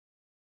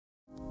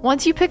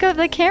Once you pick up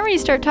the camera, you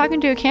start talking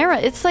to a camera,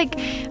 it's like,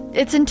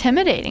 it's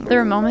intimidating. There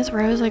were moments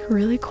where I was like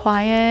really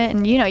quiet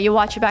and you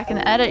watch it back in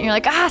the edit and you're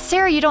like,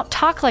 Sarah, you don't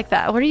talk like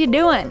that. What are you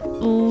doing?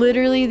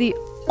 Literally the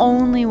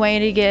only way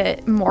to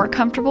get more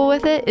comfortable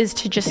with it is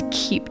to just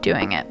keep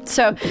doing it.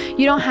 So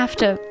you don't have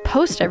to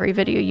post every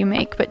video you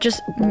make, but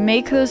just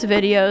make those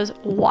videos,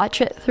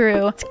 watch it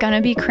through. It's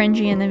gonna be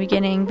cringy in the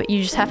beginning, but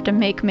you just have to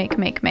make.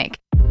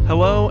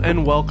 Hello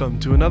and welcome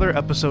to another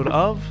episode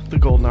of the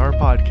Golden Hour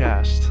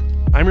Podcast.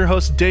 I'm your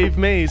host, Dave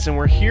Mays, and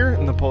we're here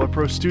in the Polar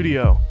Pro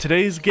studio.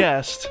 Today's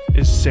guest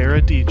is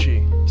Sarah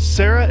Dietschy.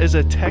 Sarah is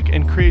a tech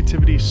and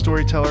creativity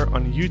storyteller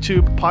on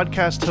YouTube,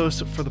 podcast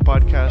host for the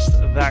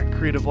podcast That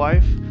Creative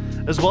Life,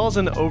 as well as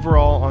an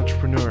overall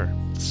entrepreneur.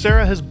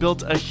 Sarah has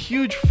built a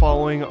huge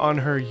following on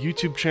her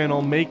YouTube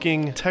channel,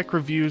 making tech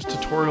reviews,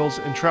 tutorials,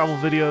 and travel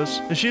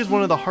videos, and she is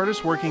one of the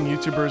hardest working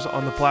YouTubers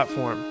on the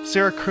platform.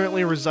 Sarah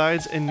currently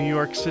resides in New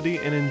York City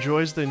and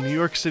enjoys the New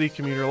York City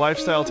commuter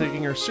lifestyle,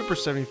 taking her Super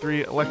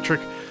 73 electric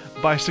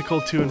bicycle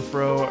to and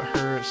fro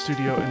her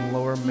studio in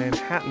Lower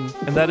Manhattan.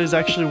 And that is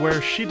actually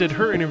where she did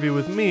her interview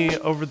with me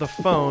over the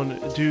phone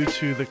due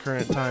to the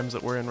current times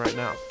that we're in right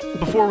now.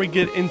 Before we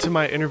get into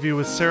my interview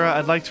with Sarah,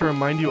 I'd like to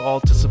remind you all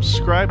to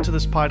subscribe to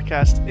this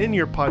podcast in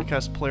your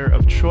podcast player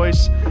of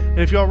choice. And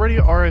if you already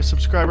are a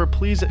subscriber,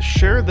 please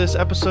share this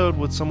episode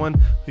with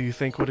someone who you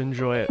think would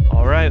enjoy it.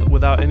 All right,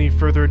 without any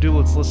further ado,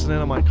 let's listen in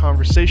on my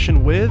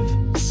conversation with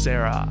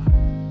Sarah.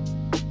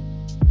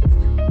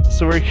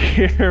 So we're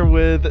here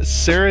with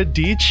Sarah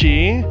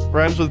Dietschy,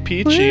 rhymes with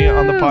peachy,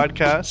 on the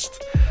podcast.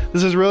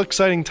 This is real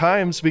exciting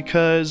times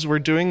because we're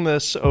doing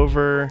this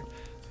over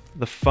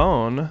the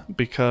phone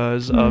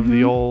because of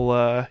the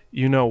old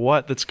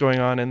you-know-what that's going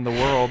on in the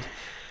world.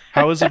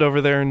 How is it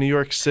over there in New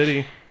York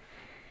City?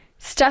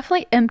 It's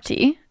definitely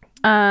empty.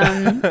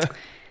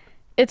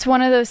 It's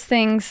one of those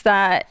things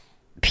that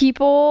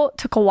people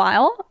took a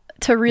while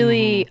to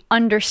really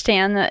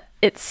understand that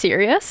it's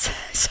serious.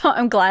 So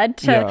I'm glad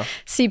to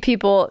see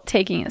people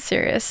taking it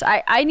serious.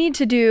 I need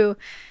to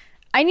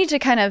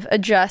kind of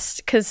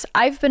adjust because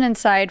I've been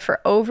inside for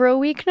over a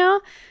week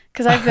now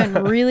because I've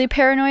been really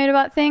paranoid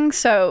about things.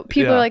 So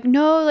people are like,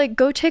 no, like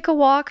go take a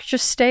walk,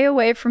 just stay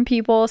away from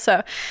people.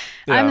 So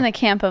I'm in the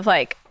camp of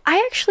like, I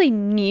actually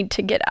need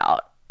to get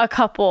out a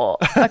couple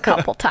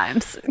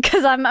times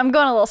because I'm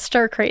going a little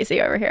stir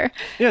crazy over here.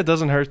 Yeah, it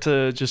doesn't hurt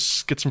to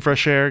just get some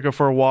fresh air, go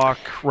for a walk,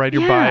 ride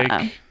your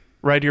bike,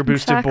 ride your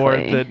boosted board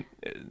that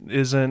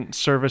isn't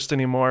serviced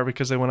anymore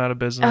because they went out of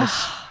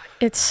business.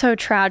 It's so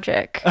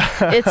tragic.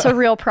 It's a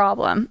real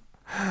problem.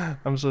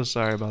 I'm so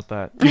sorry about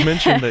that. You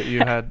mentioned that you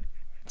had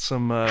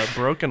some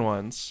broken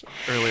ones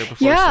earlier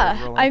before you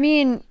started rolling. I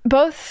mean,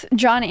 both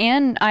John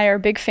and I are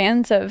big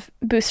fans of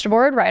boosted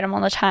board, ride them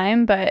all the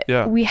time, but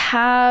we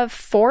have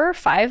 4 or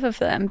 5 of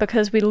them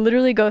because we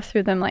literally go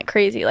through them like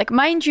crazy. Like,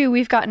 mind you,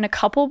 we've gotten a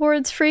couple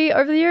boards free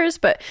over the years,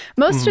 but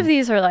most of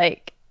these are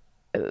like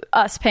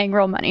us paying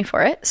real money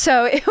for it.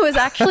 So it was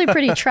actually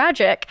pretty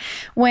tragic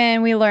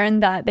when we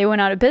learned that they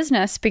went out of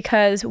business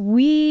because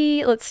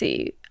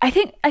I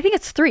think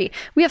it's 3.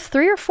 We have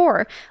 3 or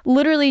 4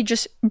 literally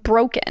just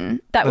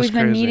broken that we've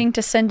been needing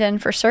to send in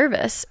for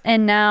service.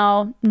 And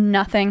now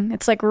nothing.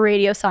 It's like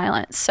radio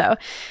silence. So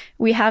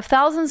we have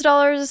thousands of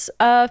dollars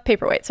of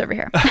paperweights over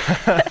here.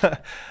 I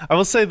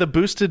will say the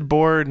boosted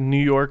board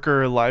New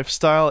Yorker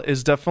lifestyle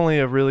is definitely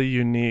a really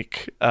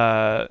unique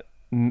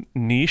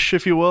niche,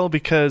 if you will,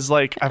 because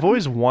like I've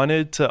always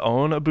wanted to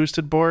own a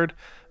boosted board,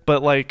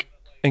 but like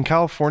in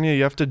California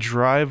you have to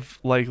drive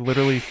like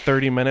literally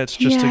 30 minutes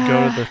just to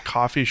go to the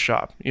coffee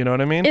shop. You know what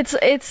I mean?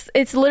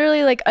 It's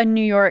literally like a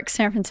New York,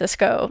 San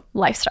Francisco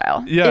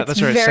lifestyle. Yeah, that's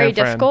right. It's very San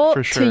Fran, difficult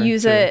for sure, to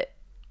use it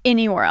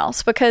anywhere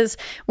else because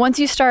once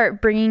you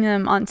start bringing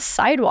them on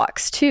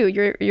sidewalks too,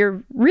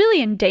 you're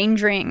really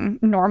endangering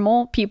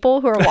normal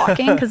people who are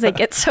walking because they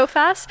get so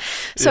fast.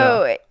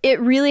 So it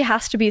really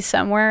has to be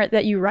somewhere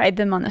that you ride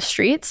them on the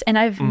streets, and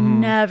I've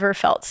never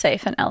felt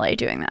safe in LA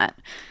doing that.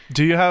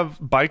 Do you have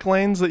bike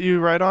lanes that you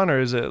ride on, or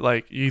is it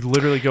like you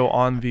literally go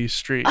on the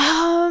street?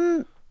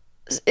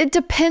 It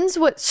depends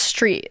what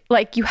street.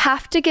 Like you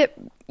have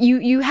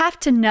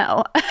to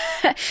know.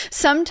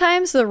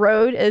 Sometimes the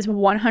road is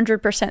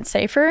 100%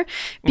 safer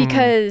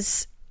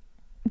because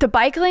the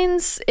bike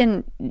lanes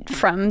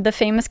from the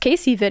famous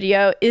Casey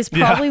video is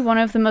probably one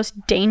of the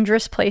most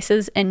dangerous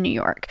places in New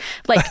York.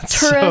 Like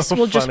tourists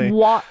will just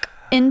walk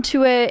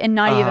into it and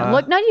not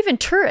even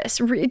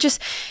tourists,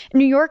 just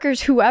New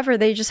Yorkers, whoever,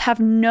 they just have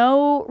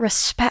no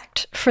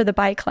respect for the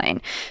bike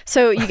lane.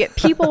 So you get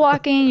people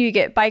walking, you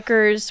get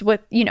bikers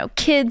with,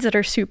 kids that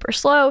are super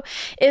slow.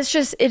 It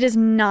is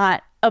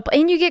not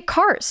and you get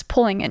cars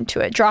pulling into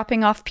it,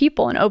 dropping off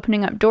people and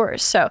opening up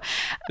doors. So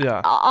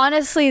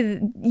honestly,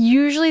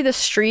 usually the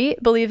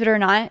street, believe it or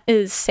not,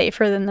 is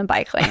safer than the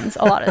bike lanes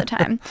a lot of the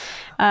time.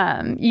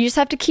 You just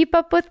have to keep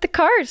up with the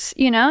cars,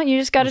 you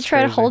just got to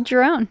try to hold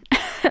your own.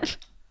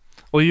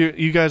 Well,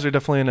 you guys are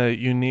definitely in a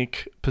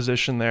unique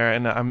position there,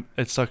 and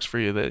it sucks for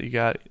you that you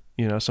got,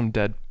 some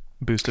dead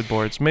boosted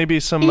boards. Maybe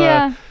some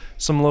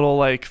little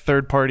like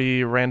third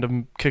party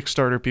random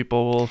Kickstarter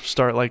people will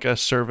start like a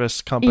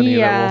service company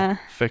that will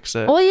fix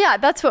it. Well, yeah,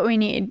 that's what we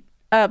need.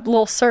 A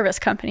little service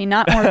company,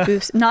 not more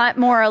not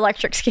more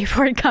electric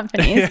skateboard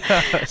companies.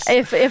 Yes.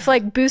 If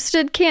like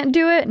Boosted can't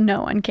do it,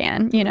 no one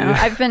can. You know,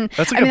 That's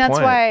a good that's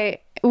point.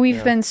 why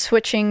we've been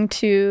switching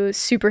to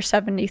Super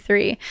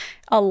 73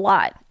 a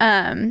lot.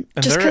 And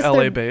just they're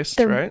LA based,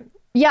 right?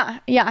 Yeah,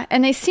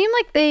 and they seem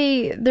like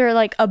they're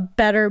like a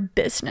better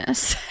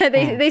business.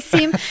 They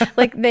seem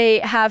like they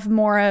have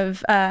more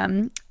of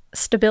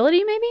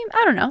stability, maybe.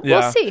 I don't know.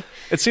 We'll see.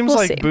 It seems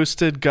like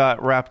Boosted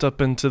got wrapped up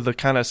into the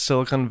kind of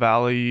Silicon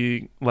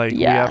Valley, like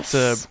we have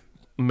to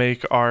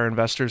make our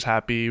investors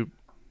happy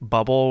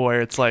bubble,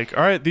 where it's like,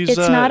 all right, it's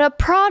not a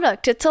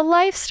product, it's a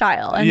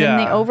lifestyle, and then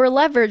they over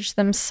leverage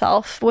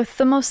themselves with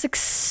the most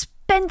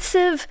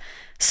expensive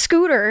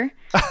scooter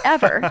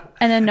ever,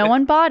 and then no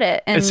one bought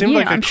it. And it seemed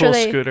like a cool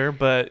scooter,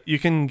 but you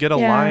can get a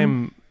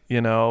Lime,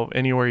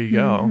 anywhere you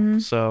go.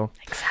 So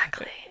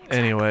exactly.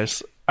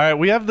 Anyways, all right,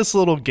 we have this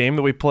little game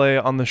that we play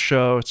on the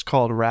show. It's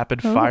called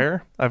Rapid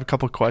Fire. I have a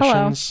couple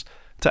questions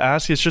to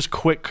ask you. It's just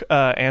quick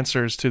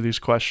answers to these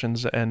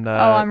questions. And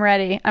I'm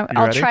ready.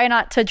 I'll try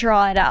not to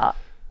draw it out.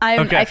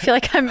 I feel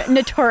like I'm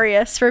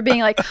notorious for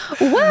being like,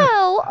 15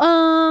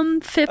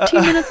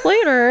 minutes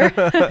later.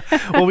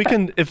 Well, we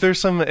can, if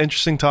there's some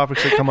interesting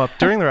topics that come up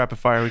during the rapid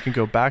fire, we can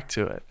go back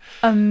to it.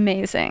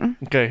 Amazing.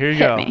 Okay, here you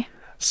go. Me.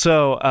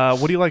 So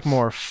what do you like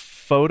more,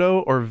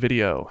 photo or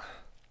video?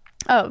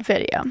 Oh,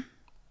 video.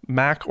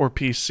 Mac or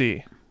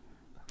PC?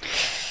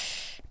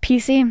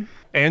 PC.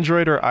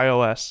 Android or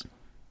iOS?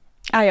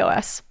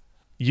 iOS.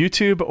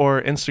 YouTube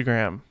or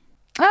Instagram?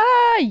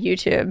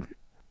 YouTube.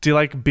 Do you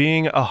like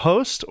being a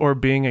host or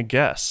being a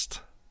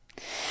guest?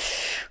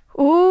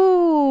 Ooh,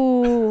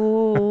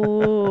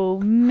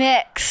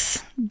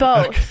 mix.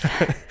 Both.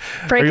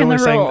 Breaking the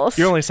rules.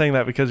 You're only saying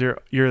that because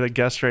you're the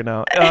guest right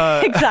now.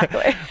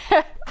 Exactly.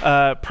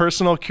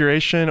 Personal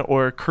curation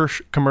or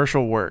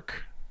commercial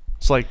work?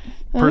 It's like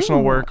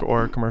personal work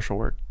or commercial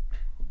work.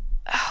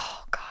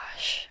 Oh,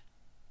 gosh.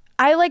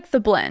 I like the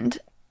blend,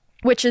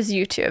 which is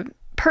YouTube.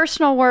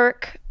 Personal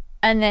work,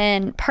 and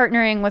then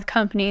partnering with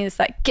companies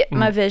that get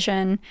my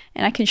vision,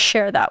 and I can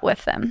share that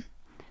with them.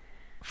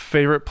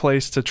 Favorite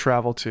place to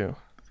travel to?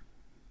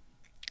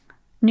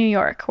 New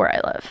York, where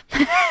I live.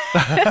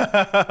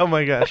 Oh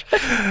my gosh.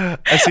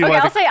 I see.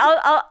 Okay,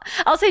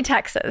 I'll say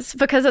Texas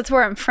because that's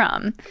where I'm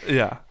from.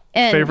 Yeah.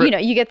 And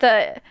you get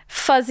the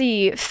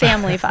fuzzy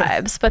family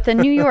vibes, but the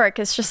New York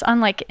is just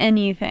unlike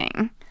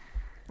anything.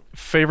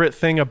 Favorite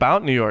thing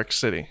about New York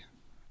City?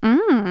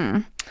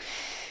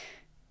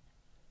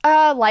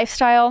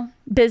 Lifestyle,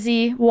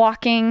 busy,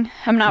 walking.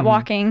 I'm not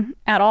walking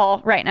at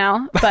all right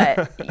now,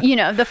 but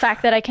the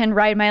fact that I can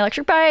ride my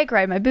electric bike,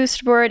 ride my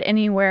boost board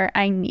anywhere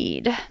I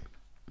need.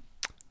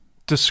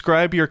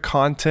 Describe your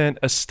content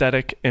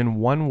aesthetic in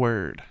one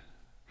word.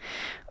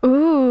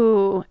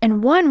 Ooh,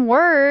 in one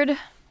word.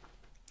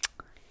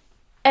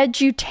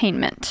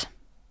 Edutainment.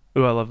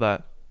 Ooh, I love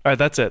that. All right,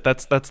 that's it.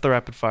 That's the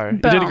rapid fire.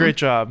 Boom. You did a great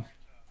job.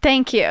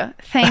 Thank you.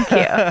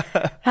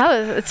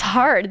 It's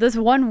hard. This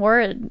one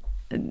word,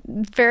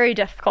 very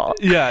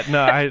difficult. Yeah,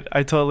 no,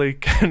 I totally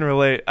can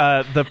relate.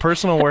 The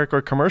personal work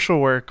or commercial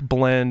work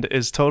blend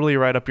is totally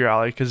right up your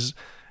alley because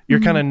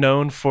you're kind of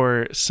known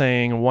for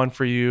saying one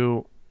for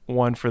you,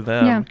 one for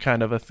them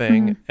kind of a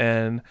thing.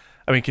 And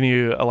I mean, can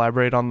you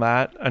elaborate on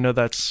that? I know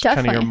that's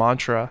kind of your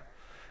mantra.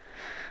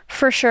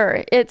 For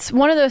sure. It's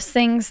one of those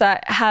things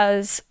that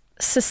has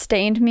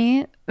sustained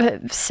me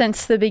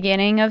since the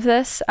beginning of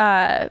this.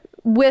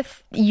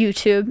 With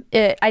YouTube,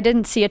 I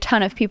didn't see a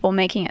ton of people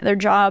making it their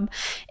job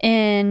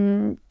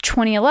in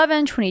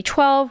 2011,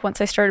 2012, once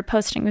I started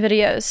posting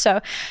videos. So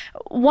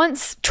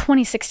once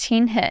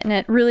 2016 hit and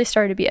it really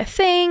started to be a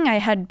thing, I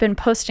had been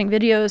posting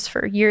videos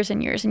for years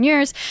and years and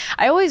years.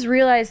 I always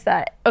realized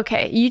that,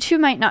 okay,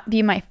 YouTube might not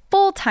be my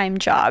full-time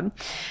job,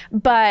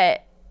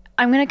 but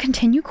I'm going to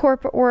continue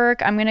corporate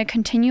work. I'm going to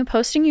continue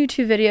posting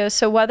YouTube videos.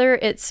 So whether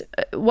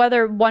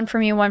one for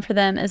me, one for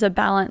them is a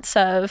balance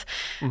of,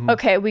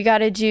 okay, we got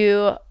to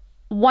do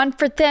one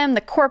for them, the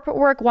corporate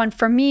work, one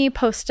for me,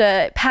 post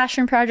a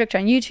passion project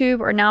on YouTube,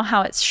 or now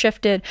how it's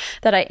shifted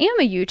that I am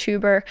a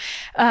YouTuber.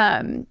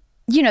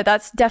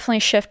 That's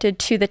definitely shifted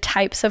to the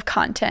types of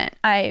content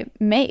I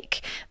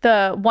make.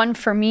 The one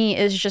for me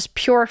is just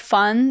pure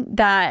fun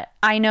that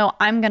I know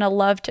I'm going to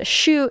love to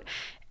shoot,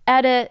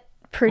 edit,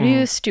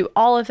 produce, do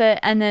all of it.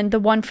 And then the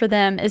one for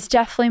them is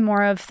definitely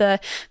more of the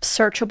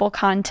searchable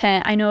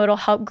content. I know it'll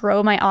help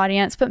grow my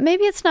audience, but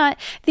maybe it's not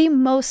the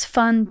most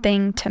fun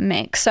thing to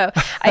make. So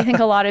I think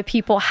a lot of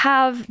people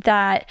have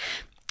that,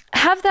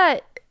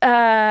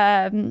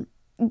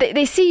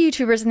 they see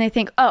YouTubers and they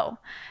think, oh,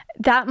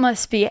 that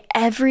must be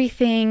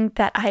everything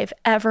that I've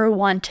ever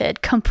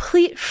wanted.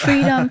 Complete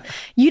freedom.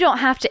 You don't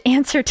have to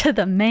answer to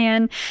the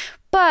man.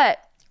 But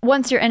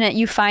once you're in it,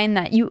 you find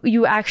that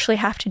you actually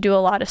have to do a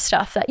lot of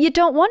stuff that you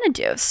don't want to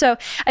do. So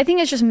I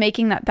think it's just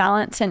making that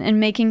balance and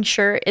making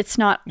sure it's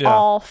not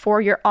all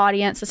for your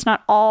audience. It's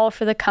not all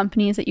for the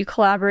companies that you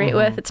collaborate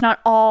with. It's not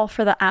all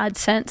for the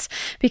AdSense,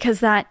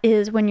 because that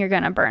is when you're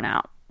going to burn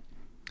out.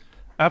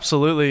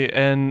 Absolutely.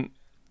 And,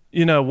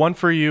 one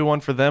for you, one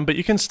for them, but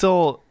you can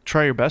still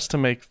try your best to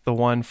make the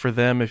one for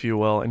them, if you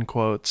will, in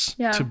quotes,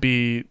 to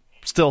be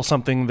still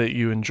something that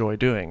you enjoy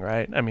doing,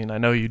 right? I mean, I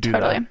know you do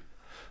that.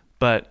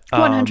 But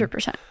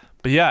 100%.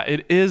 But yeah,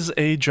 it is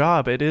a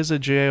job. It is a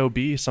job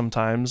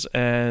sometimes,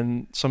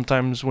 and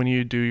sometimes when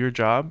you do your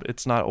job,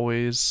 it's not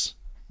always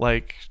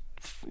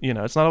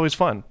it's not always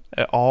fun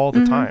all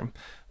the time.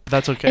 But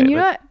that's okay. And you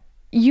know what?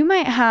 You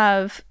might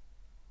have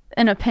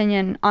an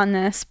opinion on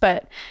this,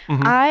 but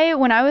when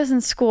I was in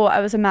school,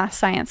 I was a math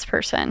science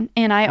person,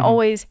 and I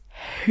always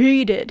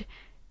hated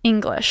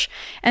English.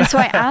 And so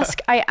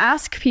I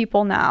ask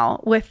people now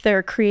with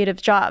their creative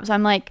jobs,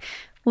 I'm like,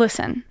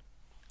 listen,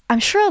 I'm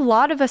sure a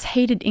lot of us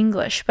hated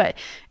English, but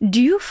do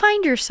you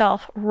find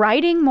yourself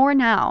writing more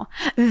now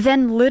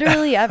than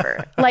literally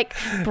ever? Like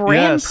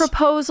brand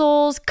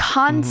proposals,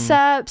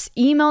 concepts,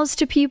 emails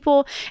to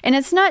people. And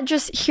it's not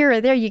just here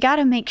or there. You got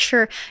to make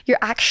sure you're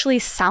actually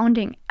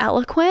sounding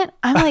eloquent.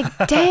 I'm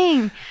like,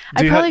 dang,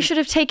 I probably should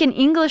have taken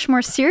English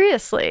more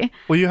seriously.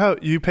 Well,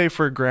 you pay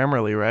for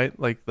Grammarly, right?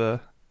 Like the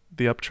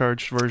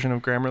upcharged version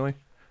of Grammarly?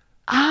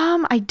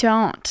 I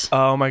don't.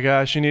 Oh my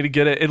gosh, you need to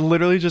get it. It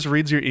literally just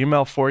reads your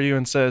email for you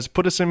and says,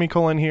 put a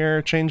semicolon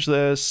here, change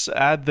this,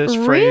 add this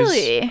phrase.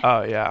 Really?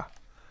 Oh yeah.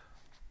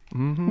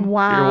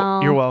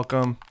 Wow. You're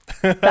welcome.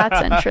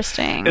 That's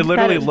interesting. It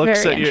literally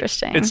looks very at your.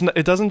 interesting.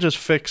 It doesn't just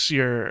fix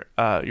your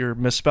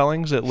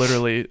misspellings. It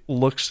literally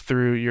looks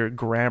through your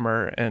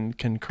grammar and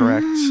can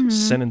correct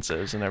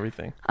sentences and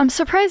everything. I'm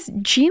surprised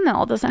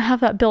Gmail doesn't have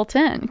that built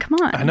in. Come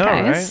on, I know,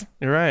 guys. right?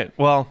 You're right.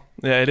 Well,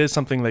 yeah, it is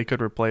something they could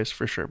replace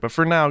for sure. But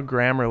for now,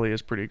 Grammarly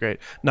is pretty great.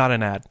 Not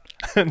an ad,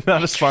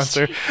 not a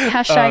sponsor.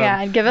 Hashtag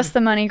ad. Give us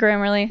the money,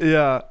 Grammarly.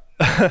 Yeah.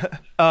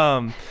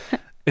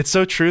 It's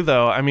so true,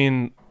 though. I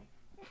mean,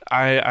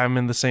 I'm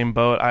in the same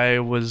boat. I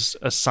was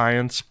a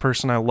science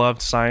person. I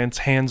loved science.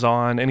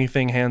 Hands-on.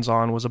 Anything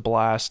hands-on was a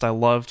blast. I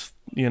loved,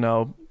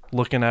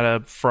 looking at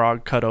a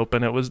frog cut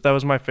open. That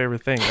was my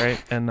favorite thing,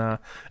 right? And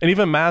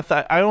even math.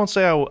 I don't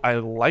say I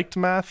liked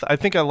math. I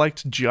think I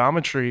liked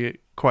geometry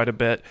quite a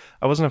bit.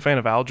 I wasn't a fan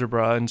of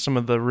algebra and some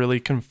of the really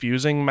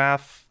confusing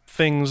math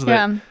things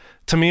that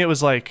to me it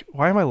was like,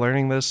 why am I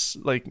learning this?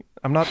 Like,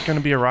 I'm not going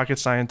to be a rocket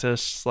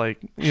scientist,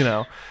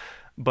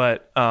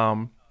 but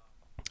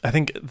I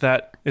think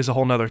that is a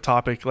whole nother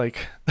topic,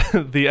 like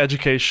the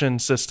education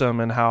system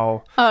and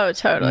how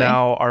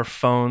now our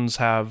phones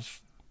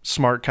have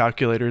smart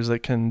calculators that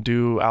can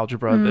do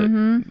algebra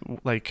that,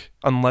 like,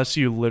 unless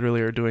you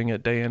literally are doing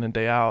it day in and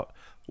day out,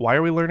 why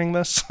are we learning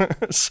this?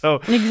 So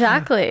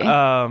exactly.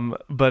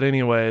 But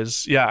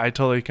anyways, yeah, I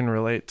totally can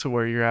relate to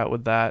where you're at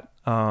with that.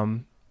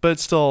 But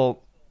it's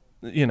still,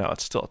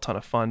 it's still a ton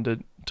of fun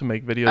to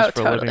make videos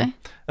for a living,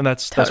 and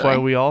that's why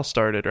we all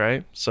started,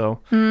 right?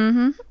 So.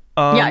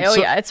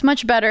 Yeah, it's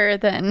much better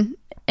than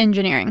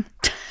engineering.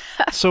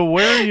 So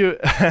where are you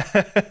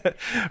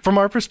from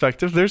our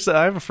perspective?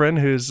 I have a friend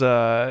who's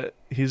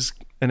he's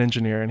an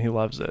engineer and he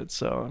loves it.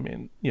 So I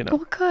mean,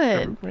 well,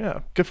 good. Yeah,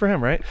 good for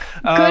him, right?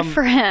 Good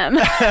for him.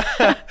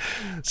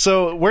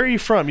 So where are you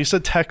from? You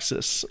said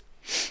Texas.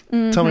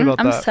 Tell me about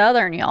that. I'm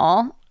Southern,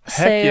 y'all.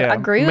 Heck yeah. I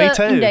grew up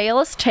in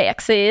Dallas,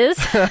 Texas.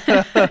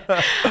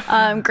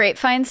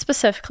 Grapevine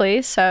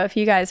specifically. So if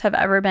you guys have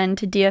ever been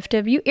to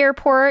DFW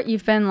Airport,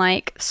 you've been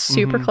like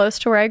super close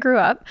to where I grew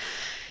up,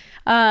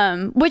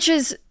 which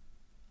is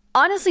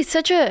honestly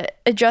such a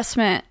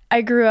adjustment.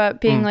 I grew up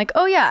being like,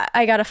 oh yeah,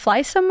 I gotta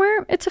fly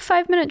somewhere. It's a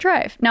 5-minute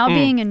drive. Now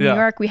being in New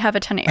York, we have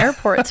a ton of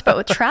airports, but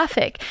with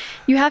traffic,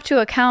 you have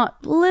to account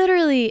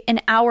literally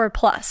an hour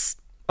plus.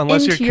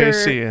 Unless you're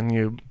Casey and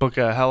you book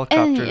a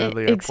helicopter to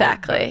the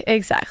airport.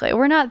 Exactly.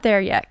 We're not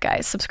there yet,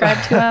 guys.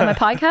 Subscribe to my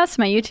podcast,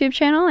 my YouTube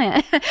channel.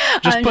 And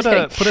just put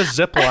a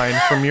zip line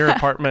from your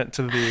apartment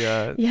to the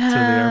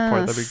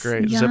airport. That'd be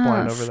great. Zip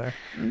line over there.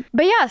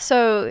 But yeah,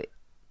 so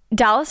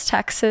Dallas,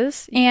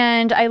 Texas,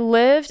 and I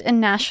lived in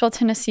Nashville,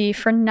 Tennessee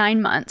for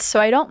 9 months. So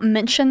I don't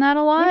mention that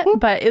a lot,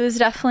 but it was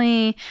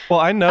definitely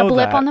I know a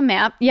blip on the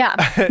map. Yeah.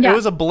 It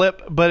was a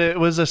blip, but it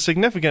was a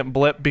significant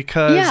blip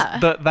because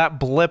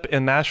that blip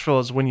in Nashville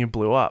is when you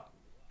blew up.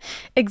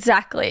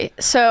 Exactly.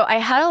 So I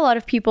had a lot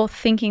of people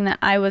thinking that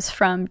I was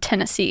from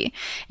Tennessee,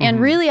 and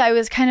really I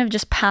was kind of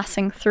just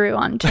passing through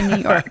onto New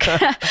York.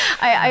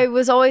 I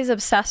was always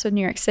obsessed with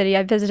New York City.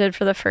 I visited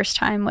for the first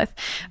time with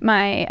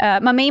my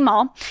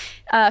mom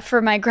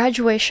for my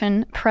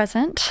graduation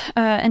present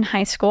in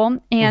high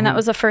school, and that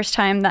was the first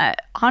time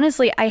that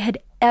honestly I had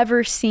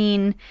ever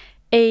seen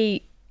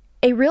a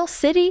real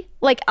city,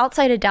 like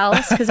outside of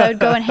Dallas, because I would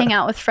go and hang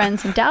out with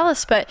friends in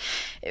Dallas, but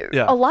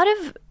a lot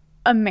of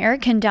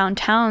American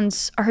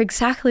downtowns are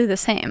exactly the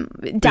same.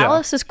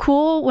 Dallas is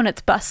cool when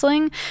it's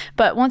bustling,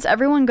 but once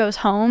everyone goes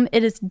home,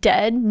 it is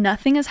dead.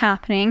 Nothing is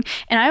happening.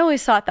 And I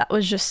always thought that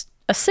was just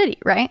a city,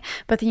 right?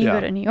 But then you go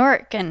to New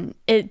York and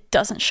it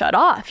doesn't shut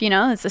off,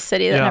 it's a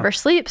city that never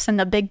sleeps, and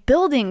the big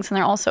buildings, and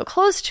they're all so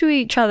close to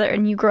each other,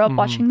 and you grow up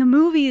watching the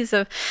movies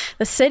of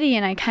the city,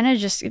 and I kind of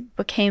just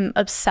became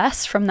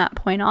obsessed from that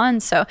point on.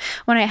 So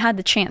when I had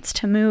the chance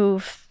to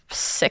move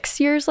 6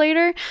 years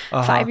later,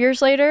 5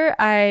 years later,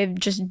 I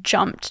just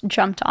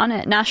jumped on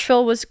it.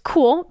 Nashville was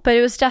cool, but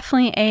it was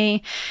definitely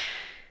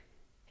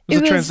it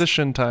was a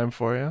transition time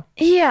for you.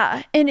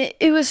 Yeah, and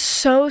it was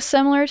so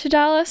similar to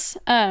Dallas.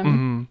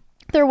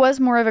 There was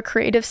more of a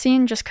creative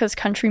scene just because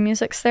country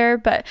music's there,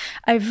 but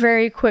I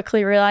very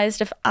quickly realized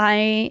if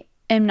I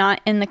am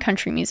not in the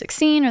country music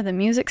scene or the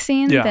music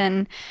scene,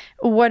 then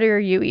what are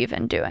you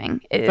even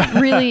doing?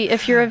 Really,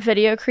 if you're a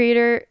video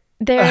creator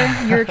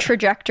there, your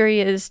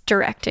trajectory is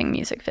directing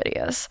music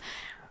videos.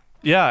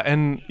 Yeah,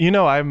 and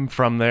I'm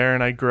from there,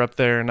 and I grew up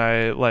there, and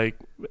I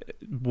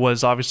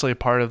was obviously a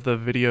part of the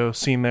video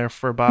scene there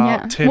for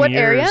about 10 What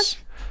years. area?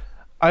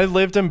 I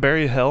lived in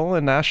Berry Hill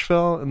in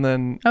Nashville, and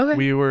then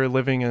we were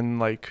living in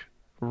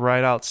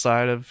right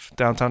outside of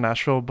downtown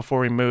Nashville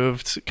before we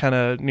moved, kind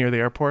of near the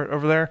airport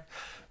over there.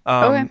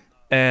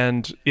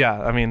 And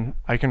yeah, I mean,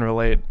 I can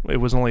relate. It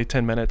was only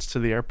 10 minutes to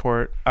the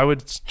airport. I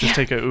would just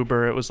take an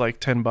Uber. It was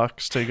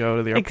 $10 to go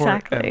to the airport.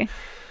 Exactly. And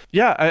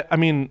yeah, I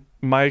mean,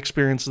 my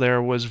experience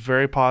there was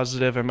very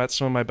positive. I met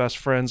some of my best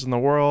friends in the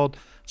world.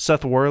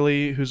 Seth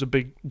Worley, who's a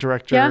big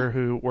director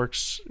who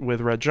works with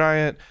Red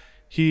Giant.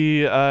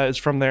 He is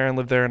from there and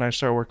lived there, and I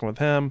started working with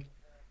him.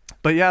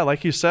 But yeah,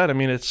 like you said, I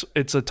mean,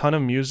 it's a ton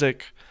of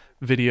music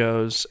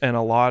videos and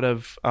a lot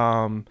of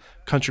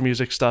country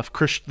music stuff.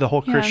 The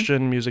whole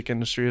Christian music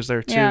industry is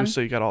there too,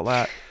 so you got all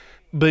that.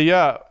 But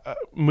yeah,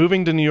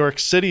 moving to New York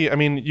City, I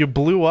mean, you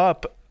blew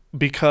up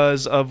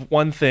because of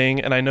one thing,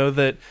 and I know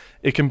that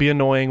it can be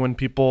annoying when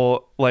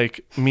people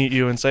meet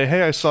you and say,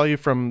 hey, I saw you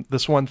from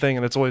this one thing,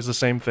 and it's always the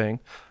same thing.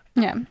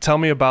 Yeah. Tell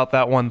me about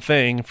that one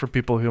thing for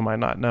people who might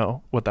not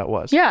know what that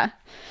was. Yeah.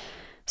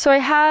 So I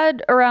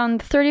had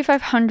around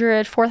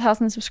 3,500,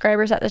 4,000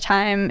 subscribers at the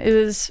time. It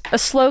was a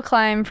slow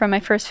climb from my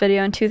first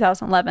video in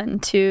 2011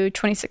 to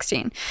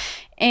 2016.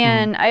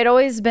 And I'd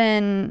always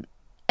been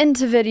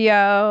into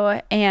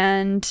video,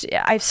 and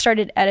I've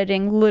started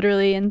editing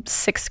literally in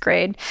 6th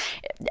grade.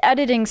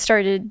 Editing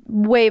started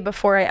way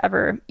before I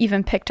ever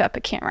even picked up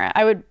a camera.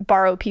 I would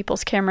borrow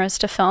people's cameras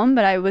to film,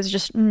 but I was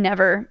just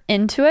never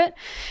into it.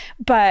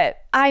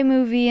 But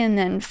iMovie and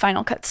then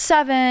Final Cut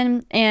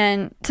 7,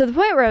 and to the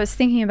point where I was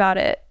thinking about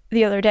it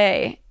the other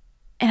day,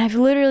 and I've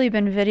literally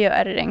been video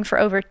editing for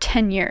over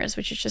 10 years,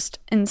 which is just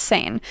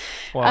insane.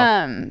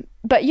 Wow.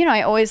 But,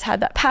 I always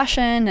had that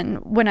passion. And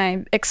when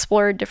I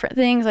explored different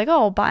things,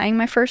 buying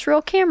my first real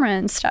camera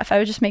and stuff, I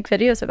would just make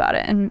videos about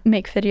it and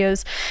make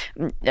videos,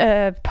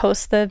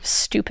 post the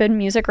stupid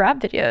music rap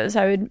videos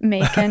I would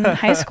make in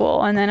high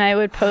school. And then I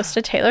would post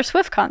a Taylor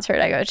Swift concert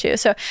I go to.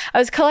 So I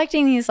was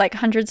collecting these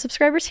 100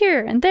 subscribers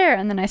here and there.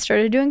 And then I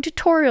started doing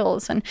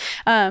tutorials. And,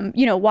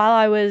 while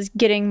I was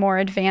getting more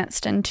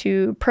advanced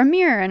into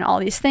Premiere and all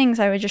these things,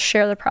 I would just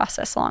share the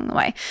process along the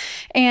way.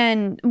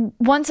 And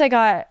once I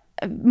got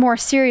more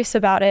serious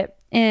about it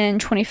in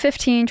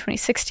 2015,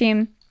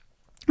 2016,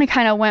 I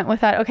kind of went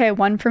with that, okay,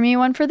 one for me,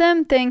 one for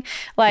them thing.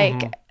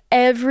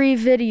 Every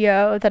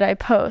video that I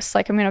post,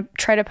 I'm going to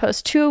try to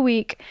post 2 a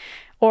week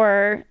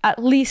or at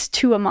least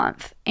 2 a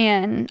month.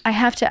 And I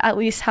have to at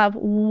least have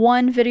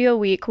 1 video a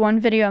week,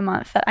 1 video a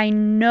month that I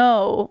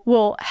know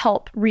will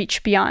help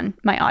reach beyond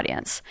my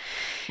audience.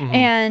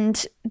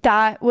 And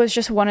that was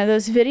just one of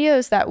those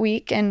videos that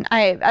week. And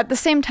at the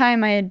same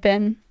time, I had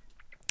been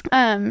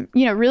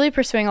really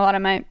pursuing a lot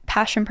of my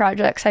passion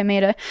projects. I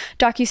made a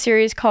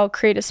docuseries called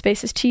Creative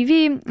Spaces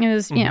TV. It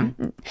was,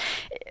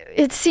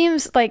 it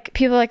seems like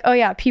people are like, oh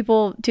yeah,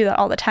 people do that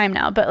all the time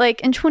now. But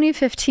in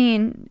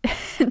 2015,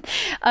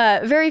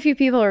 very few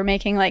people were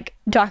making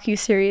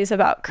docuseries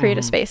about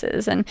creative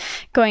spaces and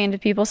going into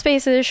people's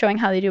spaces, showing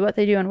how they do what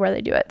they do and where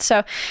they do it.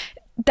 So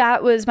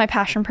that was my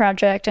passion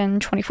project. In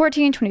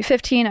 2014,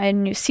 2015, I had a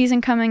new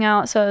season coming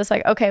out. So I was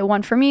like, okay,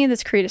 one for me,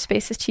 this Creative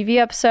Spaces TV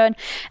episode.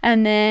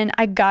 And then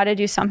I got to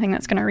do something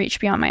that's going to reach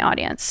beyond my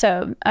audience.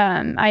 So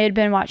I had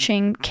been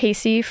watching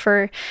Casey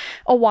for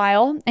a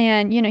while,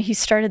 and, he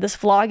started this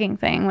vlogging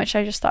thing, which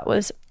I just thought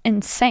was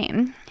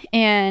insane.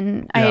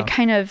 And I had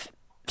kind of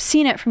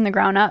seen it from the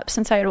ground up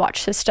since I had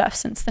watched his stuff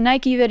since the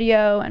Nike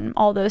video and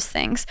all those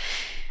things.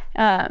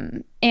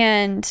 And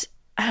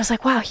I was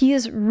like, wow, he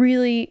is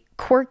really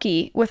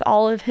quirky with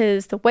all of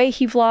the way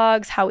he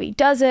vlogs, how he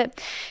does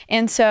it.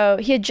 And so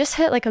he had just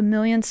hit 1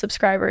 million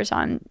subscribers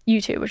on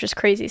YouTube, which is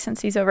crazy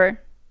since he's over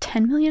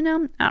 10 million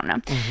now. I don't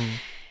know.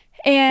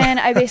 And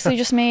I basically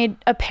just made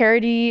a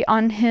parody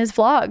on his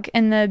vlog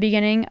in the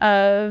beginning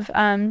of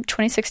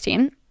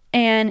 2016.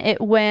 And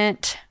it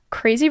went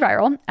crazy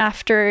viral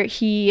after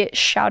he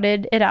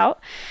shouted it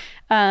out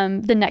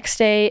the next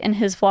day in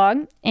his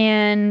vlog.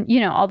 And,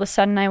 all of a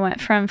sudden I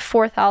went from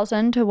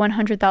 4,000 to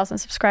 100,000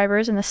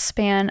 subscribers in the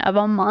span of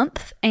a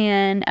month.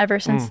 And ever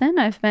since then,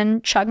 I've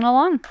been chugging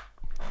along.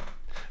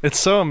 It's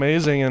so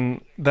amazing,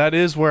 and that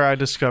is where I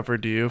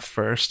discovered you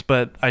first,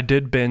 but I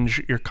did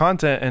binge your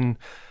content and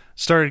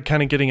started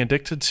kind of getting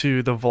addicted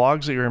to the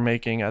vlogs that you were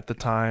making at the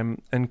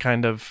time, and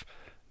kind of,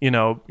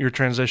 your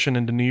transition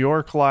into New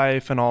York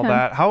life and all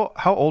that. How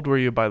old were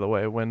you, by the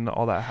way, when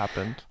all that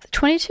happened?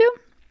 22,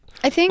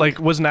 I think. Like,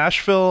 was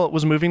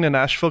moving to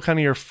Nashville kind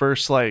of your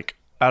first, like,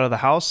 out of the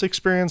house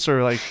experience,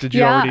 or like, did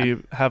you already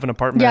have an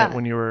apartment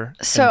when you were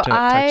in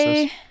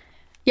Texas?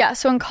 Yeah,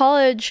 so in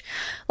college,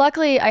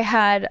 luckily I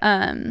had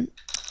an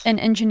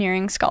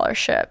engineering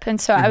scholarship, and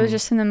so I was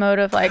just in the mode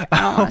of like,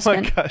 I don't want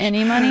to spend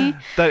any money.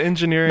 That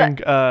engineering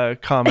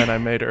comment I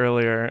made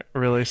earlier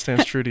really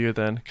stands true to you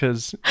then,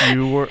 because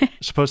you were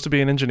supposed to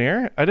be an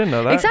engineer? I didn't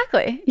know that.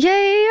 Exactly.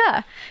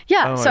 Yeah.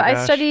 Oh so I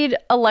gosh. studied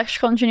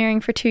electrical engineering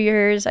for 2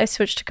 years. I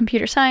switched to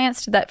computer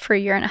science, did that for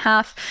 1.5 years.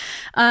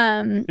 You're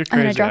And then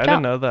crazy. I dropped didn't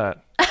out. know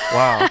that.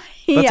 Wow.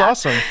 That's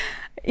awesome.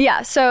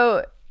 Yeah,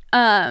 so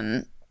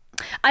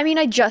I mean,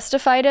 I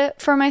justified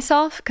it for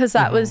myself because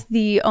that was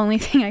the only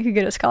thing I could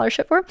get a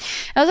scholarship for.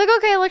 I was like,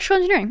 okay, electrical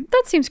engineering.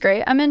 That seems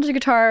great. I'm into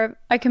guitar.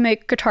 I can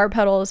make guitar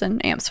pedals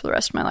and amps for the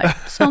rest of my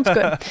life. Sounds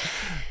good.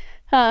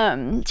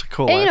 It's a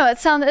cool and, life.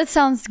 it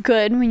sounds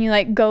good when you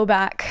like go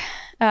back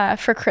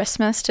for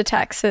Christmas to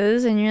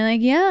Texas and you're like,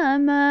 yeah,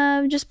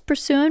 I'm just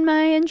pursuing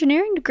my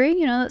engineering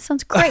degree. That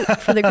sounds great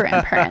for the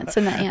grandparents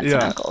and the aunts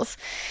and uncles.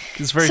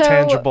 It's very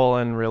tangible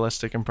and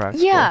realistic and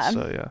practical.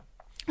 Yeah.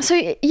 So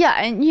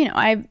yeah, and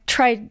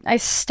I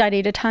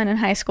studied a ton in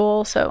high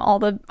school, so all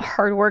the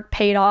hard work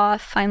paid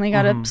off. Finally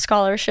got a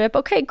scholarship.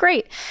 Okay,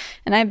 great.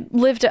 And I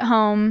lived at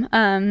home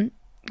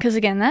because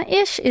again, that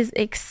ish is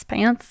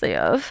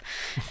expensive.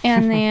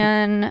 And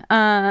then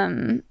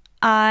when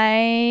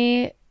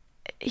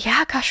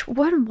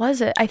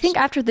was it? I think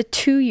after the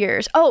 2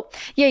 years. Oh,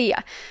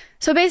 yeah.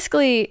 So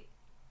basically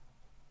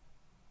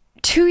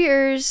 3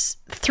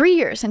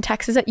 years in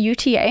Texas at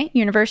UTA,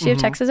 University of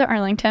Texas at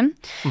Arlington.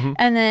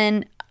 And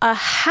then a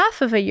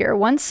half of a year,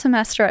 one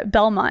semester at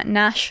Belmont,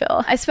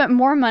 Nashville. I spent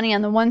more money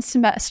on the one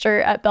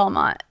semester at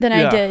Belmont than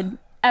I did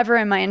ever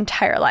in my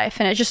entire life.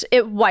 And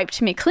it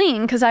wiped me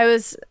clean because I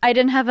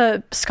didn't have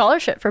a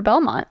scholarship for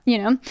Belmont,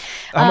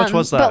 How much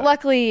was that? But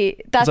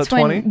luckily that's was that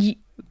 20? when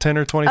 10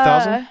 or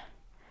 20,000?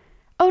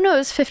 Oh no, it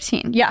was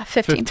 15. Yeah,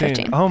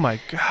 15. Oh my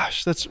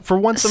gosh. That's for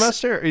one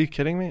semester? Are you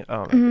kidding me?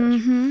 Oh my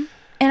gosh.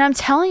 And I'm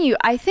telling you,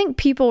 I think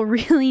people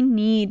really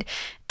need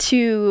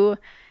to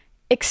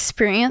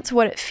experience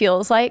what it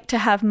feels like to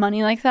have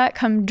money like that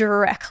come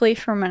directly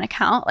from an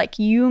account, like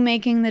you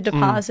making the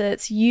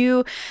deposits,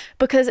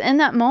 because in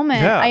that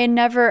moment, I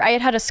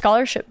had a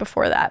scholarship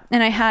before that.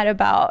 And I had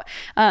about,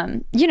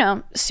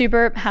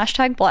 super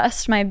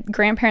 #blessed. My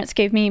grandparents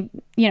gave me,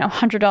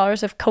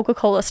 $100 of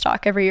Coca-Cola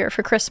stock every year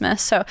for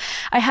Christmas. So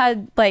I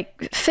had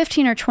like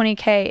 15 or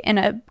 20K in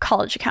a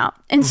college account.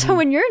 And so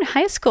when you're in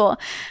high school,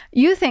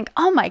 you think,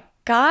 oh my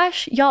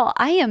gosh, y'all,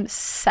 I am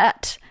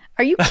set.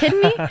 Are you kidding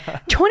me?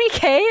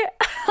 20K?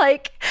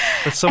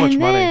 That's so much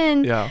money.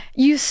 And then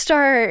you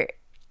start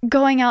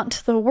going out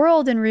into the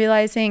world and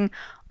realizing,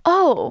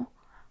 oh,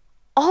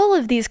 all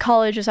of these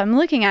colleges I'm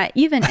looking at,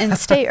 even in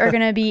state, are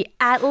going to be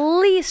at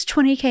least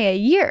 20K a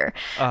year.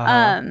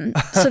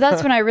 So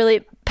that's when I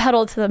really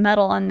pedaled to the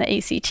metal on the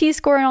ACT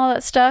score and all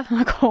that stuff. I'm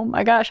like, oh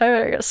my gosh, I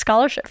better get a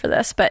scholarship for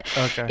this. But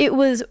it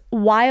was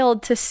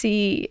wild to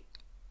see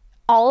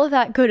all of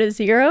that go to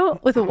zero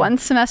with one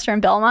semester in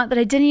Belmont that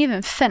I didn't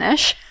even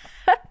finish.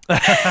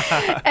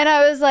 And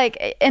I was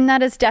like, and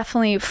that has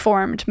definitely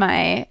formed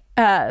my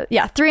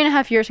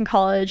 3.5 years in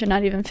college and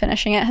not even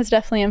finishing it has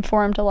definitely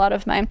informed a lot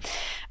of my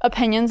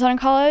opinions on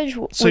college,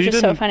 which is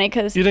so funny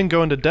because you didn't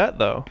go into debt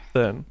though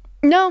then.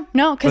 No,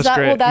 because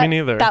Me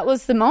neither. That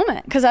was the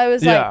moment because I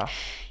was like,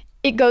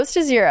 it goes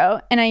to zero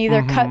and I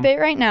either cut bait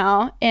right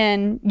now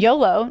and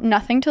YOLO,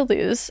 nothing to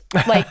lose.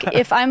 Like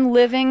if I'm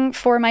living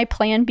for my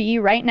plan B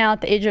right now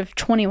at the age of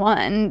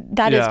 21,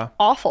 that is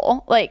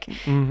awful. Like,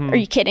 are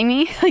you kidding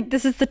me? Like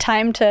this is the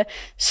time to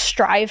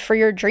strive for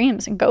your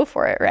dreams and go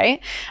for it.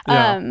 Right.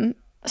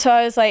 So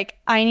I was like,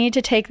 I need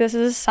to take this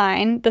as a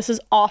sign. This is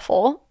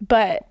awful,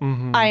 but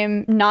I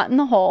am not in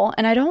the hole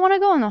and I don't want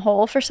to go in the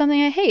hole for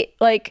something I hate.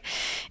 Like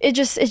it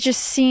just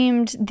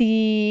seemed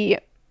the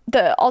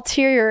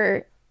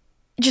ulterior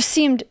just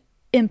seemed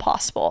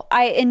impossible.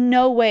 In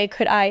no way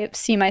could I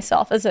see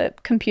myself as a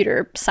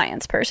computer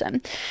science person.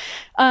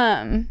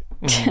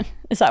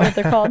 Is that what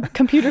they're called?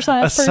 Computer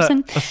science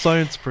person? A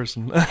science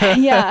person.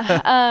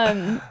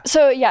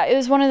 So it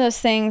was one of those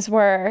things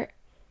where,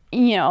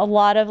 a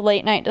lot of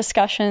late night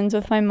discussions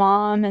with my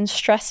mom and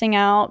stressing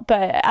out.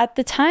 But at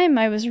the time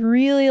I was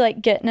really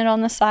like getting it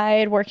on the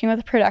side, working with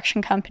a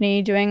production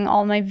company, doing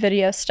all my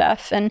video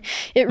stuff. And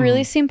it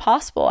really seemed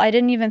possible. I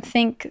didn't even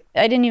think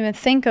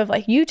of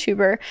like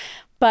YouTuber,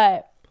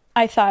 but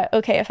I thought,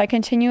 okay, if I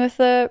continue with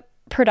the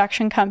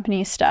production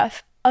company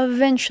stuff,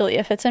 eventually,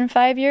 if it's in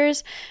 5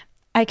 years,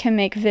 I can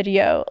make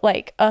video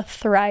like a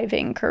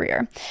thriving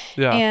career.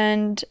 Yeah.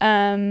 And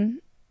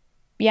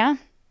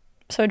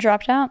so I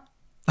dropped out.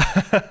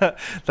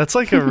 That's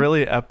like a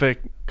really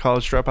epic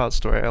college dropout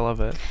story. I love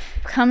it.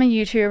 Become a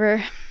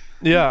YouTuber.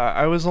 Yeah,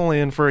 I was only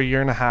in for a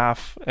year and a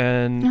half,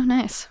 and Oh,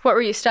 nice. What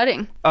were you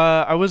studying?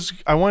 I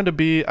wanted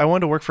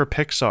to work for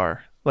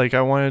Pixar. Like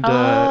I wanted to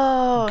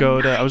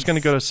I was going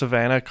to go to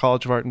Savannah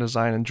College of Art and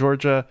Design in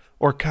Georgia,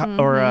 or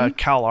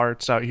Cal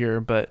Arts out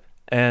here,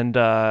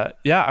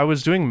 I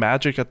was doing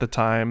magic at the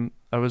time.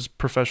 I was a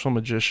professional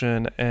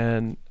magician,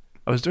 and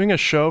I was doing a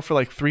show for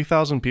like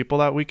 3,000 people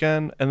that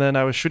weekend, and then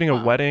I was shooting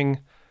a wedding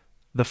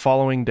the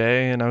following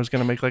day, and I was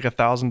going to make like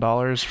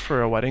 $1,000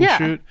 for a wedding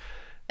shoot.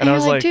 And I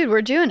was like, dude,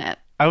 we're doing it.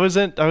 I was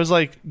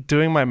like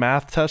doing my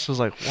math test. I was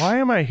like, why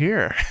am I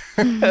here?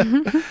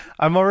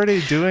 I'm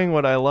already doing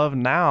what I love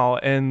now.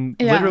 And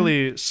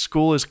literally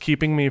school is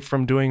keeping me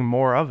from doing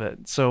more of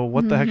it. So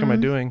what the heck am I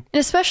doing?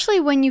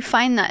 Especially when you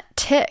find that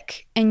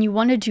tick and you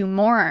want to do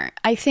more.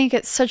 I think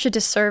it's such a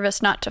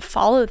disservice not to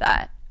follow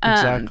that.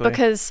 Exactly.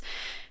 Because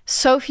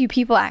so few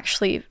people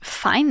actually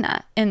find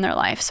that in their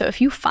life. So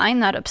if you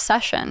find that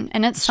obsession,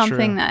 and it's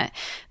something that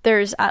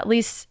there's at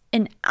least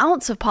an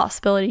ounce of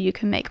possibility you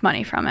can make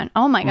money from it,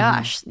 oh my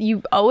gosh,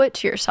 you owe it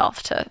to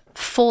yourself to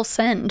full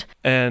send.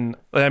 And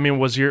I mean,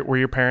 were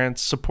your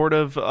parents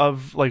supportive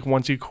of, like,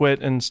 once you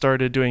quit and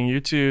started doing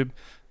YouTube,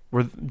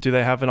 do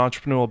they have an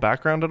entrepreneurial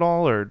background at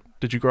all, or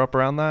did you grow up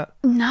around that?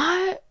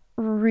 Not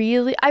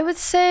really. I would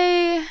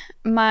say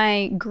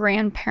my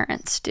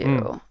grandparents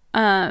do.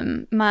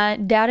 My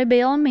daddy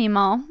Bill and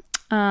Meemaw,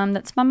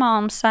 that's my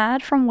mom's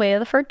side from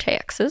Weatherford,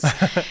 Texas.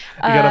 You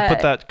gotta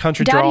put that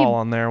country drawl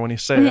on there when you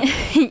say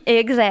it.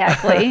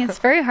 Exactly. It's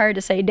very hard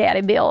to say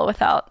Daddy Bill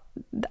without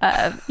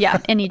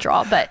any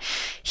drawl. But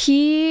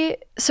he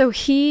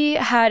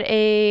had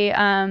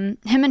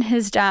him and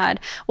his dad.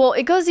 Well,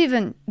 it goes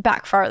even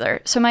back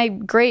farther. So my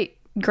great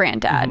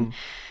granddad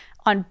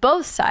on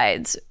both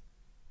sides.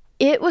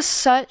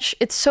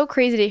 It's so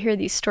crazy to hear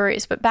these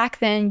stories, but back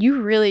then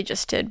you really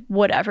just did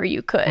whatever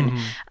you could.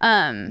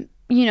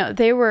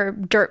 They were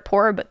dirt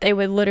poor, but they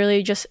would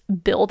literally just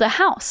build a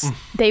house.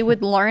 They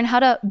would learn how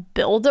to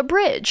build a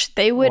bridge.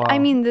 They would,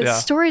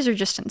 stories are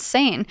just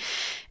insane.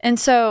 And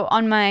so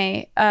on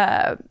my,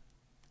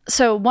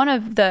 one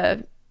of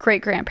the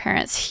great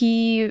grandparents,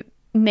 he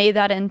made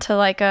that into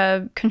like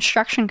a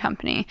construction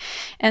company.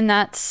 And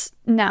that's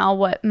now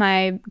what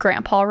my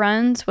grandpa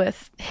runs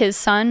with his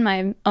son,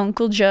 my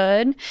Uncle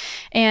Judd.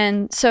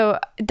 And so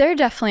they're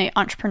definitely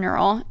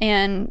entrepreneurial,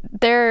 and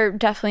they're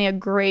definitely a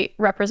great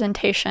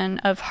representation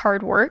of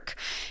hard work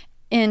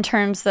in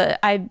terms that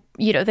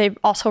they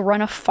also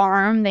run a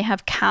farm. They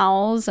have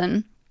cows,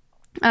 and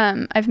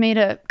I've made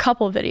a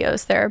couple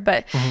videos there,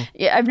 but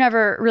I've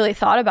never really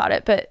thought about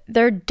it, but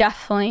they're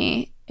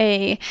definitely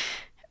a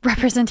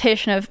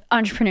representation of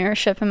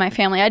entrepreneurship in my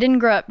family. I didn't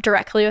grow up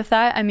directly with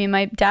that. I mean,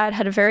 my dad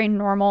had a very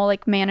normal,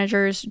 like,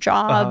 manager's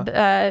job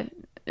at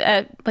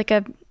like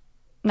a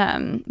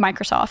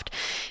Microsoft,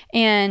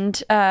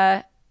 and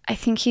I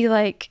think he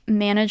like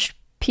managed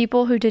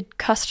people who did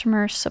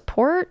customer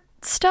support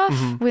stuff.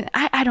 With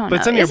I don't know.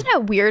 Isn't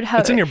it weird how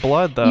it's in your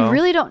blood, though? You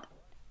really don't.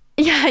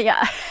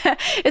 Yeah.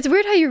 It's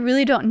weird how you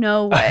really don't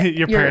know what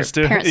your parents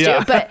do.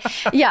 But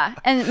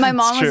and my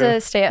mom was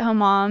a stay-at-home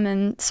mom,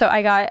 and so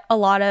I got a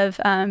lot of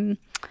I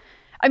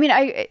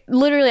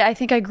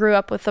think I grew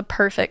up with the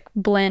perfect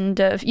blend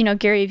of,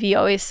 Gary Vee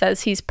always says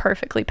he's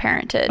perfectly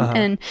parented.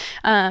 And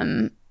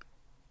I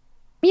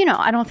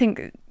don't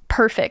think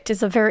perfect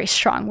is a very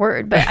strong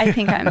word, but I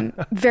think I'm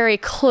very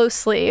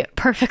closely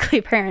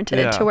perfectly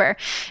parented to where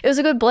it was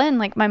a good blend.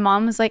 Like, my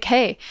mom was like,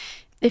 hey,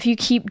 if you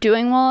keep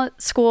doing well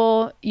at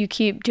school, you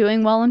keep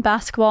doing well in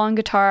basketball and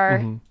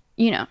guitar.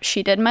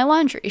 She did my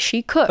laundry,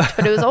 she cooked,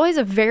 but it was always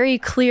a very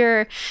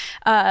clear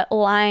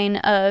line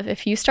of,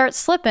 if you start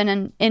slipping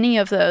in any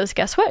of those,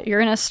 guess what? You're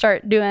going to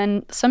start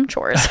doing some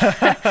chores.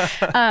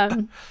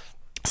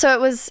 So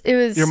it was.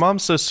 Your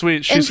mom's so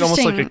sweet. She's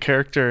almost like a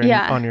character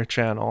on your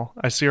channel.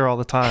 I see her all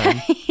the time.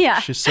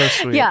 She's so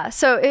sweet. Yeah.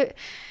 So it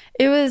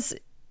was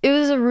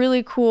a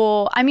really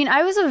cool. I mean,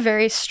 I was a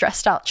very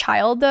stressed out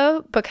child,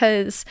 though,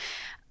 because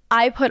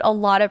I put a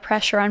lot of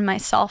pressure on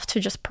myself to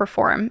just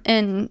perform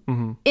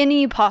in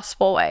any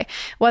possible way,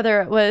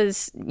 whether it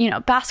was,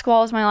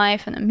 basketball was my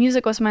life, and then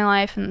music was my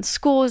life, and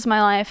school was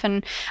my life.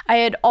 And I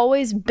had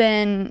always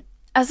been,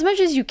 as much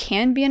as you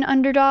can be an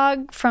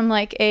underdog from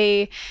like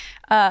why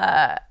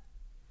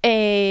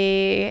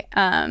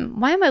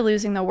am I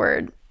losing the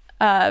word?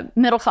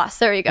 Middle class.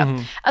 There you go.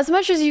 As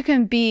much as you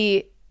can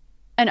be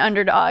an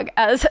underdog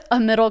as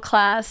a middle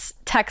class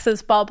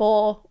Texas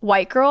bubble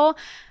white girl,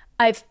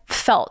 I've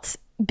felt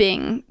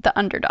being the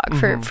underdog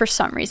for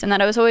some reason,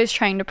 that I was always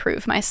trying to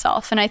prove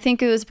myself. And I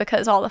think it was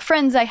because all the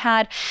friends I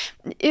had,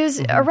 it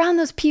was around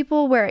those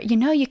people where,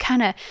 you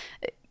kind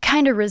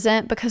of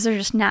resent because they're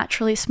just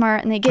naturally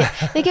smart, and they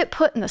get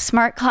put in the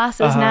smart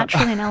classes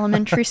naturally in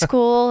elementary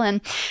school.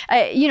 And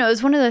it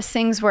was one of those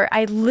things where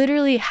I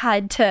literally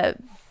had to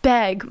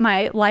beg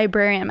my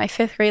librarian, my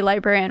 5th grade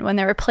librarian, when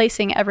they were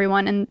placing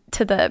everyone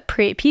into the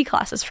pre-AP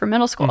classes for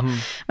middle school.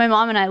 My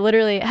mom and I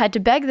literally had to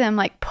beg them,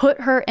 like,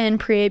 put her in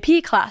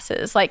pre-AP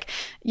classes. Like,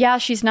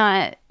 she's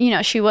not,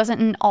 she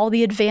wasn't in all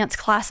the advanced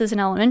classes in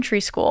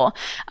elementary school.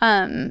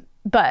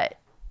 But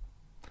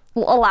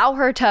allow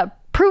her to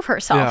prove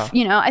herself. Yeah.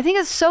 You know, I think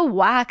it's so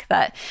whack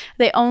that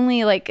they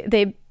only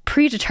they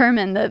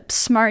predetermine the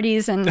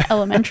smarties in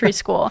elementary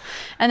school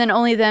and then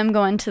only them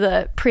go into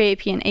the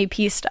pre-AP and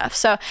AP stuff.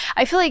 So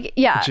I feel like,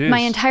 my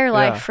entire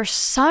life, for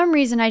some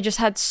reason, I just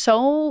had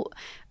so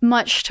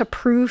much to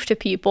prove to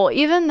people,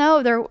 even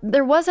though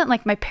there wasn't,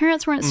 like, my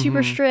parents weren't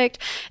super strict.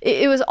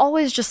 It was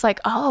always just like,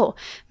 oh,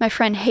 my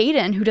friend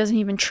Hayden, who doesn't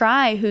even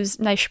try,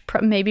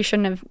 maybe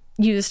shouldn't have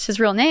used his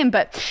real name,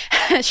 but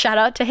shout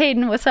out to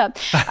Hayden, what's up?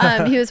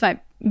 He was my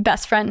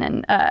best friend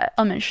in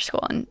elementary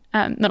school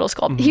and middle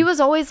school. He was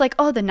always like,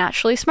 oh, the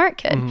naturally smart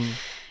kid.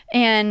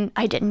 And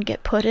I didn't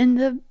get put in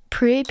the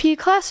pre-AP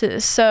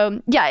classes.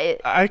 So yeah.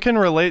 I can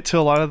relate to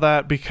a lot of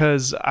that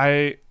because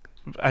I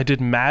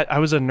did I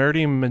was a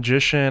nerdy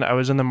magician. I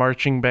was in the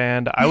marching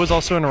band. I was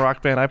also in a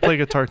rock band. I play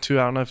guitar too.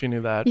 I don't know if you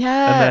knew that.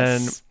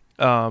 Yes.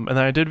 And then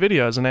I did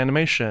videos and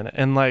animation.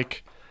 And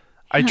like,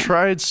 I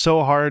tried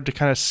so hard to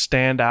kind of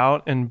stand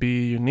out and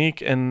be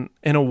unique. And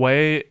in a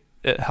way,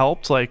 it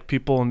helped. Like,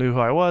 people knew who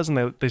I was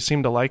and they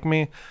seemed to like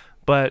me.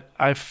 But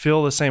I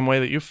feel the same way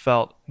that you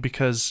felt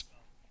because,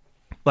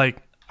 like,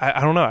 I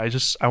don't know.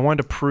 I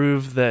wanted to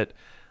prove that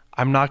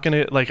I'm not going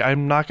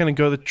to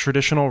go the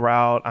traditional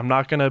route. I'm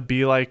not going to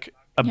be like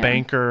a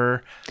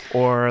banker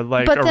or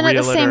like a realtor. But then at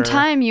the same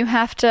time, you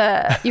have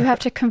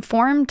to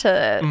conform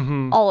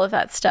to all of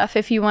that stuff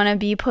if you want to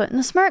be put in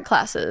the smart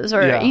classes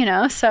or, you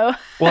know, so.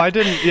 Well, I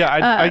didn't,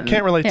 I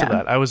can't relate to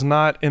that. I was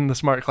not in the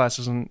smart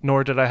classes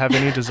nor did I have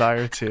any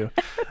desire to.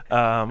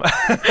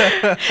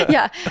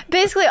 Yeah,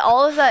 basically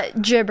all of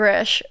that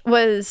gibberish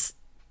was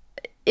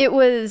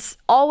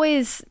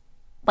always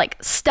like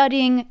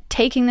studying,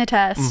 taking the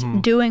test,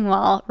 doing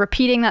well,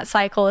 repeating that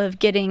cycle of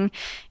getting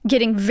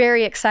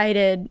very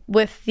excited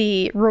with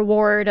the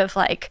reward of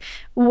like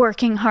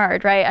working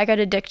hard, right? I got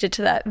addicted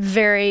to that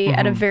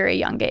at a very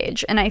young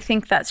age. And I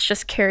think that's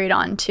just carried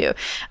on to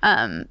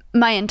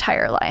my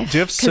entire life. Do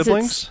you have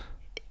siblings?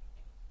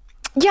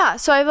 Yeah,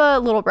 so I have a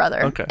little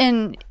brother. Okay.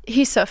 And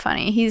he's so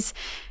funny.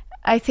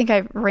 I think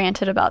I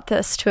ranted about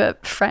this to a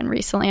friend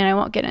recently and I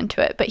won't get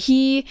into it, but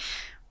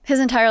his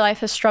entire life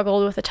has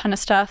struggled with a ton of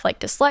stuff like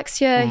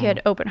dyslexia. He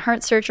had open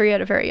heart surgery at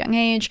a very young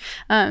age.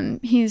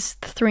 He's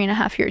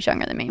 3.5 years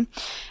younger than me.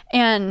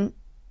 And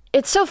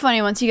it's so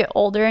funny once you get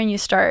older and you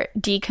start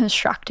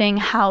deconstructing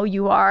how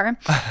you are.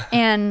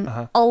 And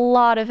a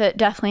lot of it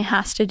definitely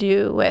has to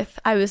do with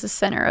I was the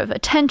center of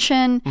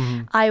attention.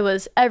 I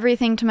was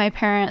everything to my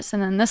parents.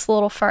 And then this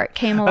little fart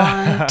came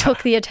along,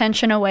 took the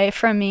attention away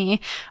from me.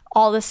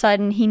 All of a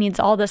sudden, he needs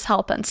all this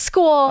help in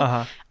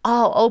school.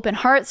 Oh, open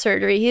heart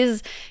surgery.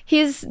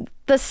 He's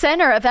the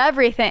center of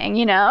everything,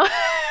 you know?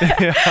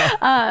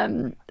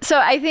 So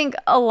I think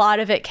a lot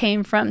of it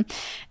came from,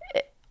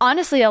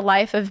 honestly, a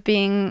life of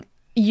being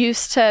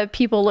used to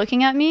people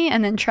looking at me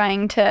and then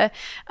trying to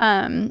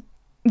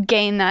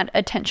gain that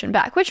attention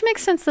back, which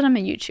makes sense that I'm a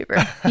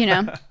YouTuber, you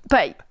know?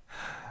 But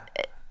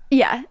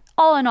yeah,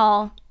 all in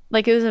all,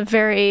 like it was a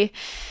very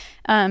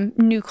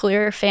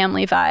nuclear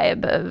family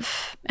vibe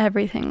of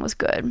everything was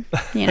good,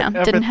 you know?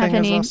 Didn't have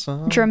any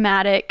awesome.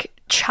 Dramatic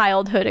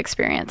childhood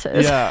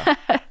experiences. Yeah.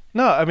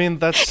 No, I mean,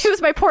 that's... It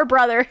was my poor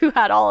brother who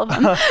had all of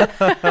them.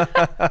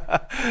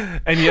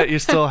 And yet you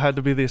still had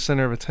to be the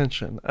center of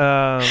attention.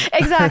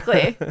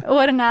 Exactly.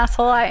 What an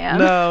asshole I am.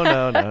 No,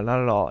 not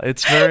at all.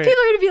 It's very... People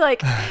are going to be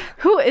like,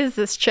 who is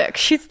this chick?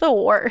 She's the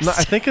worst. No,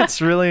 I think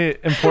it's really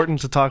important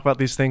to talk about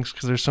these things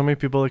because there's so many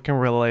people that can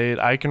relate.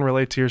 I can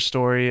relate to your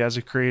story as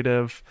a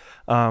creative.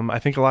 I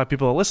think a lot of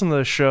people that listen to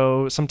the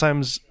show,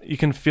 sometimes you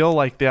can feel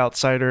like the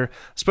outsider,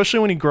 especially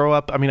when you grow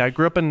up. I mean, I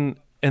grew up in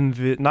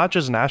the, not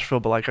just Nashville,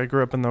 but like I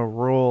grew up in the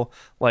rural,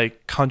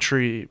 like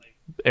country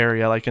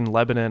area, like in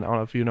Lebanon. I don't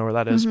know if you know where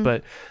that is,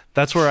 but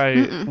that's where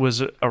I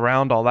was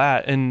around all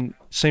that. And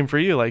same for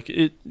you. Like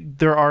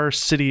there are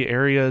city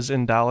areas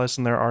in Dallas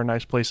and there are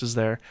nice places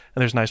there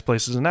and there's nice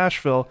places in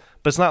Nashville,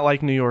 but it's not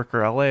like New York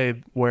or LA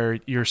where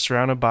you're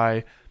surrounded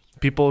by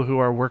people who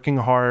are working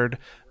hard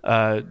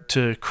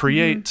to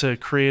create a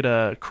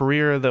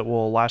career that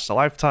will last a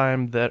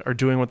lifetime, that are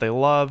doing what they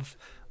love.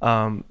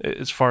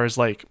 As far as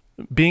like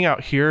being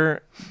out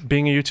here,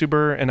 being a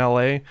YouTuber in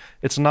LA,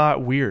 it's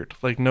not weird.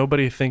 Like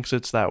nobody thinks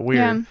it's that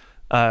weird.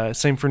 Yeah.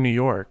 Same for New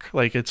York.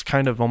 Like it's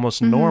kind of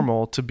almost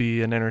normal to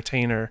be an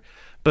entertainer.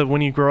 But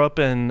when you grow up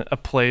in a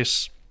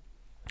place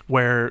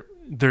where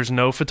there's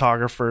no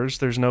photographers,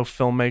 there's no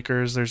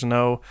filmmakers, there's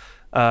no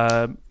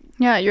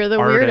yeah, you're the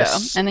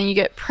artists. Weirdo. And then you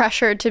get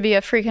pressured to be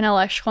a freaking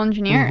electrical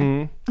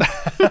engineer.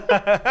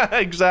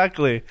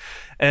 Exactly.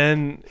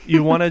 And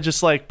you want to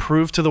just like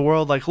prove to the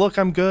world, like, look,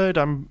 I'm good.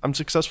 I'm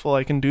successful.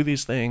 I can do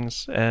these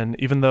things. And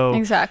even though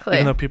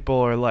people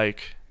are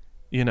like,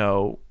 you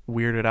know,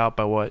 weirded out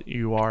by what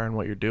you are and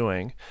what you're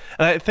doing.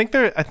 And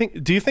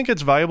do you think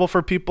it's valuable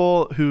for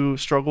people who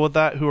struggle with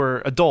that, who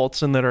are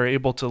adults and that are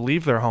able to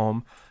leave their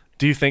home?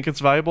 Do you think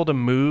it's valuable to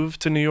move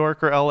to New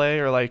York or LA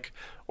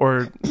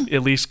or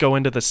at least go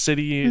into the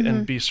city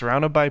and be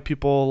surrounded by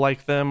people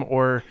like them?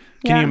 Or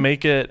can you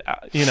make it,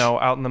 you know,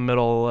 out in the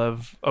middle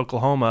of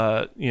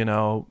Oklahoma, you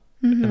know,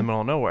 in the middle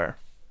of nowhere?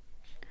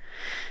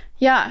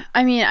 Yeah.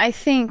 I mean, I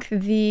think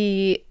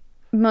the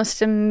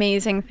most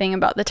amazing thing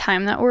about the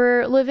time that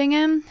we're living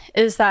in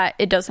is that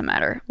it doesn't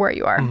matter where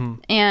you are.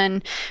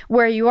 And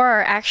where you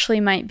are actually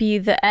might be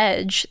the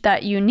edge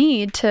that you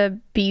need to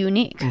be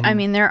unique. I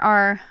mean, there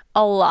are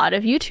a lot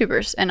of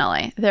YouTubers in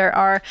LA. There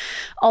are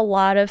a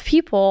lot of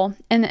people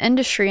in the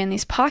industry in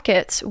these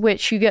pockets,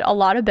 which you get a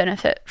lot of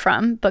benefit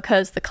from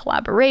because the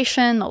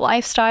collaboration, the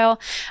lifestyle.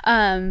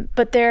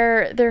 But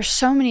there's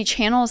so many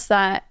channels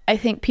that I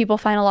think people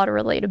find a lot of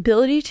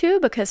relatability to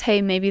because,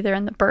 hey, maybe they're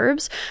in the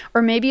burbs,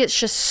 or maybe it's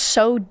just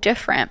so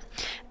different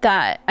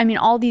that, I mean,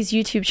 all these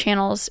YouTube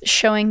channels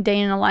showing day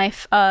in the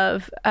life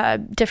of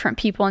different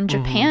people in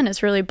Japan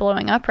is really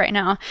blowing up right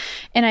now.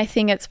 And I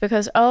think it's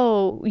because,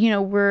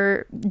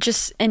 we're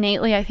just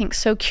innately, I think,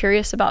 so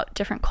curious about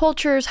different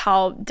cultures,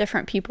 how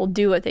different people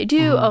do what they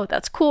do. Oh,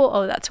 that's cool.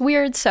 Oh, that's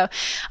weird. So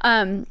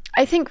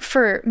I think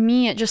for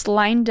me, it just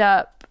lined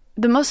up.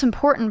 The most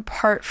important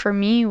part for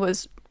me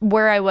was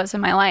where I was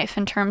in my life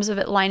in terms of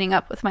it lining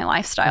up with my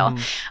lifestyle.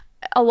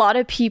 A lot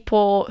of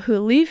people who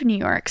leave New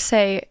York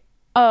say,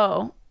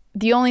 oh,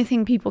 the only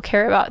thing people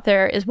care about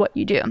there is what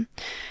you do.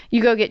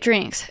 You go get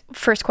drinks.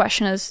 First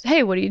question is,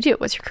 hey, what do you do?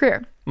 What's your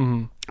career?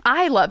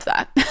 I love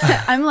that.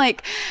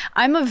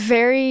 I'm a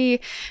very,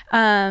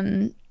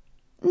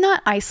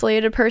 not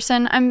isolated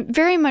person. I'm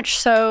very much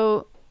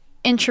so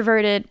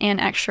introverted and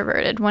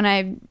extroverted. When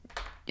I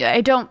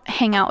don't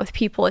hang out with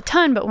people a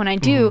ton, but when I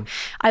do,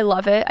 I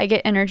love it. I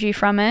get energy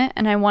from it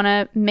and I want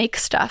to make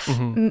stuff.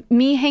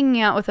 Me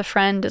hanging out with a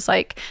friend is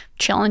like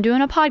chilling,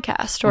 doing a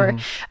podcast or,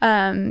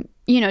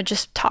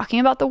 just talking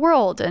about the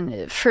world.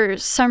 And for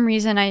some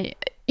reason,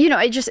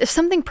 if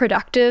something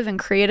productive and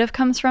creative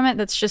comes from it,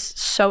 that's just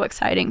so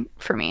exciting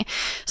for me.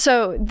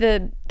 So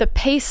the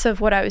pace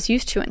of what I was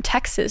used to in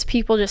Texas,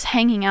 people just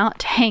hanging out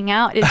to hang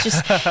out, it's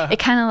just, it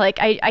kind of like,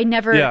 I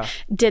never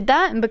did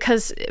that. And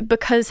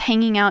because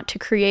hanging out to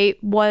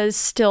create was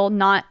still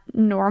not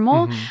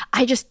normal,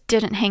 I just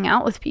didn't hang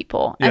out with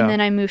people. And then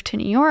I moved to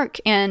New York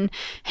and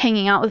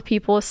hanging out with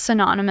people is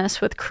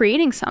synonymous with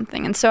creating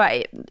something. And so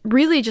I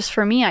really just,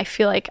 for me, I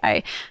feel like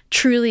I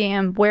truly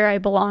am where I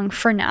belong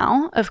for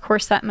now. Of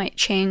course, that might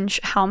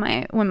change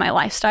when my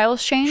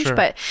lifestyles change,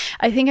 but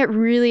I think it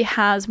really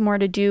has more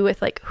to do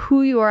with like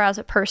who you are as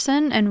a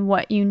person and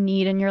what you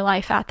need in your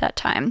life at that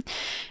time.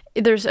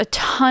 There's a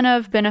ton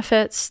of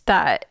benefits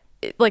that,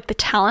 like, the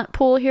talent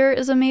pool here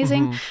is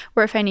amazing,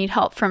 where if I need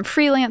help from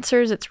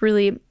freelancers, it's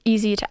really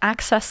easy to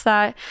access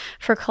that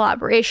for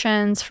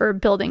collaborations, for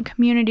building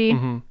community.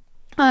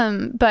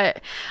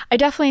 But I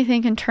definitely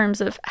think in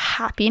terms of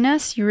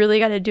happiness, you really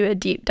got to do a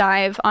deep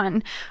dive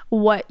on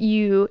what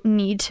you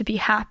need to be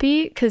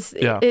happy, because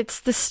it's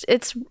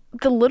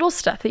the little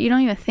stuff that you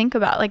don't even think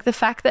about. Like the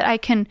fact that I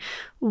can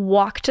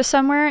walk to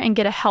somewhere and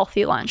get a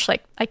healthy lunch.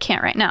 Like I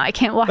can't right now. I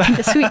can't walk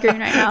into Sweetgreen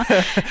right now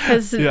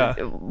because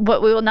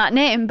what we will not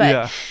name,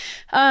 but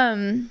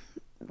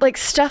like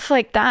stuff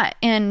like that,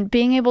 and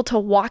being able to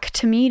walk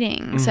to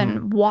meetings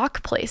and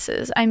walk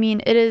places. I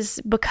mean, it is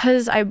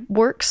because I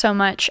work so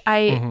much.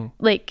 I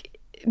like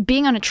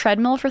being on a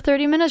treadmill for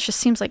 30 minutes just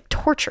seems like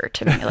torture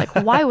to me. Like,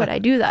 why would I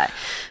do that?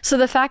 So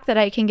the fact that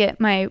I can get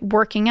my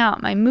working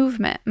out, my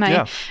movement,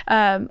 my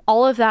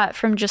all of that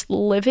from just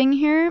living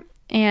here.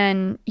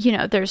 And,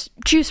 there's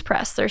Juice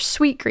Press, there's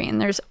Sweetgreen,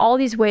 there's all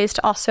these ways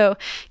to also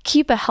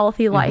keep a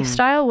healthy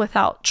lifestyle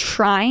without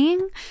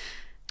trying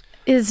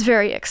is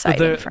very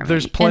exciting for me.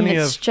 There's plenty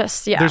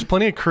there's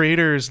plenty of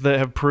creators that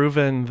have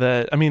proven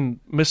that. I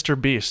mean, Mr.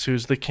 Beast,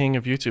 who's the king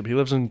of YouTube, he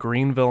lives in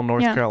Greenville,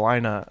 North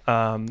Carolina.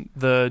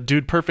 The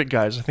Dude Perfect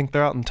guys, I think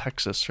they're out in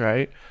Texas,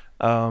 right?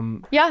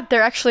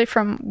 They're actually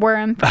from where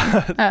I'm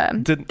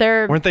from.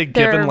 Weren't they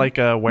given like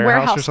a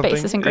warehouse or something?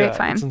 Spaces in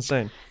Grapevine. It's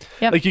insane.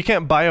 Yep. Like you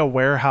can't buy a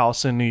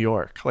warehouse in New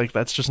York. Like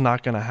that's just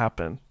not going to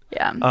happen.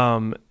 Yeah.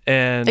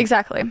 And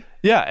exactly.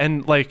 Yeah.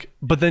 And like,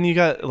 but then you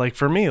got like,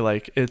 for me,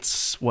 like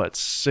it's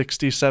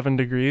 67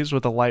 degrees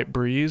with a light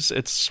breeze.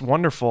 It's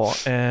wonderful.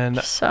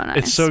 And so nice.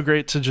 It's so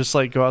great to just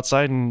like go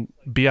outside and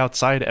be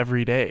outside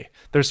every day.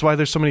 There's why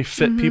there's so many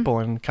fit people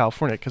in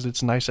California, because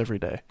it's nice every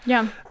day.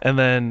 Yeah. And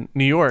then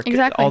New York,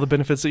 all the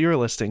benefits that you were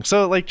listing.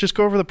 So like just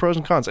go over the pros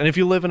and cons. And if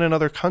you live in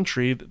another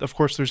country, of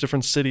course, there's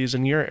different cities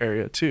in your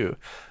area too.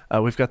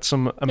 We've got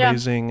some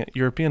amazing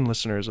European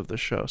listeners of this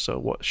show.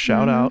 So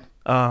shout out.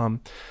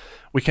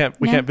 We can't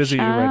visit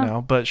you right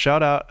now, but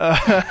shout out.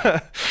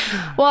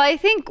 Well, I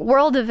think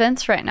world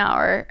events right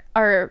now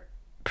are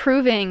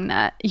proving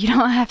that you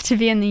don't have to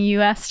be in the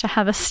US to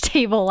have a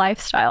stable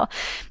lifestyle.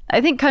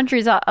 I think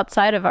countries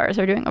outside of ours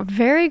are doing a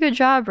very good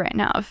job right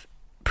now of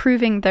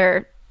proving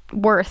their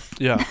worth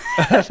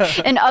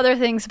and other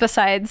things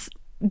besides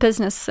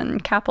business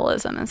and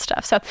capitalism and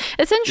stuff. So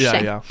it's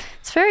interesting.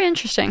 It's very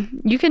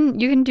interesting. You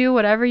can do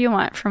whatever you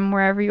want from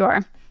wherever you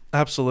are.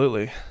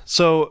 Absolutely.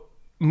 So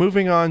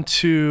moving on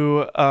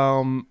to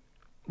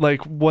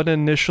like what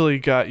initially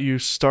got you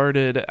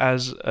started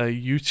as a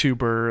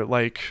YouTuber,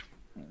 like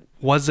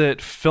was it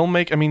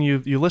filmmaking? I mean,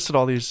 you listed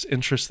all these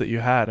interests that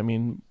you had. I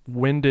mean,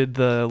 when did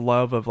the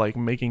love of like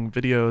making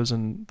videos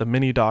and the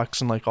mini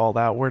docs and like all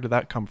that, where did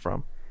that come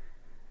from?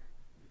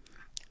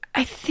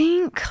 I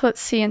think,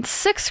 let's see, in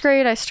 6th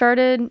grade, I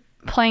started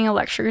playing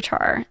electric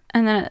guitar,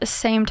 and then at the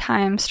same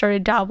time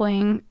started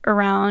dabbling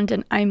around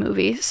in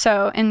iMovie,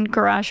 so in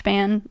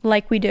GarageBand,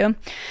 like we do.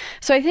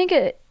 So I think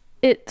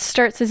it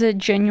starts as a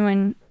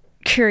genuine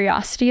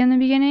curiosity in the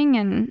beginning,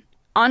 and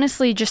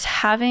honestly, just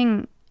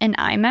having an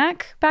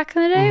iMac back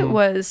in the day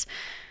was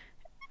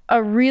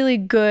a really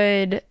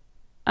good,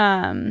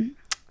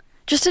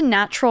 just a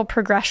natural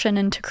progression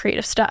into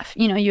creative stuff.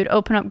 You know, you'd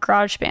open up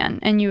GarageBand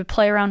and you would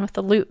play around with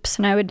the loops,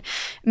 and I would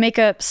make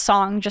a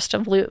song just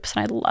of loops,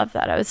 and I love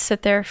that. I would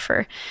sit there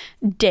for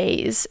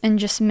days and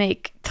just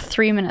make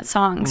 3-minute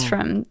songs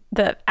from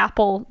the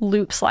Apple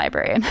Loops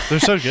library. They're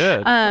so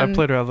good. I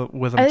played around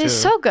with them too. It's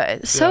so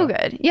good. So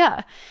good.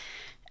 Yeah.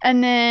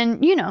 And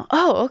then, you know,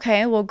 oh,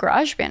 okay, well,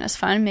 GarageBand is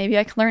fun. Maybe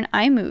I can learn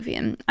iMovie,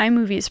 and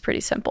iMovie is pretty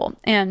simple.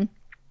 And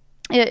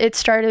it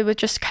started with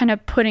just kind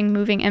of putting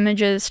moving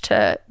images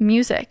to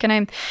music. And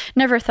I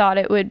never thought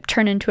it would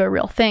turn into a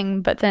real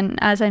thing. But then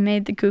as I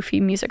made the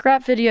goofy music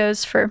rap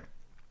videos for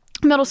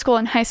middle school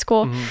and high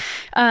school,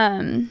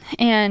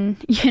 and,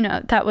 you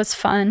know, that was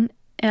fun.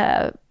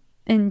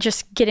 And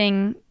just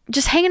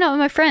hanging out with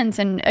my friends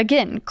and,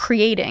 again,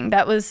 creating.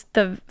 That was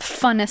the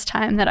funnest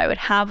time that I would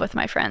have with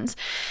my friends.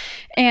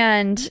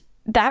 And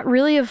that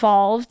really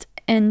evolved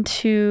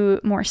into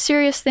more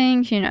serious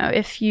things. You know,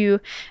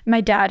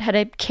 my dad had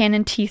a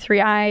Canon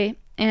T3i,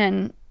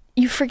 and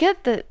you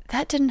forget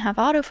that didn't have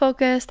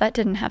autofocus, that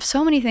didn't have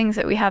so many things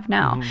that we have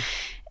now.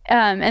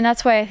 And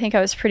that's why I think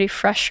I was pretty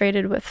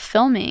frustrated with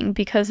filming,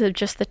 because of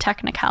just the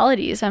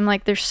technicalities. I'm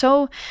like, there's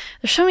so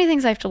many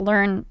things I have to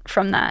learn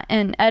from that.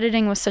 And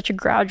editing was such a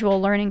gradual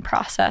learning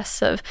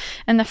process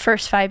in the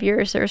first 5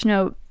 years, there was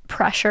no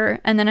pressure.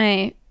 And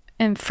then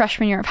in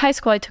freshman year of high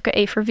school, I took an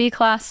A4V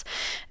class.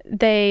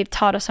 They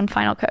taught us on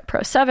Final Cut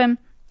Pro 7.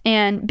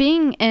 And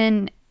being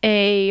in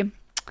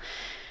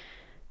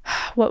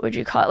what would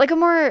you call it? Like a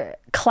more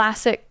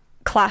classic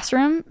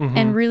classroom,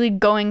 and really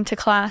going to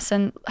class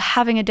and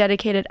having a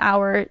dedicated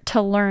hour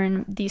to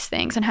learn these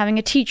things, and having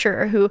a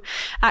teacher who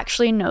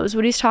actually knows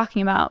what he's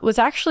talking about was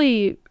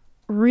actually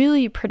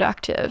really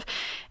productive.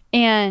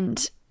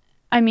 And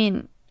I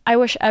mean, I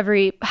wish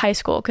every high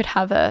school could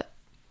have a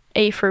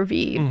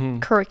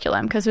A4V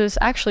curriculum, because it was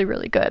actually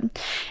really good.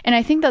 And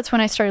I think that's when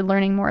I started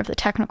learning more of the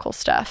technical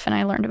stuff, and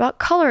I learned about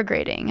color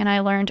grading, and I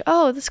learned,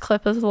 oh, this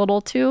clip is a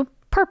little too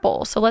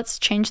purple, so let's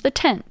change the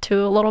tint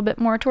to a little bit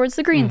more towards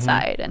the green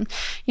side. And,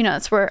 you know,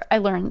 that's where I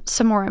learned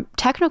some more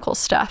technical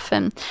stuff,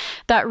 and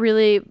that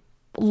really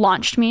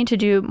launched me to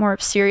do more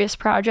serious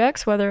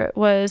projects, whether it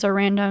was a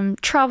random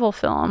travel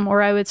film,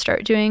 or I would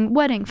start doing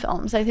wedding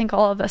films. I think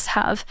all of us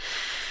have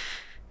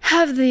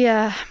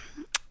the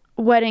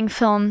wedding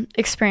film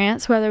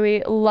experience, whether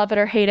we love it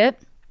or hate it.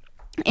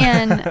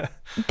 And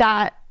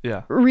that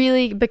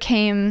really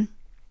became,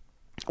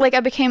 like, I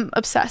became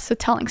obsessed with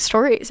telling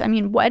stories. I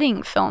mean,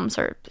 wedding films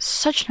are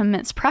such an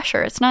immense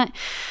pressure.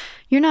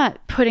 You're not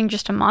putting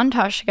just a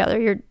montage together.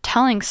 You're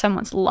telling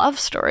someone's love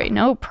story,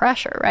 no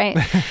pressure, right?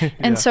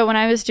 And so when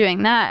I was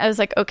doing that, I was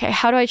like, okay,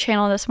 how do I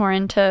channel this more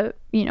into,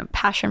 you know,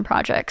 passion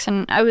projects?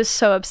 And I was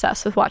so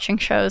obsessed with watching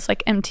shows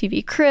like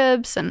MTV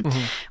Cribs, and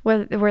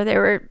where they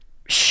were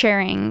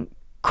sharing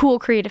cool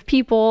creative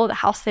people, the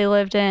house they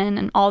lived in,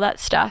 and all that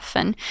stuff.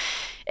 And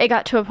it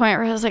got to a point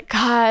where I was like,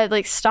 God,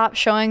 like, stop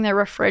showing the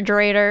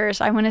refrigerators.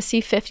 I want to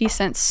see 50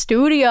 Cent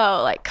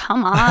studio. Like,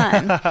 come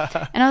on.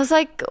 And I was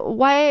like,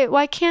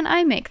 why can't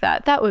I make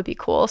that? That would be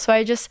cool. So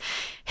I just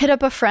hit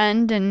up a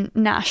friend in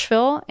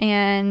Nashville,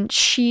 and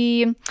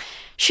she's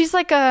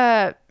like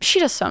she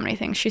does so many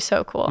things. She's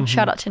so cool.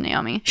 Shout out to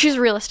Naomi. She's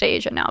a real estate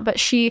agent now,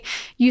 but she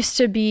used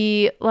to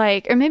be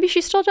like, or maybe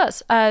she still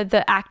does,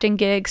 the acting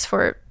gigs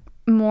for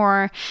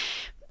more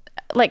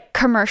like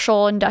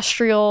commercial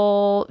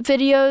industrial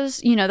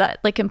videos, you know, that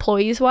like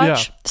employees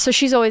watch. So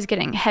she's always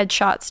getting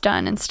headshots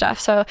done and stuff.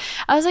 So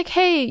I was like,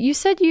 hey, you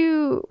said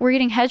you were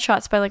getting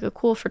headshots by like a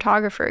cool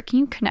photographer. Can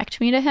you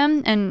connect me to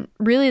him? And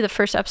really the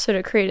first episode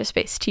of Creative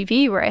Space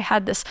TV, where I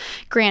had this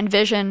grand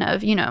vision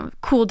of, you know,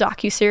 cool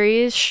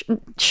docuseries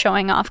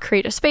showing off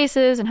creative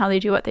spaces and how they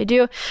do what they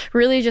do,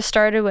 really just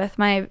started with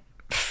my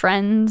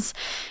friend's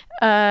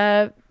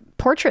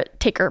portrait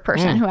taker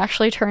person who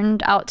actually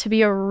turned out to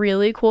be a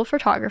really cool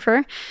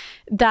photographer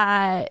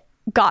that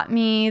got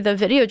me the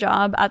video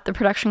job at the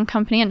production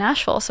company in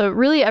Nashville. So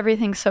really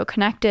everything's so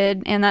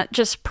connected, and that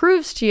just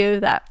proves to you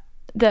that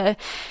the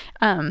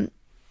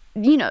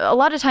you know, a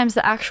lot of times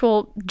the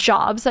actual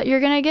jobs that you're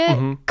gonna get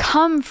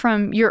come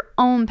from your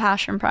own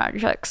passion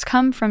projects,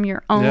 come from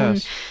your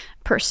own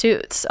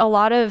pursuits. A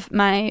lot of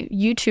my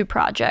YouTube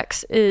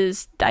projects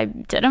I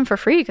did them for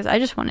free because I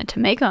just wanted to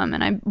make them,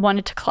 and I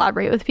wanted to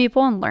collaborate with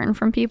people and learn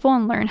from people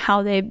and learn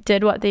how they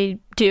did what they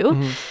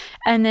do.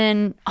 And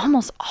then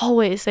almost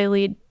always they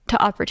lead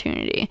to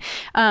opportunity.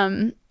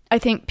 I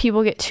think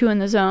people get too in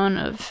the zone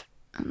of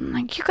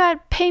like, you gotta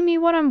pay me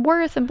what I'm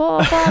worth and blah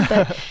blah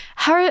blah. But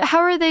how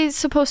are they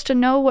supposed to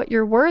know what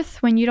you're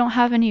worth when you don't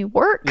have any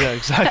work? Yeah,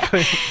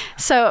 exactly.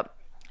 So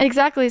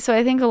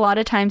I think a lot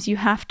of times you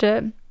have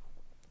to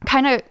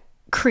kind of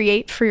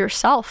create for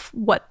yourself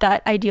what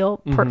that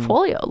ideal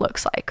portfolio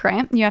looks like,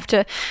 right? You have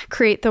to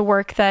create the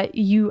work that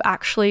you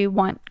actually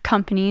want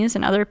companies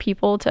and other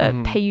people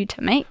to pay you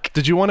to make.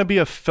 Did you want to be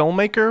a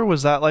filmmaker?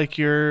 Was that like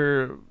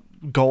your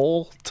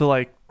goal to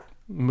like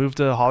move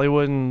to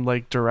Hollywood and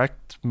like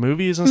direct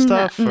movies and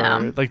stuff?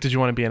 No. Like, did you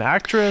want to be an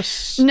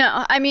actress?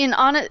 No, I mean,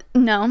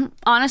 no.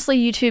 Honestly,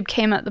 YouTube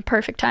came at the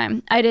perfect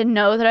time. I didn't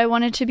know that I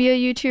wanted to be a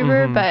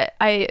YouTuber, but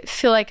I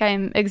feel like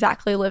I'm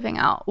exactly living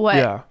out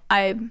what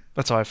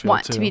that's how I feel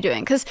want too. to be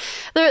doing. Because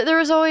there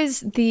was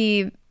always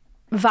the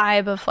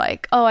vibe of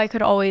like, oh, I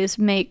could always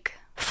make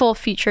full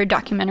feature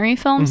documentary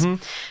films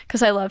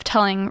because I love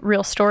telling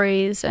real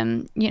stories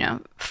and, you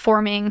know,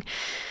 forming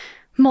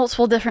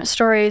multiple different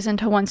stories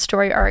into one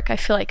story arc. I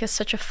feel like is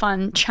such a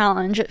fun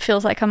challenge. It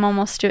feels like I'm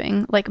almost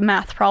doing like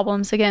math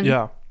problems again.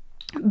 Yeah.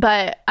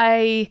 But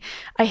I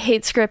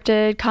hate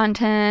scripted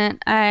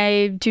content.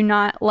 I do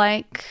not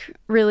like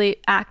really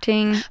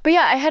acting. But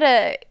yeah, I had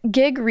a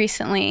gig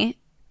recently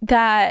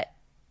that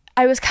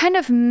I was kind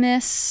of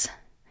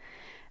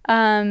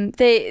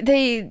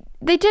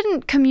they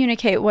didn't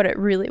communicate what it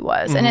really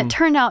was. And it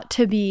turned out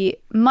to be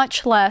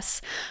much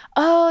less,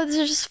 oh, this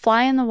is just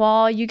fly in the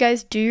wall. You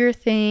guys do your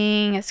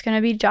thing. It's going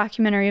to be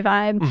documentary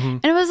vibe.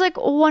 And it was like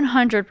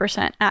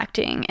 100%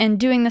 acting and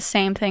doing the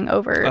same thing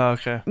over,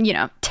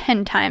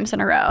 10 times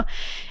in a row.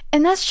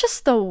 And that's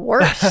just the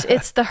worst.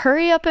 It's the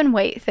hurry up and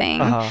wait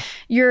thing.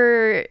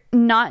 You're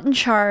not in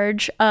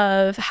charge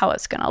of how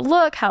it's going to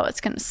look, how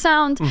it's going to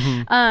sound.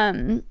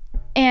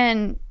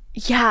 And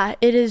yeah,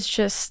 it is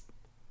just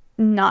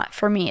not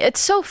for me. It's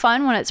so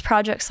fun when it's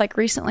projects like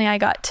recently I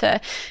got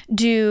to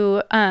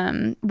do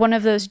one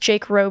of those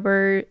Jake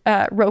Roper's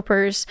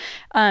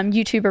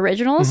YouTube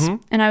originals,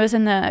 and I was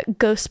in the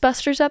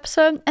Ghostbusters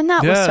episode, and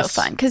that was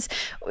so fun because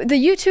the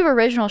YouTube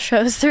original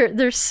shows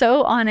they're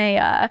so on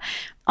a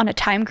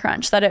time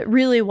crunch that it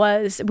really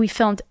was. We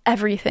filmed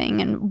everything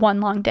in one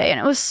long day, and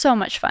it was so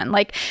much fun.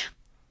 Like,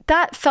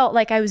 that felt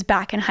like I was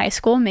back in high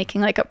school making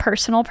like a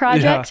personal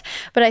project.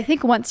 But I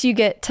think once you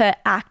get to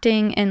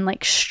acting in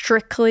like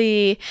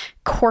strictly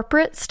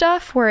corporate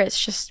stuff where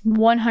it's just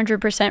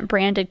 100%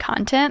 branded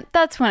content,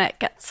 that's when it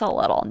gets a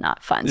little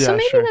not fun. So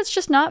maybe that's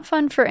just not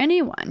fun for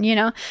anyone, you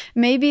know?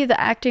 Maybe the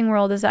acting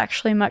world is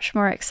actually much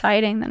more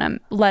exciting than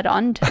I'm led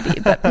on to be.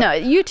 But no,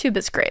 YouTube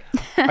is great.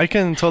 I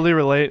can totally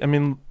relate. I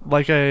mean,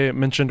 like I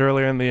mentioned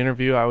earlier in the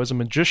interview, I was a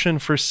magician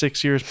for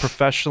 6 years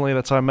professionally.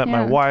 That's how I met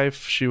my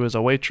wife. She was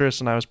a waitress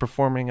and I was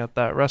performing at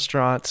that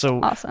restaurant.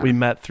 So we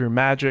met through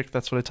magic.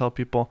 That's what I tell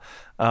people.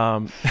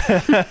 But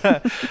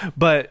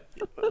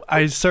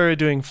I started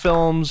doing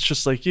films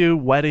just like you,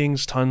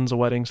 weddings, tons of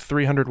weddings,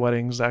 300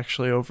 weddings,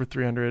 actually over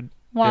 300.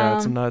 Wow. Yeah,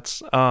 it's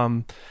nuts.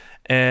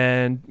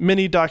 And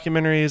mini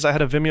documentaries. I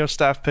had a Vimeo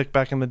staff pick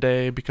back in the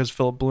day because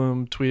Philip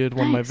Bloom tweeted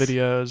one of my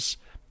videos.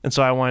 And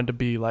so I wanted to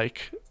be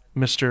like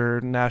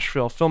Mr.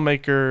 Nashville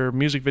filmmaker,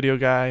 music video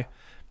guy.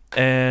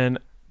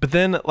 But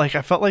then like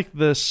I felt like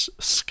this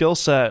skill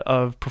set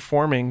of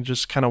performing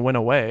just kind of went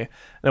away.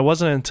 And it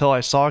wasn't until I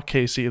saw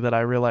Casey that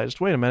I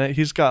realized, wait a minute,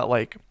 he's got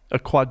like a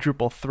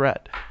quadruple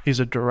threat. He's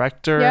a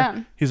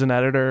director, he's an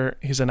editor,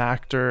 he's an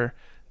actor,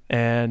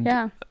 and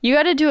you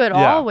got to do it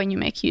all when you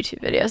make YouTube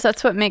videos.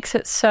 That's what makes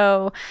it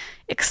so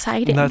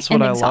exciting. And that's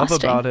what I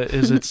exhausting. love about it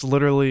is it's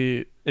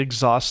literally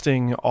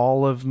exhausting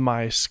all of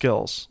my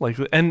skills. Like,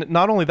 and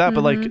not only that,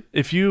 but like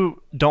if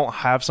you don't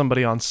have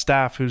somebody on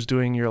staff who's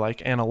doing your like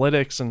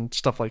analytics and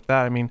stuff like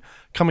that, I mean,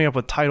 coming up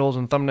with titles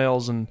and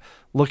thumbnails and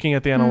looking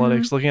at the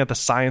analytics, looking at the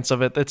science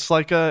of it, it's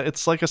like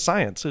a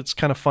science. It's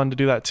kind of fun to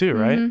do that too,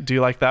 right? Do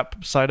you like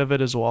that side of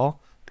it as well,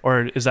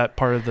 or is that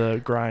part of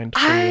the grind for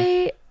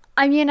you?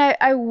 I mean,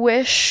 I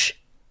wish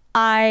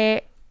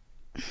I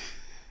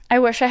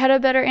had a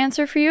better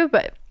answer for you,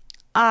 but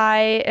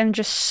I am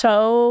just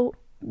so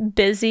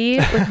busy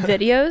with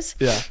videos.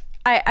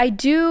 I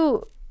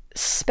do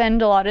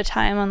spend a lot of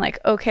time on like,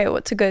 okay,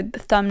 what's a good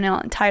thumbnail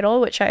and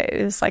title, which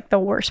is like the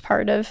worst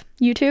part of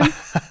YouTube.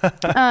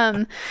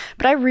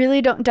 But I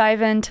really don't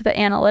dive into the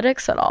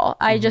analytics at all.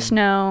 I just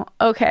know,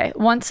 okay,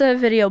 once a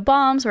video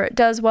bombs or it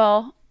does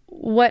well,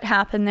 what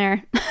happened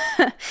there?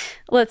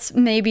 Let's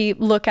maybe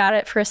look at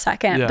it for a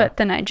second, but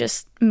then I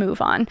just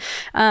move on.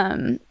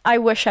 I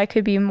wish I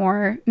could be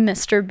more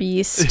Mr.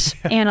 Beast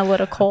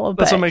analytical.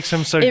 That's but what makes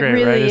him so great,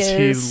 really right?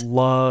 Is he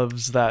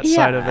loves that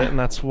side of it, and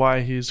that's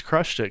why he's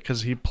crushed it,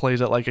 because he plays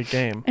it like a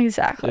game.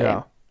 Exactly.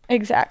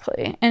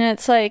 And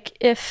it's like,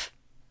 if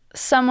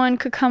someone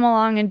could come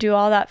along and do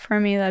all that for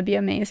me, that'd be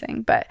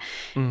amazing. But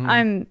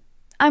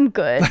I'm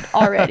good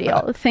already,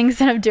 all the things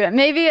that I'm doing.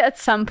 Maybe at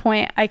some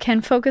point I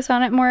can focus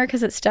on it more,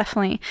 because it's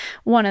definitely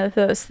one of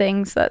those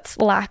things that's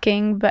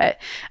lacking. But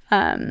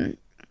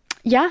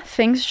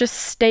things just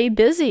stay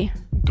busy.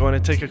 Going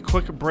to take a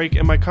quick break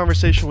in my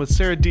conversation with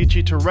Sarah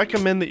Dietschy to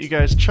recommend that you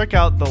guys check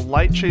out the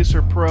Light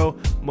Chaser Pro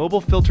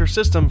mobile filter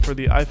system for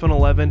the iPhone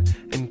 11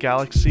 and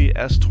Galaxy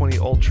S20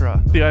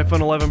 Ultra. The iPhone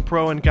 11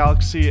 Pro and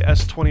Galaxy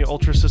S20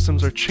 Ultra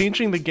systems are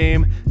changing the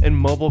game in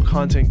mobile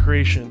content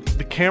creation.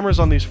 The cameras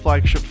on these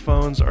flagship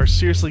phones are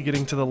seriously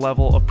getting to the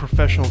level of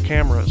professional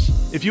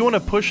cameras. If you want to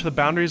push the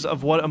boundaries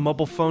of what a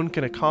mobile phone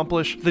can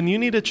accomplish, then you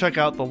need to check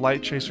out the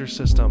Lightchaser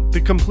system.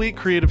 The complete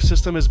creative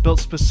system is built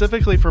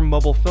specifically for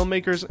mobile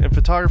filmmakers and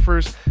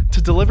photographers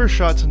to deliver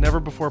shots never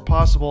before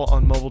possible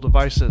on mobile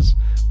devices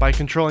by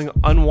controlling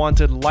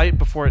unwanted light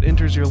before it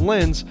enters your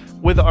lens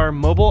with our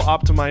mobile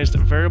optimized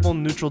variable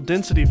neutral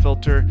density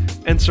filter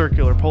and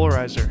circular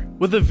polarizer.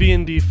 With the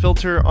VND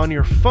filter on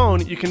your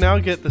phone, you can now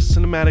get the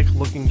cinematic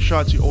looking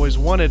shots you always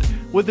wanted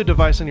with the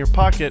device in your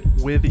pocket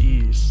with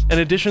ease. In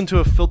addition to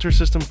a filter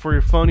system for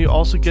your phone, you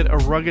also get a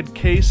rugged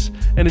case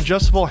and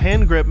adjustable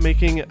hand grip,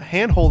 making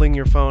hand holding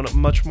your phone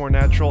much more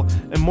natural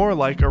and more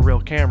like a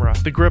real camera.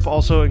 The grip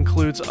also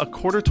includes a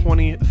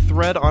 1/4-20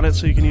 thread on it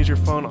so you can use your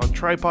phone on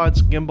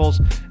tripods, gimbals,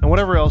 and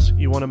whatever else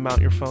you want to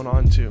mount your phone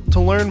onto. To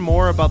learn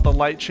more about the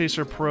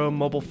Lightchaser Pro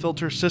mobile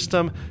filter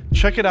system,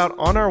 check it out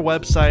on our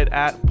website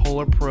at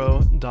polarpro.com.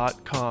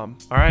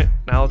 All right,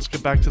 now let's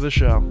get back to the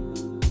show.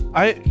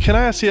 I want to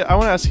ask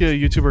you a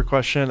YouTuber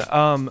question.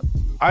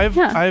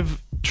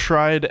 I've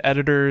tried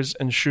editors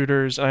and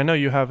shooters, and I know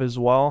you have as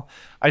well.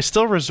 I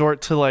still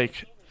resort to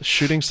like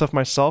shooting stuff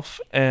myself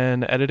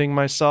and editing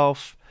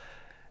myself.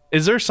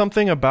 Is there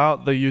something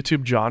about the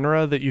YouTube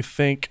genre that you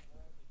think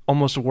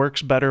almost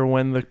works better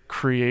when the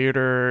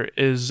creator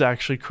is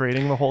actually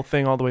creating the whole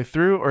thing all the way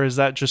through, or is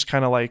that just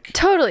kind of like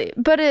totally?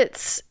 But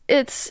it's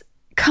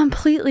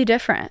completely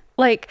different.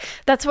 Like,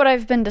 that's what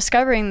I've been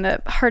discovering.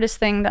 The hardest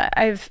thing that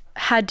I've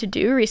had to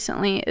do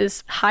recently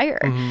is hire.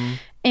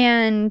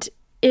 And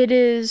it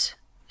is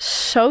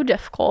so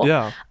difficult.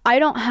 Yeah. I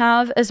don't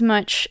have as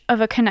much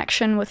of a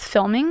connection with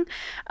filming.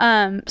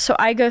 So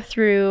I go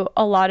through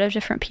a lot of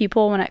different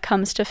people when it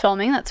comes to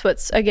filming. That's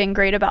what's, again,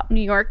 great about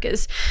New York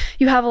is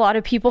you have a lot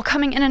of people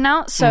coming in and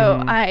out.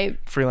 So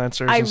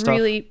freelancers I and stuff.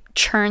 really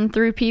churn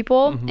through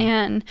people.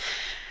 And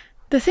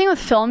the thing with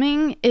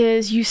filming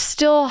is you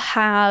still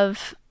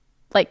have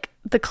like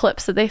the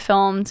clips that they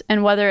filmed,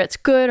 and whether it's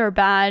good or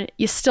bad,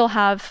 you still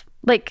have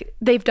like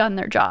they've done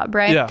their job,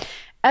 right? Yeah.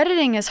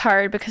 Editing is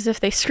hard because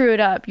if they screw it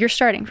up, you're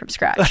starting from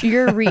scratch.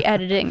 You're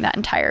re-editing that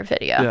entire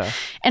video. Yeah.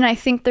 And I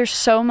think there's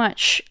so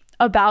much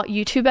about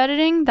YouTube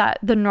editing that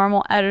the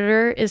normal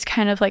editor is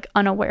kind of like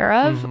unaware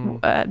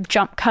of,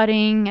 jump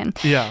cutting and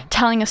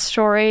telling a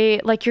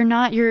story. Like you're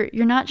not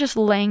just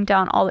laying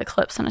down all the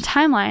clips on a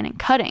timeline and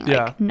cutting.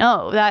 Like,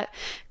 no, that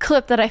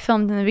clip that I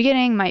filmed in the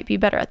beginning might be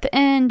better at the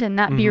end, and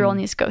that B-roll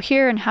needs to go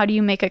here. And how do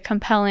you make a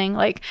compelling,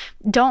 like,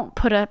 don't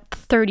put a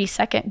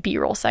 30-second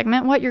B-roll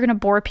segment. What, you're going to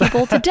bore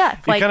people to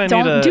death. Like,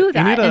 don't do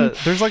that.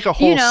 There's like a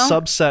whole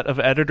subset of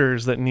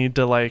editors that need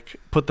to like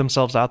put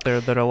themselves out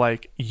there that are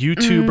like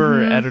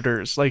YouTuber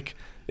editors. Like,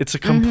 it's a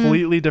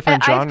completely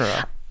different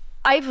genre.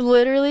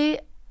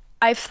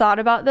 I've thought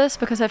about this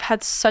because I've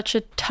had such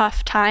a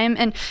tough time,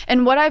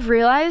 and what I've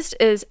realized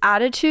is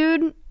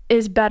attitude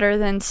is better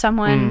than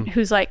someone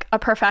who's like a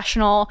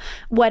professional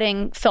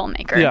wedding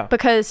filmmaker,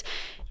 because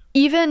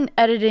even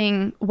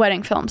editing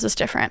wedding films is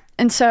different.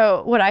 And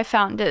so what I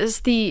found is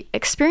the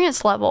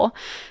experience level,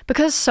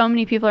 because so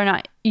many people are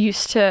not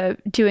used to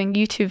doing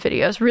YouTube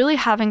videos, really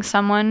having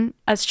someone,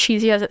 as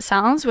cheesy as it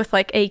sounds, with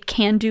like a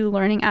can-do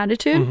learning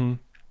attitude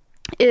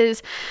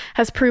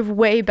has proved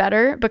way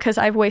better, because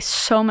I've wasted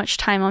so much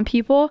time on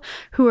people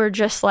who are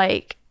just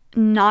like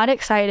not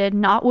excited,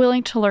 not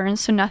willing to learn,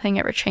 so nothing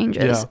ever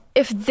changes.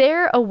 If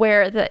they're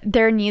aware that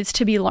there needs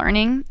to be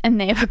learning and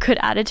they have a good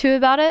attitude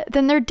about it,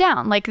 then they're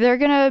down. Like, they're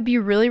gonna be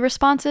really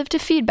responsive to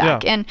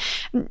feedback. And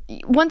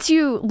once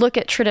you look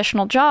at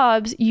traditional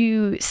jobs,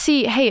 you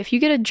see, hey, if you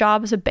get a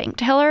job as a bank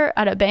teller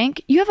at a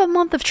bank, you have a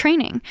month of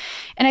training.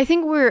 And I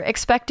think we're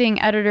expecting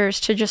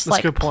editors to just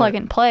like plug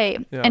and play,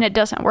 and it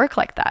doesn't work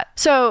like that.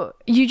 So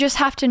you just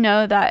have to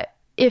know that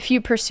if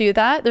you pursue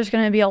that, there's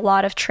going to be a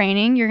lot of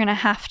training. You're going to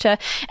have to,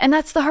 and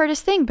that's the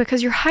hardest thing,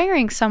 because you're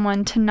hiring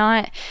someone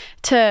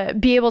to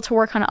be able to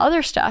work on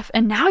other stuff.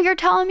 And now you're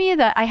telling me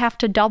that I have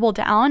to double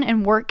down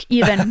and work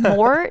even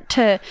more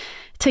to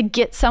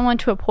get someone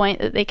to a point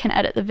that they can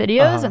edit the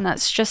videos. And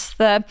that's just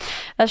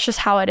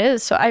how it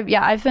is. So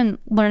I've been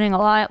learning a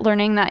lot,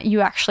 learning that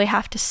you actually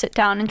have to sit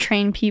down and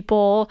train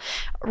people,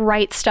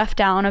 write stuff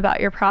down about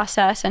your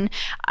process. And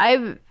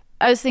I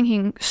was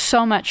thinking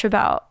so much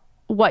about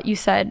what you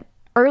said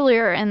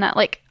earlier, and that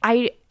like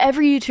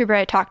every YouTuber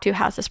I talk to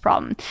has this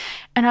problem,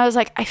 and I was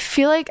like, I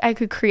feel like I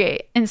could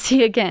create, and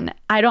see, again,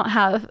 I don't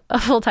have a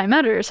full-time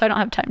editor, so I don't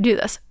have time to do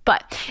this,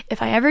 but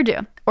if I ever do,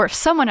 or if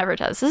someone ever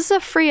does, this is a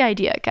free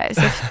idea, guys.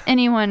 If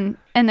anyone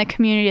in the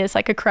community is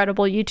like a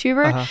credible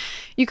YouTuber,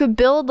 you could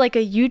build like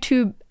a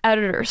YouTube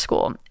editor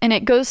school, and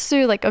it goes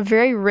through like a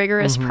very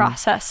rigorous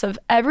process of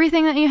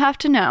everything that you have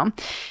to know,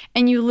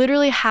 and you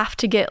literally have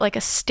to get like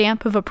a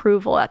stamp of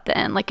approval at the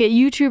end. Like, a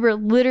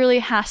YouTuber literally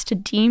has to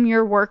deem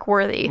your work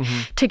worthy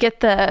to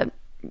get the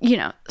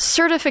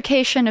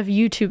certification of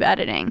YouTube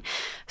editing,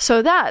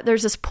 so that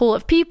there's this pool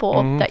of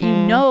people that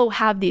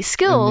have these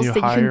skills that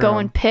you can go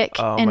and pick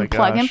and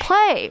plug and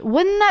play.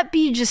 Wouldn't that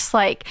be just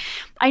like,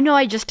 I know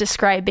I just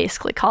described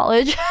basically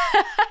college,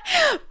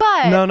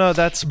 but no,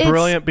 that's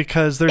brilliant,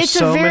 because there's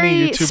so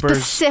many YouTubers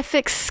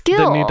specific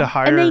skill that need to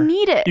hire, and they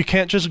need it. You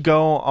can't just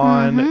go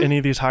on any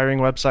of these hiring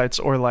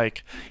websites, or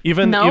like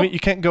even you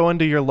can't go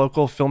into your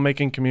local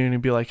filmmaking community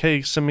and be like,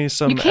 hey, send me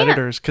some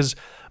editors, because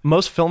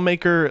most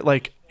filmmaker,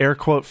 like air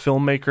quote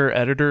filmmaker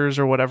editors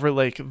or whatever,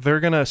 like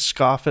they're gonna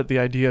scoff at the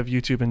idea of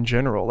YouTube in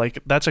general. Like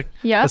that's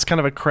kind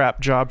of a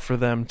crap job for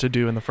them to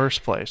do in the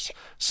first place.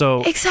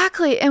 So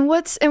exactly. And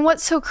what's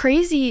so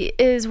crazy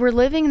is we're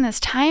living in this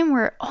time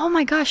where, oh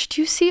my gosh,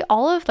 do you see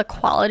all of the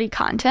quality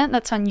content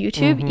that's on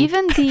YouTube?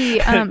 Even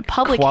the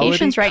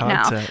publications right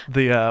now.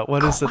 The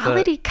what is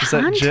quality it?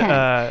 Content. Is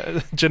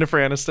that Jennifer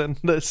Aniston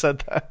that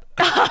said that?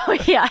 Oh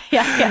yeah.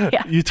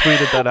 You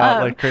tweeted that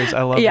out like crazy.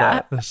 I love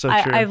that. That's so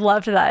true. I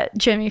loved that.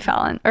 Jimmy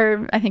Fallon,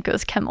 or I think it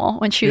was Kimmel,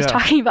 when she was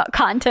talking about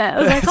content. I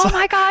was like, oh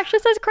my gosh,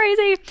 this is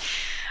crazy.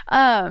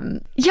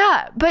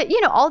 But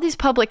all these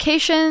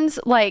publications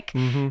like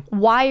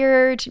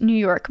Wired, New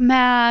York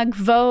Mag,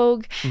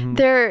 Vogue,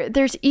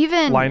 there's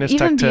even beyond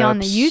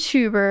the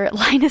YouTuber,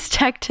 Linus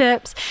Tech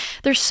Tips.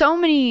 There's so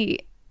many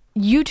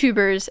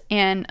YouTubers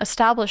and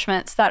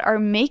establishments that are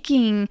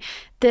making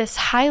this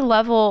high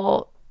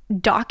level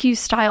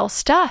docu-style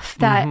stuff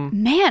that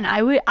man,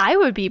 I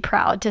would be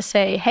proud to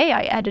say, hey,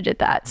 I edited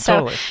that. So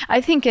totally. I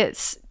think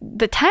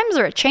the times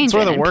are changing,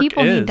 and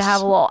people need to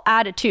have a little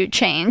attitude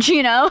change,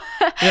 Yeah,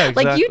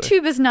 exactly. Like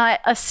YouTube is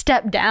not a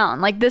step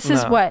down. Like this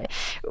is what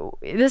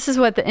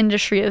the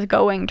industry is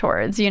going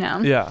towards,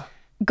 Yeah.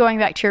 Going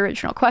back to your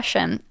original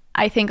question,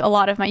 I think a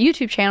lot of my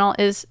YouTube channel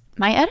is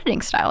my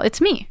editing style.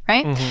 It's me,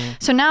 right?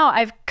 So now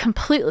I've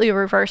completely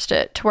reversed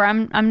it to where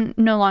I'm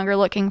no longer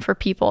looking for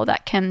people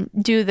that can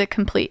do the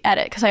complete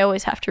edit, because I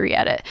always have to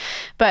re-edit.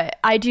 But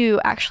I do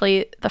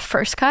actually the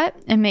first cut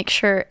and make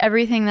sure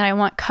everything that I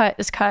want cut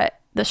is cut.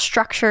 The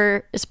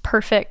structure is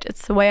perfect.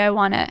 It's the way I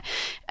want it.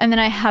 And then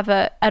I have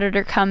a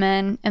editor come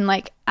in and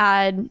like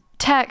add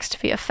text,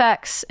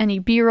 VFX, any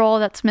B-roll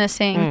that's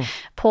missing,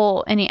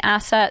 pull any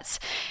assets.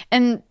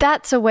 And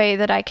that's a way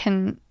that I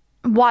can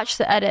watch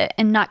the edit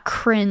and not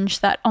cringe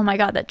that, oh my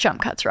God, that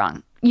jump cut's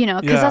wrong,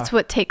 because that's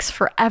what takes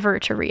forever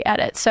to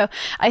re-edit. So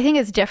I think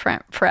it's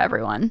different for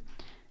everyone.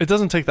 It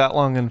doesn't take that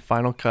long in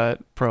Final Cut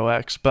Pro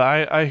X,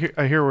 but I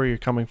hear where you're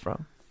coming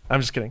from.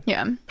 I'm just kidding.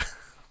 Yeah.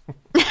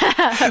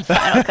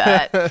 Final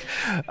Cut.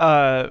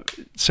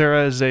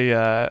 Sarah is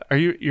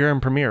you're in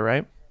Premiere,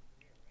 right?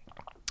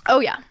 Oh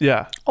yeah.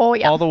 Yeah. Oh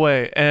yeah. All the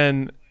way.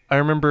 And I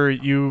remember I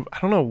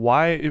don't know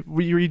why,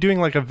 were you doing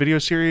like a video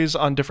series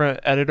on different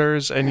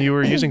editors, and you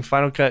were using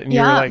Final Cut, and you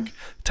were like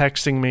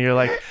texting me, you're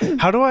like,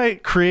 how do I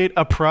create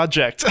a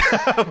project?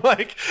 I'm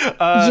like,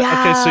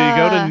 okay, so you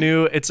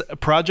go to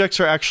projects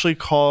are actually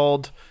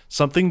called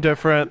something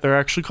different. They're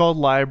actually called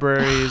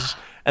libraries.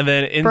 And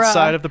then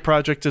inside of the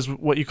project is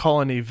what you call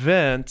an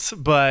event,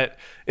 but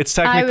it's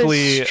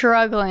technically I was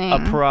struggling. A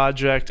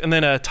project. And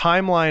then a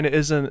timeline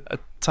isn't a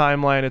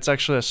timeline, it's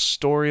actually a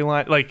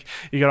storyline. Like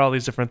you got all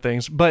these different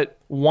things. But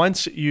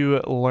once you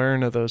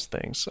learn of those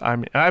things,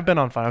 I've been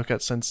on Final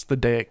Cut since the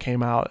day it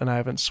came out, and I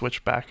haven't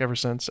switched back ever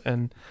since.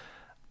 And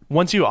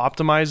once you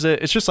optimize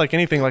it, it's just like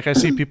anything. Like I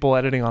see people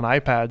editing on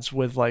iPads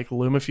with like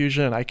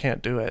LumaFusion, and I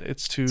can't do it.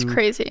 It's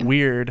crazy.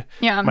 Weird.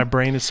 Yeah. My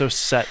brain is so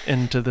set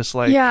into this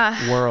like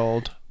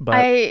world.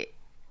 But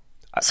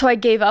so I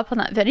gave up on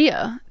that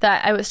video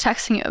that I was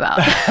texting you about.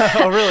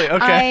 Oh, really?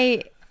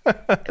 Okay.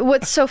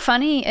 What's so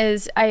funny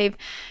is I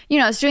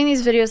was doing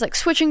these videos like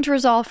switching to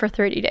Resolve for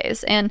 30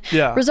 days, and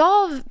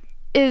Resolve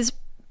is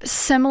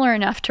similar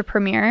enough to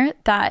Premiere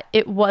that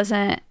it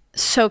wasn't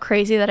so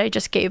crazy that I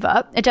just gave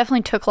up. It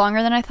definitely took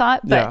longer than I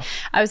thought, but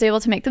I was able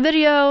to make the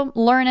video,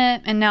 learn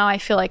it, and now I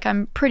feel like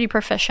I'm pretty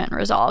proficient in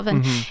Resolve.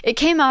 And it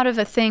came out of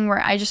a thing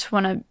where I just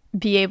want to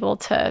be able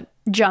to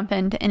jump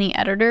into any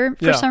editor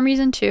for some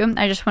reason too.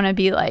 I just want to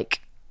be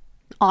like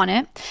on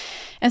it.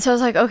 And so I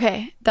was like,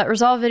 okay, that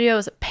Resolve video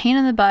is a pain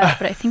in the butt,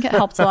 but I think it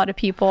helps a lot of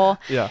people.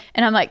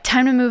 And I'm like,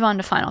 time to move on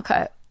to Final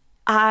Cut.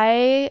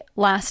 I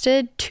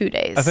lasted 2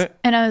 days,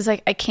 and I was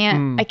like, I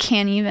can't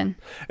even.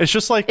 It's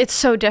just like, it's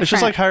so different. It's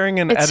just like hiring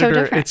an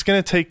editor. It's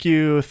going to take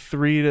you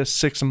 3 to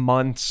 6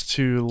 months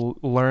to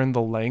learn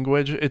the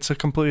language. It's a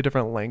completely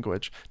different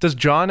language. Does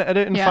John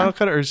edit in Final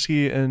Cut, or is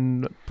he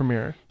in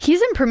Premiere?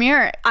 He's in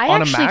Premiere. I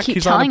on actually a Mac,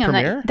 keep telling him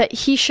that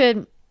he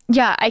should.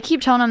 Yeah, I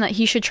keep telling him that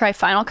he should try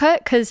Final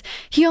Cut because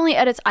he only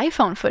edits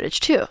iPhone footage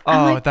too.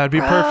 Oh, like, that'd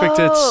be perfect.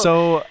 It's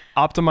so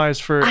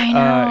optimized for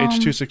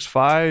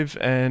H.265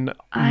 and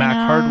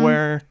Mac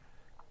hardware.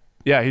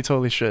 Yeah, he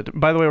totally should.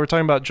 By the way, we're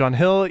talking about John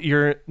Hill.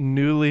 You're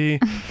newly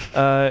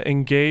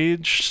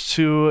engaged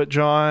to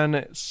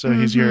John, so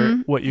he's your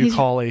he's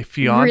call a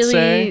fiance,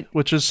 really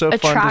which is so fun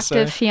to say.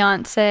 Attractive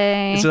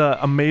fiance. He's an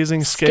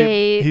amazing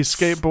He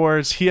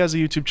skateboards. He has a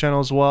YouTube channel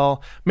as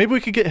well. Maybe we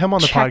could get him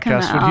on the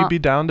podcast. Would he be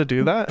down to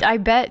do that? I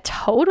bet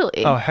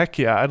totally. Oh heck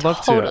yeah, I'd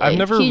love to. I've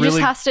never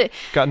really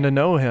gotten to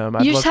know him.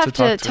 I'd love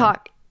to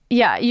talk.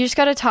 Yeah, you just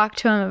got to talk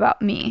to him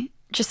about me.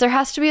 Just there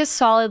has to be a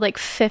solid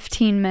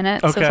 15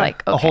 minutes of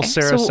a whole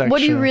Sarah section. What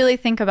do you really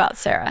think about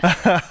Sarah?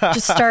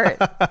 Just start.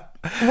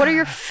 What are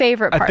your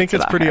favorite parts? I think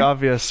it's pretty her?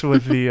 Obvious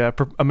with the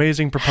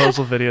amazing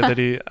proposal video that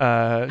he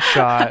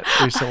shot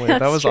recently.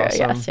 That was true.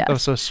 Awesome. Yes. That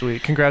was so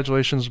sweet.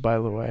 Congratulations, by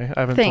the way. I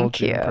haven't told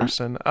you in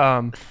person.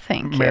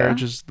 Thank you.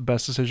 Marriage is the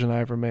best decision I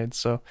ever made.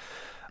 So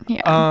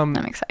yeah, I'm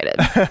excited.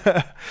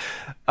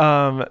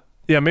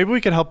 Yeah, maybe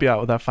we could help you out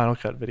with that Final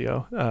Cut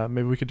video.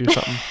 Maybe we could do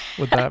something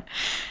with that.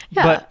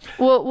 Yeah, but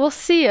we'll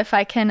see if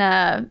I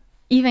can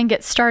even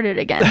get started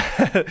again.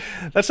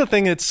 That's the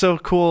thing that's so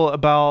cool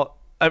about.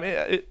 I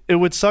mean, it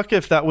would suck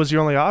if that was your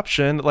only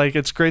option. Like,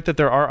 it's great that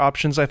there are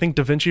options. I think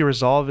DaVinci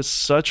Resolve is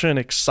such an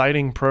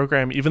exciting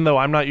program, even though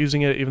I'm not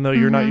using it, even though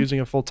you're not using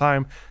it full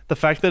time. The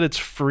fact that it's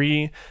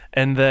free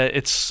and that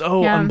it's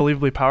so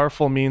unbelievably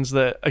powerful means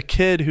that a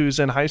kid who's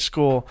in high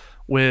school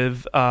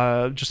with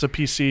just a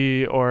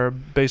PC or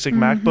basic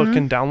MacBook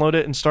can download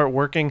it and start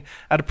working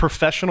at a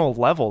professional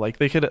level. Like,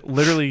 they could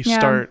literally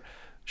start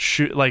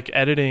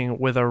editing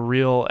with a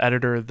real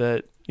editor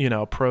that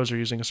pros are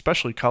using,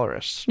 especially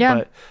colorists.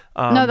 Yeah.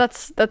 But, no,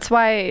 that's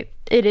why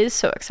it is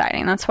so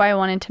exciting. That's why I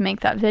wanted to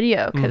make that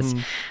video, because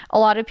a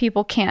lot of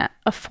people can't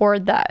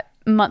afford that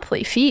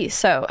monthly fee.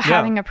 So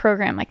having a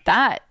program like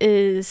that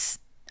is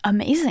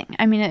amazing.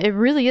 I mean, it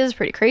really is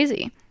pretty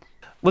crazy.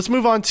 Let's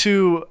move on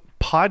to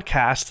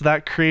podcast,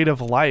 That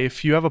Creative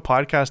Life. You have a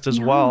podcast as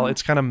well.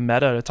 It's kind of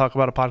meta to talk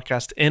about a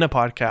podcast in a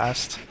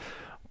podcast.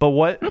 But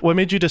what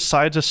made you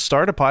decide to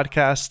start a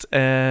podcast,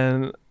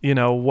 and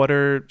what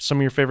are some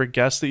of your favorite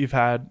guests that you've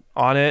had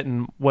on it,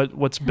 and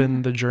what's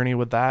been the journey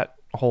with that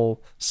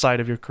whole side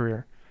of your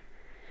career?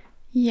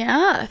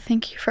 Yeah,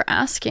 thank you for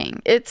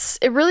asking. It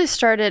really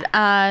started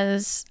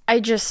as I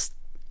just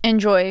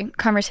enjoy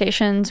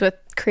conversations with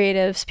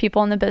creatives,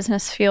 people in the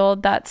business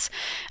field. That's,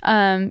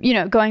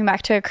 going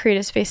back to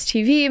Creative Space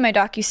TV, my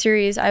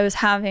docuseries, I was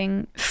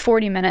having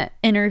 40-minute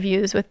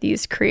interviews with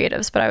these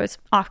creatives, but I was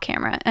off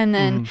camera. And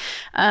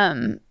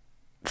then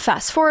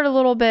fast forward a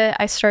little bit,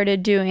 I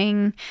started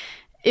doing,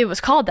 it was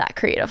called That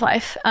Creative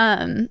Life.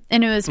 And it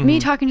was me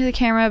talking to the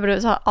camera, but it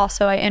was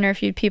also, I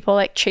interviewed people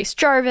like Chase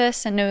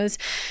Jarvis, and it was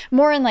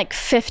more in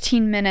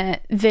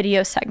 15-minute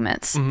video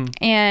segments.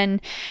 And,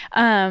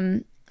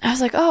 I was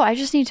like, I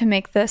just need to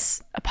make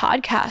this a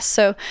podcast.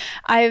 So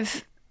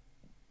I've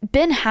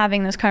been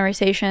having those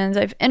conversations.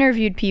 I've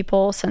interviewed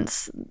people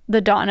since the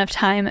dawn of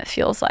time, it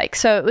feels like.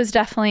 So it was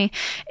definitely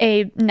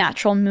a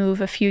natural move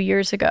a few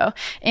years ago.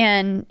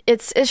 And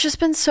it's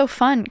just been so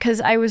fun, because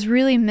I was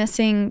really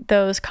missing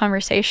those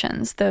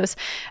conversations. Those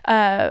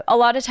a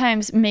lot of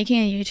times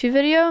making a YouTube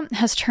video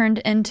has turned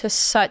into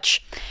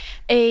such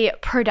a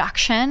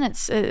production,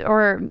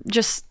 or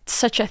just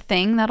such a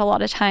thing that a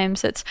lot of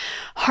times it's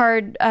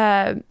hard.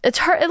 It's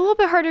a little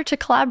bit harder to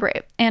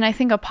collaborate. And I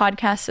think a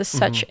podcast is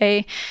such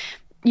a,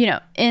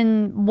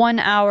 in 1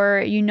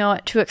 hour,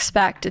 what to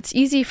expect. It's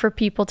easy for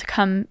people to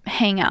come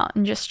hang out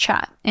and just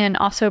chat, and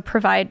also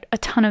provide a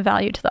ton of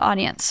value to the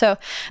audience. So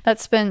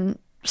that's been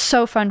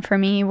so fun for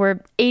me. We're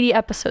 80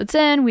 episodes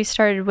in. We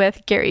started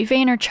with Gary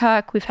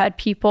Vaynerchuk. We've had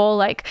people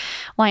like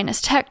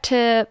Linus Tech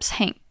Tips,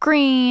 Hank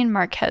Green,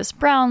 Marquez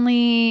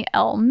Brownlee,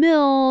 Elle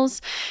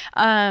Mills.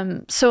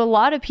 So a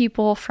lot of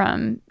people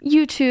from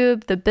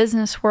YouTube, the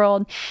business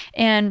world,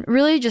 and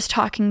really just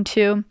talking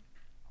to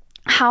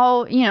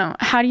how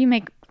do you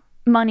make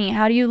money?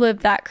 How do you live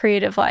that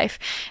creative life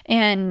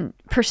and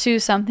pursue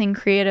something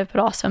creative,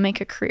 but also make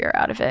a career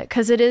out of it?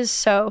 Because it is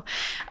so,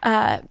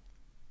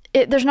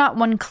 there's not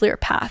one clear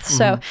path.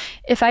 So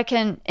if I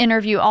can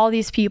interview all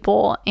these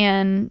people,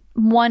 and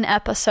one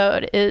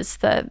episode is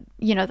that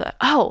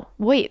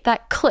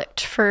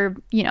clicked for,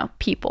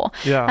 people.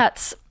 Yeah.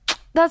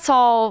 That's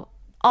all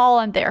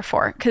I'm there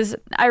for. Because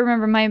I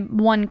remember my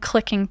one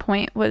clicking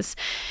point was,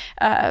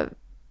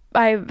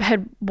 I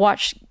had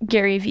watched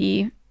Gary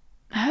Vee.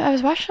 I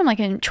was watching him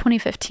in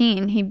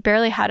 2015. He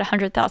barely had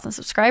 100,000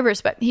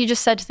 subscribers, but he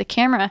just said to the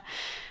camera,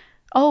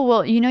 "Oh,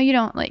 well, you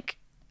don't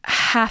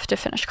have to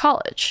finish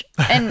college."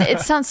 And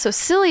it sounds so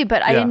silly,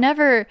 but I had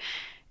never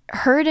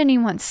heard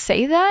anyone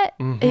say that.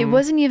 It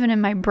wasn't even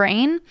in my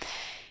brain.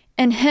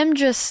 And him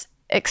just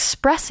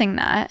expressing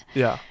that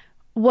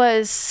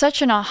was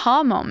such an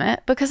aha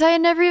moment, because I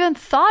had never even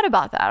thought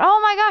about that. Oh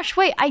my gosh,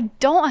 wait, I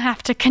don't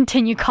have to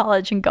continue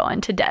college and go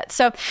into debt.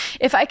 So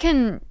if I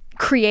can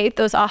create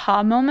those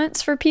aha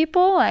moments for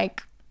people,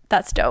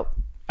 that's dope.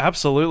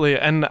 Absolutely.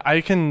 And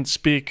I can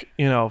speak,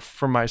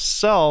 for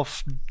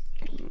myself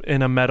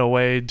in a meta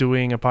way,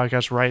 doing a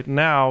podcast right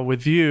now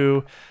with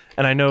you.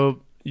 And I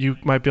know you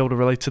might be able to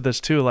relate to this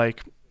too.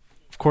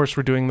 Of course,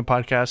 we're doing the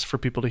podcast for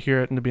people to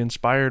hear it and to be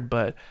inspired,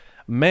 but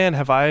man,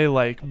 have I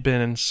like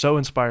been so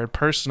inspired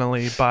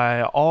personally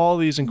by all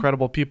these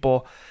incredible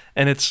people.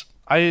 And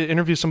I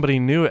interview somebody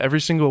new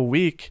every single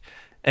week.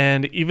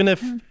 And even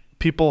if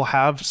people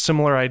have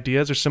similar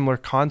ideas or similar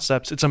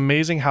concepts, it's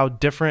amazing how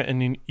different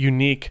and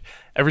unique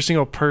every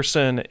single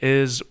person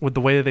is with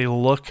the way they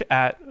look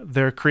at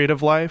their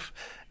creative life.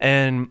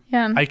 And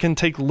I can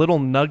take little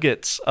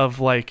nuggets of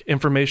like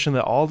information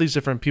that all these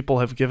different people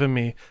have given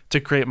me to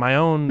create my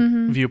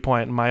own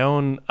viewpoint and my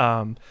own,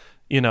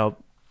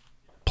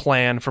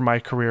 plan for my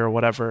career or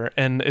whatever.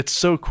 And it's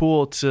so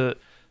cool to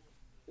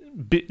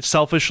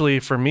selfishly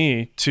for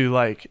me to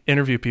like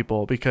interview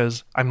people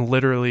because I'm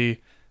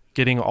literally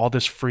getting all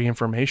this free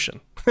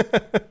information.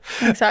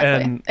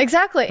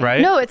 Exactly.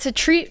 Right? No, it's a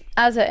treat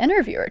as an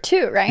interviewer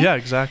too, right? Yeah,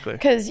 exactly.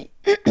 Because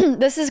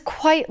this is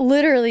quite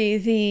literally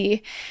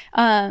the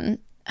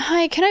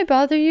hi, can I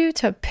bother you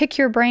to pick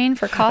your brain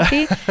for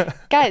coffee?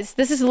 Guys,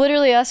 this is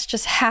literally us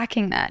just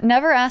hacking that.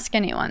 Never ask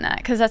anyone that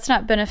because that's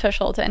not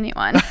beneficial to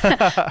anyone.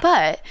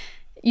 But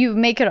you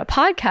make it a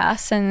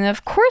podcast, and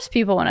of course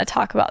people want to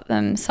talk about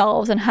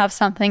themselves and have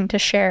something to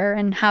share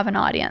and have an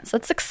audience.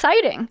 That's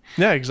exciting.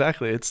 Yeah,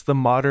 exactly. It's the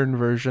modern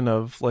version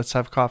of let's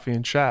have coffee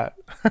and chat.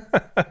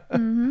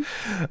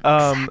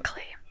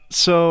 Exactly.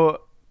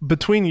 So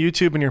between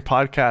YouTube and your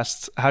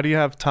podcasts, how do you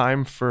have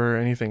time for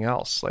anything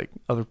else, like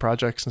other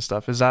projects and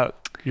stuff? Is that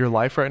your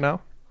life right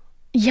now?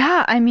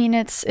 Yeah, I mean,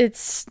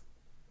 it's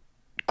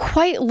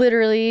quite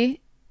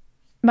literally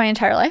my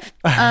entire life.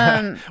 We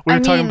were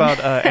talking about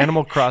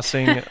Animal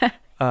Crossing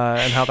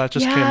and how that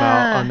just came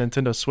out on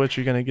Nintendo Switch.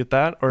 Are you going to get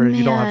that, or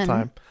you don't have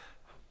time?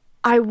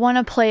 I want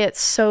to play it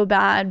so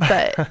bad,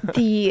 but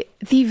the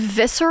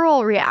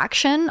visceral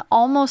reaction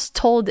almost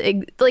told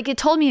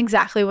me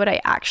exactly what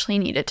I actually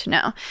needed to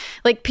know.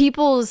 Like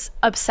people's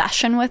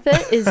obsession with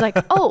it is like,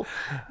 oh,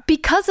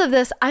 because of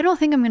this, I don't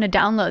think I'm going to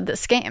download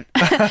this game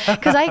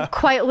because I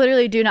quite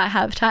literally do not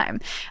have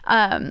time.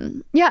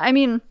 I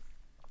mean,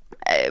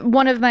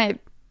 one of my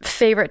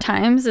favorite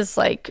times is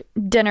like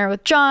dinner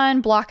with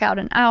John, block out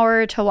an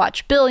hour to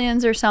watch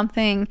Billions or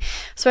something.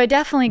 So I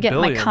definitely get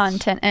my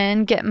content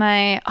in,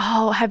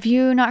 have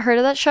you not heard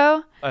of that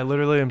show? I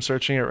literally am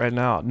searching it right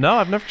now. No,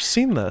 I've never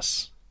seen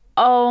this.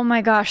 Oh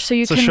my gosh. So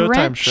you can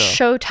rent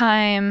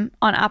Showtime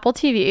on Apple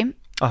TV.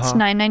 It's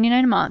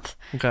 $9.99 a month.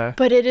 Okay.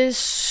 But it is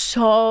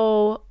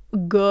so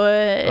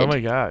good. Oh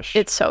my gosh.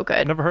 It's so good.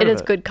 I've never heard of it. It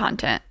is good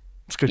content.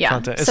 It's good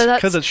content. It's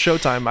because it's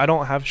Showtime. I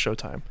don't have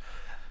Showtime.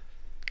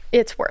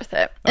 It's worth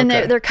it. And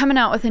they're coming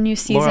out with a new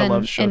season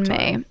in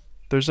May.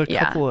 There's a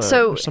couple of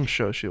there's some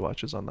shows she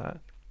watches on that.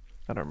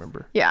 I don't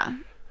remember. Yeah.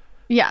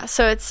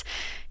 So it's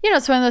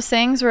it's one of those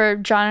things where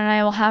John and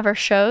I will have our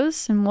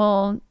shows and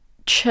we'll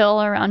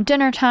chill around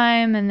dinner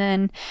time, and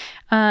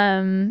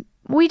then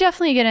we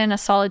definitely get in a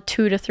solid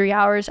 2 to 3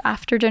 hours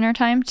after dinner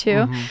time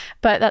too.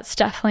 But that's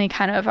definitely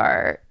kind of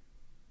our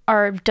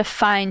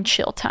defined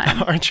chill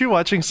time. Aren't you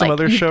watching some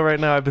other show right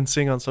now? I've been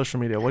seeing on social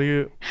media. What are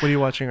you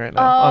watching right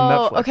now on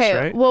Netflix? Okay.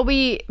 Right? Well,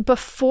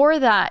 before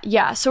that,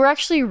 so we're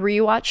actually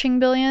rewatching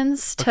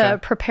Billions to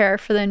prepare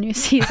for the new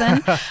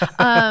season.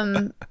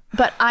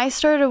 But I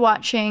started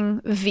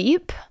watching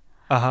Veep.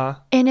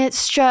 And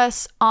it's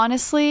just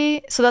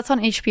honestly, so that's on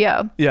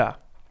HBO. Yeah.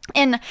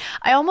 And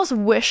I almost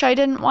wish I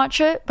didn't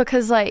watch it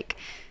because like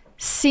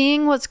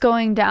seeing what's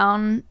going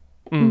down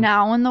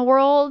now in the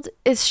world,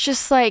 it's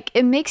just like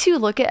it makes you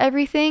look at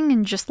everything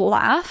and just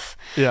laugh,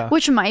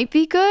 which might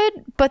be good,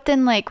 but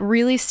then like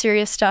really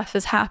serious stuff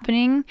is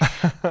happening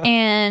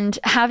and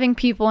having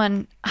people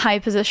in high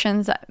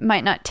positions that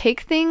might not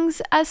take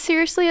things as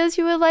seriously as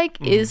you would like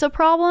is a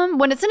problem.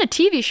 When it's in a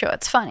TV show,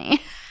 it's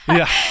funny.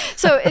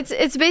 So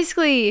it's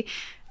basically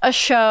a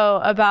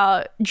show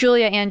about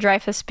Julia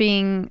Ann-Dreyfus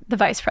being the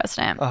vice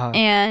president,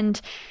 and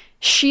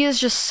she is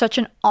just such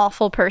an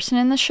awful person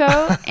in the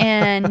show.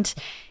 And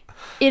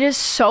it is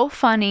so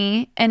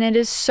funny, and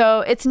it's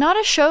not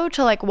a show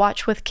to like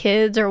watch with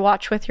kids or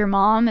watch with your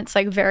mom. It's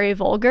like very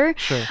vulgar.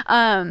 Sure.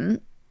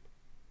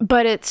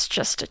 But it's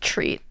just a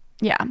treat.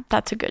 Yeah,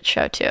 that's a good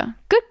show too.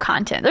 Good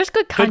content. There's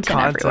good content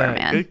everywhere,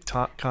 man. Good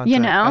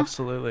content.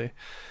 Absolutely.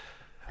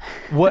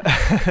 What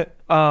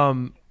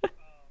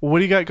what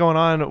do you got going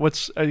on?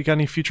 You got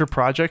any future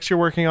projects you're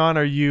working on?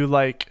 Are you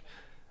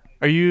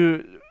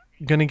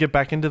gonna get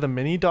back into the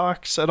mini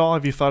docs at all?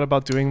 Have you thought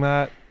about doing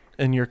that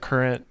in your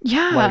current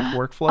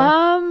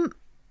workflow?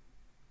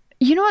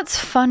 You know what's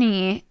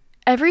funny?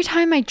 Every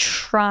time I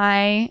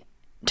try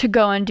to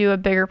go and do a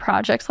bigger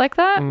project like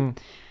that,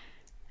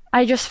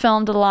 I just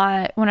filmed a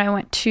lot when I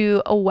went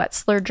to a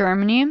Wetzlar,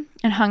 Germany,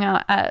 and hung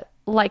out at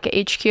Leica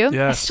HQ. Yes.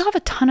 I still have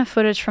a ton of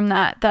footage from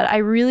that I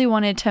really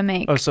wanted to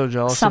make. Oh, so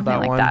jealous something of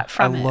that like one. That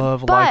from I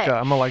love Leica.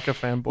 I'm a Leica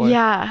fanboy.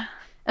 Yeah,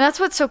 and that's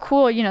what's so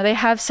cool. They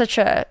have such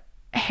a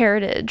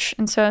heritage,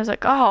 and so I was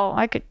like, oh,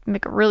 I could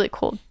make a really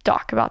cool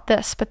doc about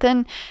this. But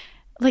then,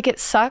 like, it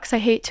sucks. I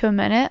hate to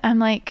admit it. I'm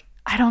like,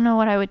 I don't know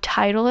what I would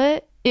title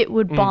it. It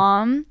would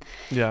bomb.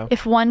 Yeah.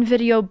 If one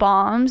video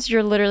bombs,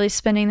 you're literally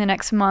spending the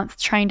next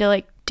month trying to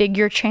like dig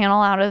your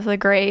channel out of the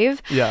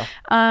grave. Yeah.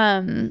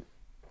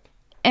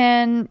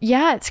 And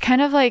yeah, it's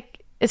kind of, I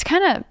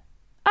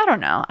don't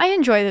know. I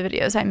enjoy the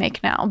videos I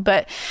make now,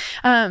 but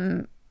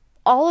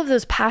all of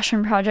those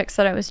passion projects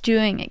that I was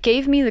doing, it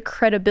gave me the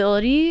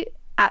credibility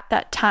at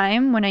that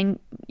time when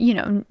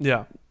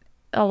Yeah.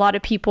 a lot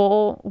of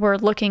people were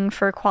looking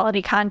for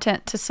quality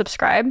content to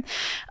subscribe.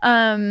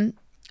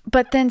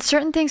 But then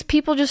certain things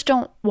people just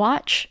don't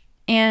watch.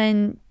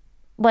 And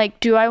like,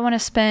 do I want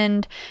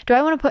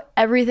to put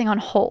everything on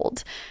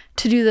hold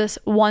to do this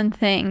one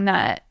thing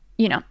that,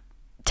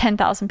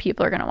 10,000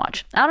 people are going to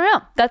watch? I don't know.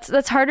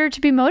 That's harder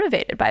to be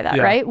motivated by that,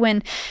 right?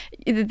 When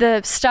the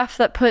stuff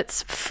that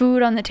puts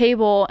food on the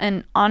table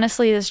and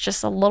honestly is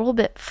just a little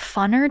bit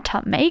funner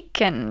to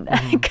make, and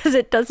because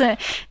it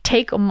doesn't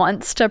take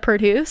months to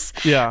produce.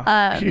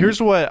 Yeah.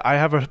 Here's what I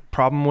have a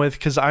problem with,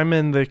 because I'm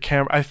in the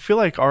camera. I feel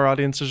like our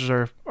audiences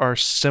are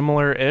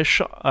similar-ish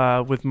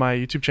with my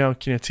YouTube channel,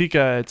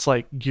 Kinetica. It's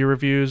like gear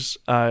reviews.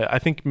 I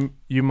think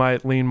you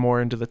might lean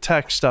more into the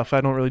tech stuff. I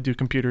don't really do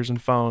computers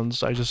and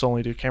phones. I just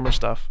only do camera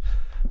stuff.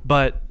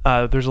 But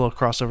there's a little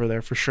crossover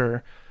there for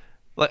sure.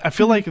 Like, I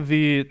feel like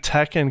the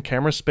tech and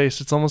camera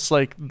space, it's almost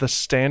like the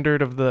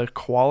standard of the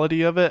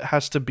quality of it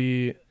has to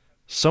be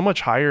so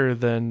much higher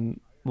than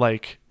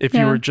like if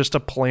you were just a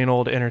plain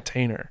old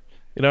entertainer.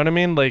 You know what I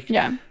mean? Like,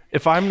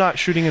 if I'm not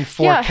shooting in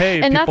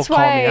 4K, people call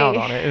me out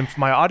on it. And if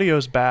my audio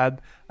is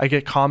bad, I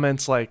get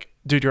comments like,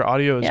 dude, your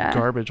audio is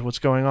garbage. What's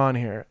going on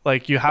here?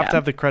 Like, you have to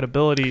have the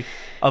credibility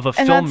of a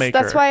filmmaker.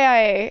 That's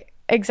why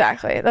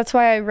that's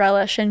why I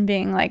relish in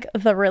being like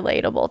the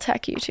relatable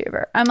tech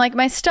YouTuber. I'm like,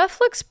 my stuff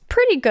looks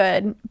pretty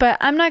good, but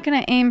I'm not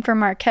going to aim for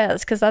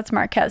Marquez because that's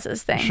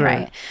Marquez's thing,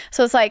 right?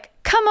 So it's like,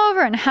 come over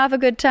and have a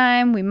good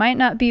time. We might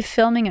not be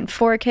filming in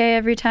 4K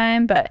every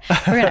time, but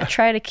we're going to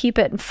try to keep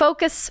it in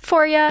focus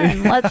for you,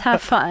 and let's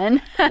have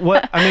fun.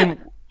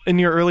 In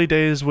your early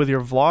days with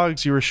your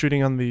vlogs, you were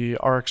shooting on the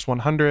RX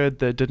 100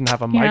 that didn't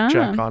have a mic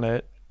jack on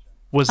it.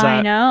 Was that?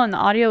 I know, and the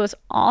audio was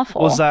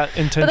awful. Was that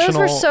intentional?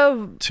 But those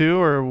were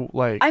too, or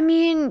like? I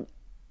mean,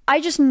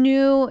 I just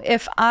knew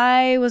if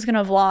I was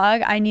gonna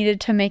vlog, I needed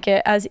to make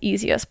it as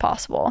easy as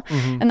possible.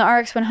 And the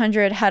RX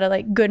 100 had a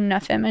like good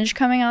enough image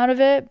coming out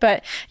of it.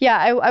 But yeah,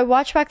 I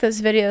watched back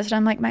those videos and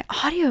I'm like, my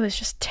audio is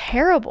just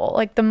terrible.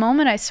 Like the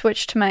moment I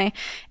switched to my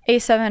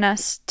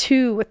A7S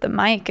II with the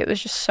mic, it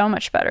was just so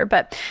much better.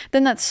 But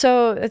then it's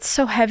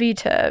so heavy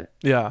to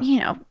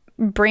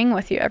bring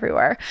with you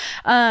everywhere.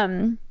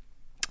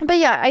 But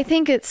yeah, I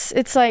think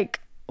it's like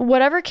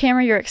whatever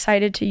camera you're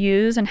excited to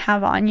use and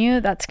have on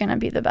you, that's going to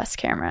be the best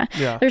camera.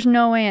 Yeah. There's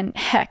no way in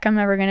heck I'm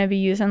ever going to be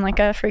using like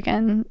a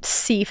freaking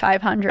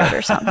C500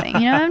 or something.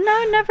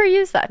 I've never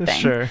used that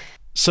thing. Sure.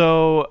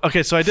 So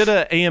I did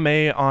an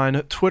AMA on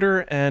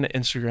Twitter and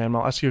Instagram.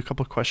 I'll ask you a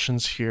couple of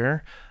questions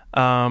here.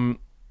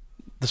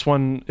 This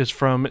one is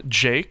from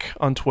Jake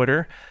on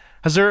Twitter.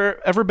 Has there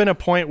ever been a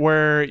point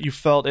where you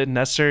felt it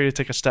necessary to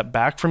take a step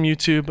back from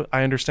YouTube?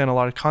 I understand a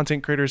lot of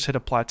content creators hit a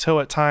plateau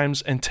at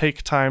times and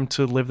take time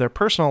to live their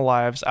personal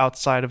lives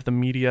outside of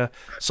the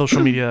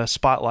social media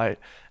spotlight.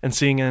 And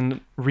seeing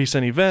in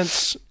recent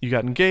events, you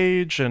got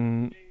engaged,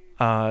 and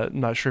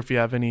not sure if you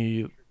have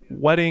any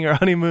wedding or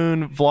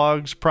honeymoon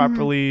vlogs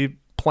properly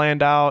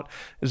planned out.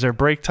 Is there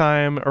break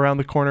time around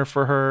the corner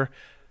for her?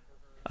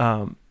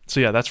 So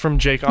yeah, that's from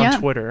Jake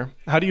on Twitter.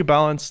 How do you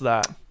balance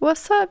that?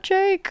 What's up,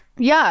 Jake?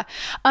 Yeah.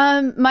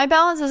 My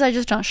balance is I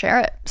just don't share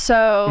it.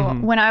 So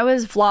when I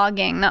was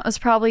vlogging, that was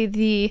probably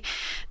the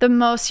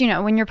most,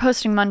 when you're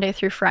posting Monday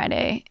through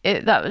Friday,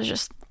 that was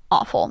just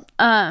awful.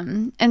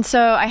 And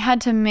so I had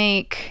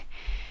to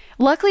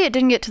luckily it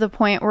didn't get to the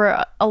point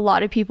where a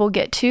lot of people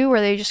get to,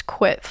 where they just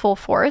quit full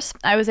force.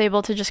 I was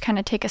able to just kind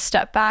of take a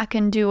step back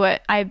and do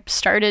what I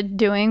started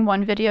doing,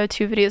 1 video,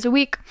 2 videos a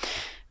week,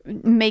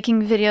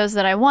 making videos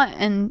that I want,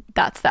 and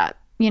that's that.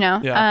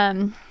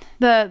 Once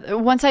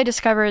I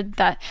discovered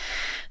that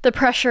the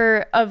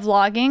pressure of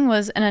vlogging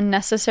was an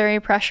unnecessary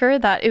pressure,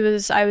 that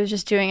I was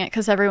just doing it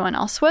because everyone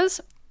else was.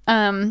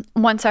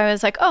 Once I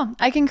was like, oh,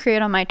 I can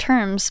create on my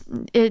terms,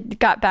 it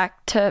got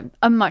back to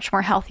a much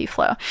more healthy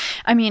flow.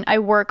 I mean, I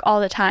work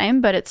all the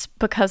time, but it's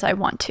because I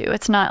want to.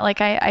 It's not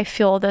like I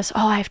feel this,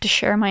 I have to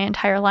share my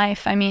entire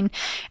life. I mean,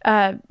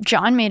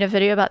 John made a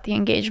video about the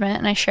engagement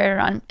and I shared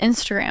it on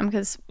Instagram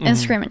because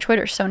Instagram and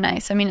Twitter are so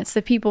nice. I mean, it's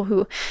the people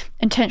who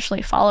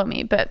intentionally follow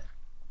me, but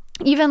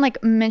even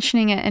like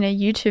mentioning it in a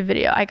YouTube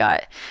video, I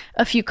got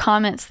a few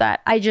comments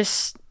that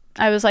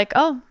I was like,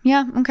 oh,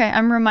 yeah, okay.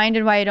 I'm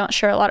reminded why I don't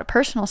share a lot of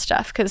personal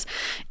stuff, because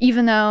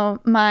even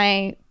though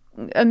my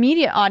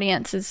immediate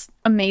audience is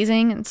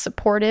amazing and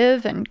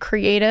supportive and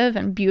creative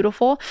and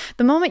beautiful,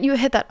 the moment you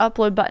hit that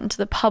upload button to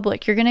the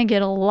public, you're going to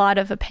get a lot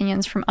of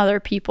opinions from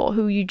other people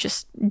who you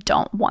just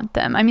don't want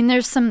them. I mean,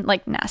 there's some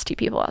like nasty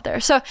people out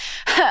there. So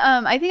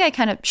I think I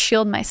kind of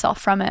shield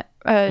myself from it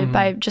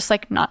by just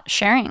like not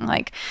sharing.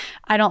 Like,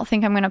 I don't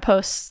think I'm going to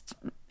post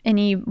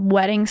any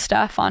wedding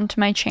stuff onto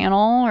my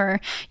channel,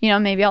 or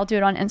maybe I'll do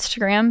it on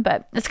Instagram,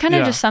 but it's kind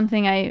of just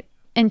something I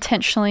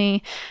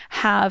intentionally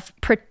have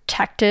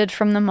protected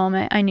from the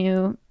moment I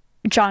knew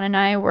John and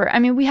I were, I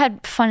mean, we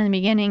had fun in the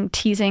beginning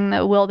teasing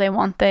the will they,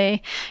 won't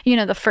they, you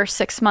know, the first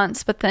 6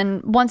 months. But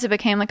then once it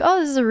became like, oh,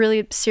 this is a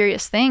really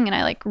serious thing, and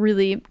I like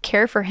really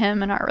care for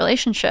him and our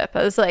relationship,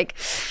 I was like,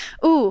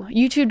 ooh,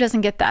 YouTube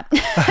doesn't get that.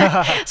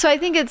 So I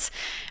think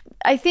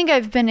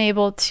I've been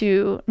able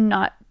to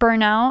not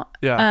burn out,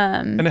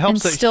 and it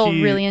helps and that still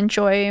really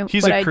enjoy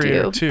what I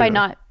do too. by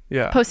not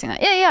posting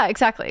that. Yeah,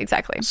 exactly.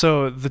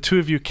 So the two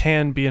of you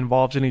can be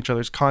involved in each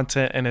other's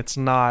content, and it's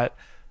not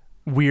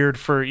weird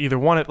for either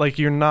one. Like,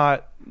 you're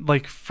not,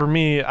 like, for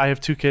me, I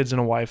have 2 kids and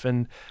a wife,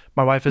 and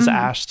my wife has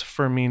asked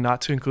for me not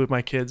to include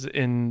my kids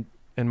in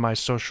my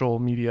social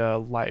media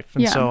life,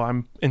 and so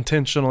I'm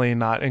intentionally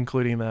not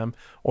including them,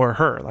 or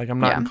her. Like, I'm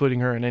not including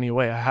her in any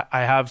way.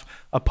 I have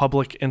a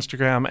public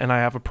Instagram and I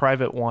have a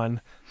private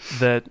one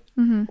that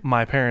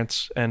my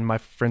parents and my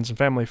friends and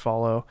family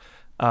follow,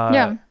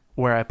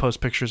 where I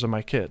post pictures of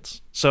my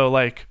kids. So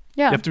like,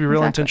 you have to be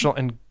real intentional,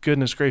 and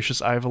goodness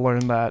gracious, I've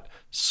learned that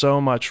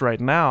so much right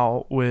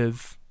now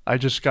I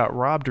just got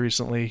robbed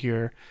recently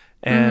here,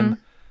 and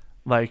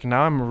like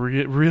now I'm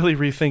really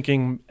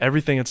rethinking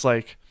everything. It's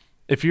like,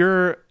 if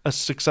you're a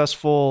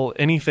successful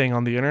anything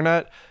on the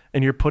internet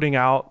and you're putting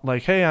out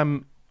like, hey,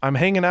 I'm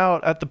hanging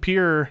out at the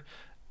pier,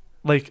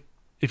 like,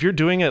 if you're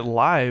doing it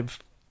live,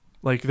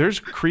 like, there's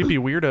creepy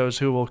weirdos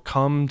who will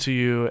come to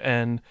you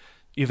and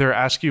either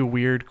ask you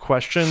weird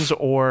questions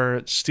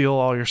or steal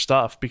all your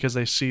stuff because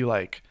they see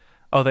like,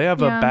 oh, they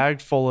have a bag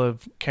full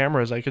of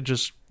cameras, I could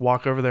just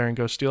walk over there and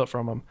go steal it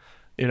from them,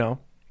 you know?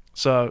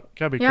 So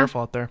gotta be careful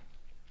out there.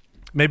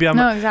 Maybe I'm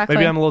a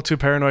little too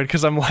paranoid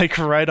because I'm like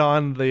right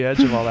on the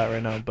edge of all that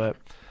right now, but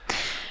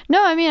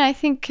no, I mean, I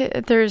think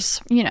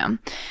there's, you know,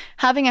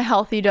 having a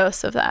healthy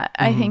dose of that,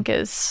 I think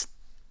is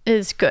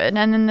good.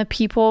 And then the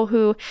people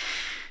who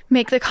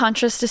make the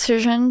conscious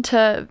decision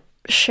to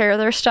share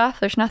their stuff,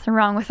 there's nothing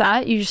wrong with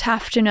that. You just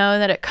have to know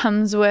that it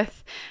comes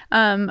with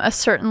a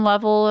certain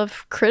level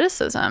of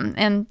criticism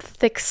and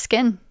thick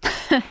skin.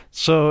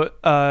 So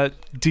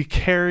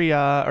DeCarry,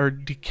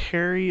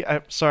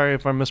 I'm sorry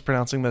if I'm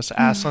mispronouncing this,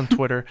 asks on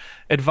Twitter,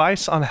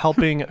 advice on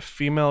helping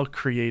female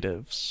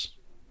creatives.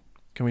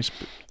 Can we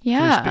speak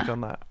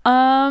on that?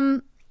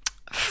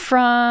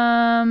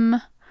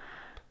 From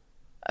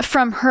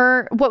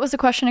her, what was the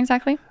question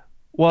exactly?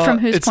 Well, from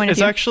whose point of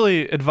view? It's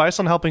actually advice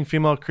on helping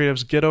female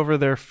creatives get over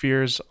their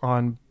fears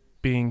on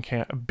being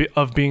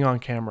on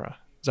camera.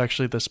 Is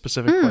actually the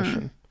specific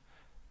question.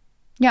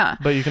 Yeah.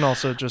 But you can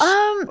also just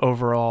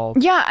overall.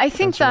 Yeah, I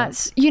think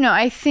that's, you know,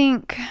 I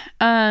think,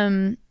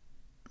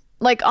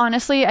 like,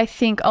 honestly, I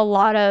think a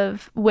lot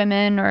of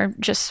women, or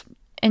just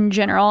in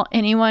general,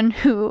 anyone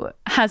who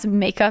has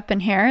makeup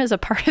and hair as a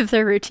part of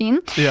their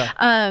routine,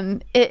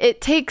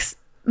 it takes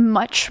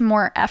much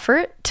more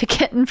effort to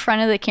get in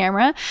front of the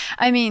camera.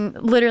 I mean,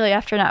 literally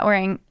after not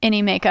wearing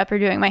any makeup or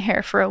doing my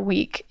hair for a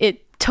week,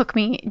 it took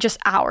me just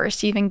hours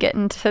to even get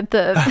into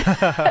the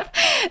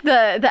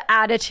the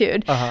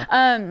attitude.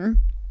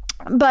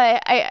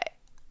 But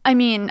I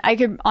mean, I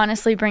could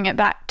honestly bring it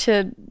back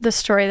to the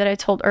story that I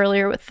told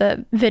earlier with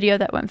the video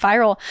that went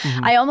viral.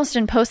 I almost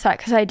didn't post that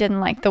because I didn't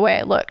like the way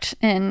I looked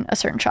in a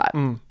certain shot.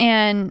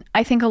 And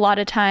I think a lot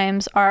of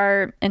times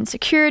our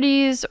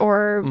insecurities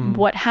or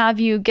what have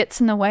you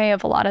gets in the way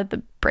of a lot of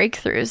the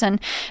breakthroughs.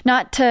 And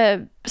not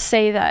to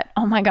say that,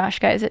 oh my gosh,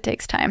 guys, it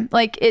takes time.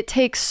 Like, it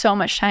takes so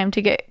much time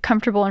to get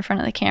comfortable in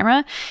front of the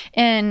camera.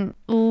 And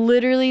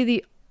literally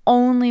the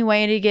only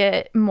way to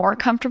get more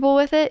comfortable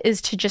with it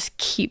is to just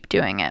keep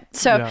doing it.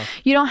 So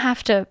you don't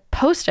have to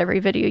post every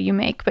video you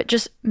make, but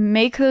just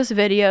make those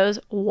videos,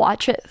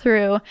 watch it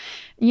through.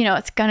 You know,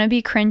 it's gonna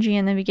be cringy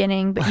in the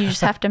beginning, but you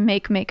just have to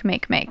make.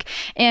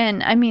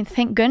 And I mean,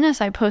 thank goodness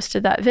I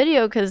posted that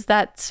video, because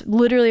that's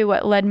literally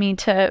what led me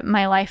to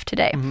my life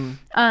today. Do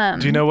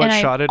you know what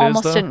shot it is,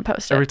 almost though? Didn't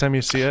post it Every time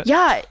you see it?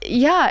 Yeah.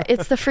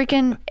 It's the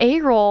freaking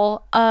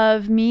A-roll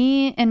of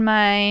me in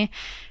my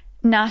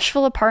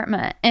Nashville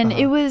apartment, and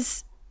it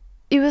was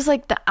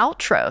like the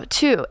outro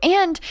too,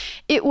 and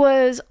it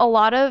was a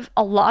lot of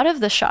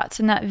the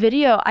shots in that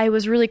video. I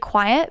was really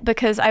quiet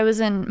because I was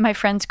in my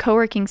friend's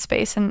co-working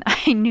space, and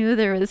I knew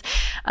there was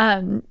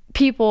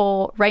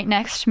people right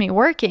next to me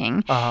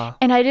working,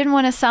 and I didn't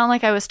want to sound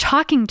like I was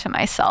talking to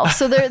myself.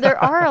 So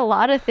there are a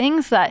lot of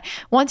things that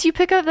once you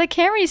pick up the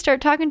camera, you start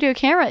talking to a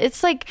camera,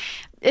 it's like,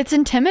 it's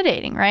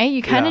intimidating, right?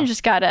 You kind of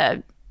just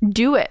gotta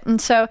do it.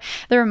 And so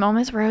there were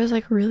moments where I was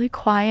like really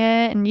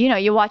quiet, and you know,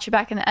 you watch it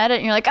back in the edit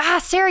and you're like,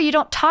 Sarah, you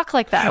don't talk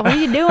like that, what are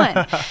you doing?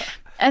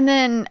 And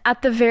then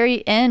at the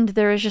very end,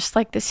 there was just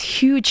like this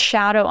huge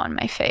shadow on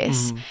my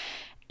face,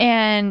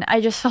 and I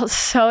just felt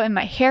and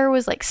my hair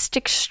was like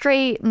stick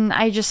straight, and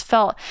I just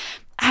felt,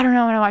 I don't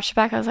know, when I watched it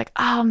back, I was like,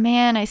 oh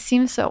man, I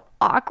seem so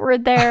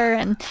awkward there.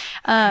 And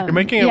you're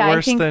making it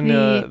worse than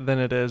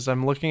it is.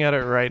 I'm looking at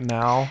it right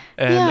now,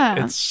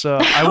 and it's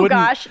I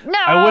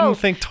wouldn't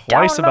think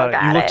twice about it.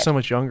 You look so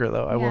much younger,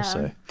 though, I will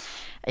say.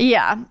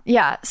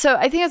 Yeah. So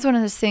I think it's one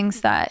of those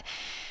things that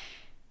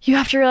you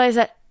have to realize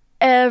that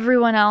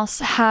everyone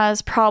else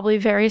has probably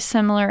very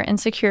similar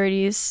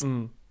insecurities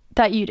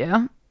that you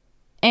do.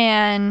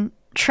 And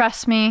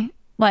trust me,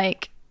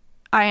 like,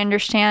 I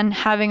understand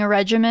having a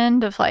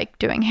regimen of like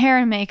doing hair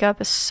and makeup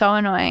is so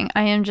annoying.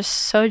 I am just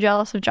so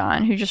jealous of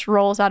John, who just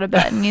rolls out of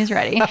bed and he's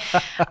ready.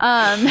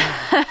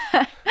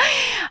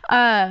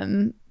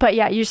 But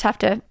yeah, you just have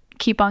to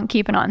keep on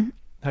keeping on.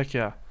 Heck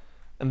yeah.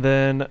 And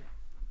then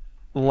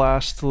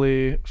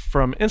lastly,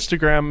 from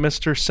Instagram,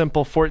 Mr.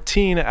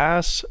 Simple14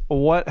 asks,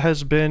 what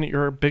has been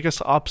your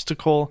biggest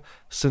obstacle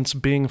since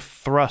being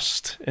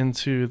thrust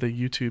into the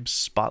YouTube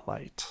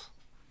spotlight?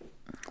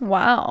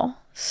 Wow.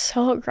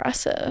 So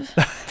aggressive.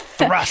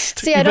 Thrust.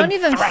 See, I don't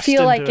even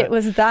feel like it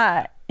was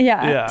that.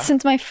 Yeah.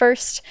 Since my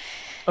first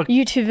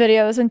YouTube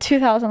video was in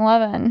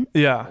 2011.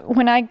 Yeah.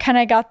 When I kind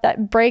of got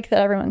that break that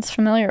everyone's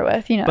familiar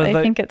with, you know, they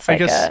think it's like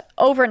a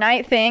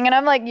overnight thing. And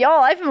I'm like,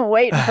 y'all, I've been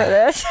waiting for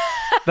this.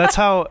 That's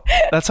how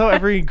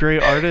every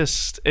great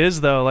artist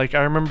is, though. Like,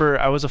 I remember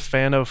I was a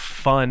fan of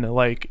Fun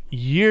like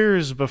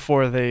years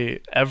before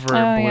they ever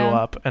blew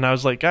up. And I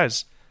was like,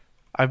 guys,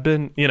 I've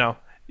been, you know,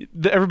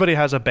 everybody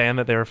has a band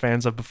that they were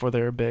fans of before they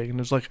were big,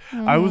 and it's like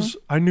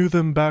I knew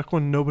them back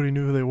when nobody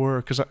knew who they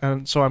were,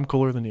 and so I'm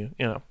cooler than you,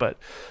 you know. But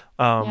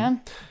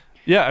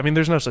yeah, I mean,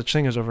 there's no such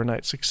thing as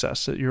overnight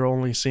success. You're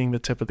only seeing the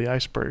tip of the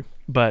iceberg.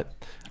 But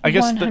I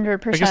guess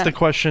 100%. The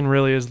question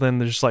really is then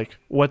there's like,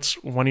 what's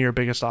one of your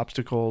biggest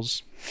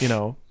obstacles, you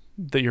know,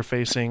 that you're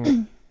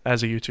facing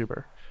as a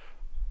YouTuber?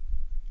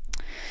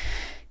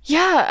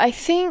 Yeah, I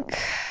think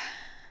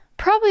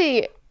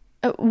probably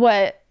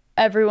what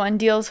everyone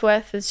deals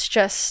with is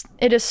just,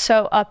 it is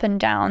so up and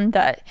down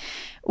that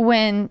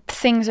when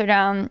things are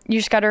down, you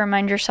just got to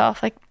remind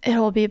yourself, like,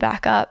 it'll be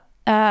back up.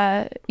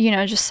 You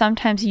know, just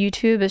sometimes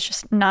YouTube is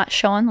just not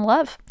showing the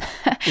love.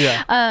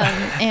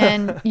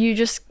 And you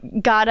just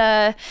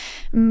gotta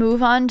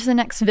move on to the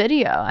next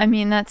video. I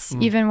mean, that's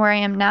even where I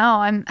am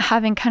now. I'm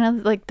having kind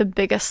of like the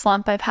biggest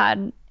slump I've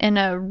had in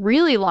a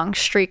really long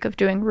streak of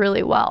doing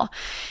really well.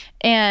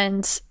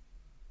 And,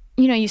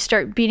 you know, you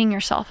start beating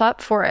yourself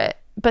up for it.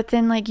 But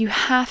then, like, you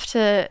have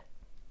to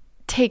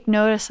take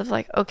notice of,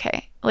 like,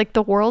 okay, like,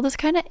 the world is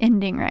kind of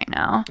ending right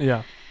now.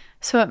 Yeah.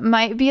 So it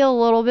might be a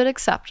little bit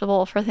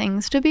acceptable for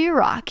things to be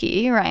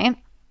rocky, right?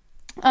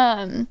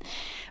 But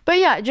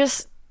yeah,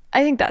 just,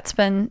 I think that's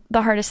been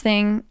the hardest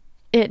thing.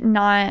 It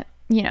not,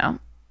 you know,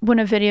 when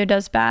a video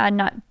does bad,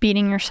 not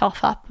beating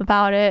yourself up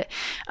about it.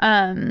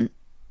 And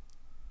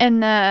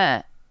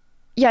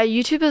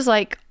YouTube is,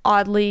 like,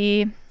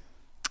 oddly,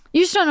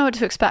 you just don't know what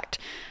to expect.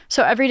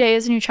 So every day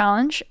is a new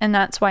challenge, and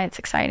that's why it's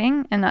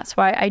exciting, and that's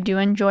why I do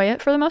enjoy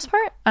it for the most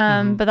part.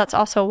 But that's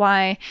also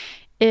why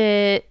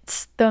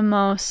it's the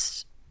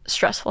most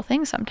stressful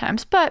thing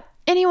sometimes. But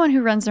anyone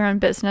who runs their own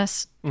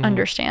business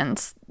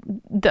understands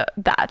that.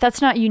 That's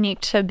not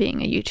unique to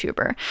being a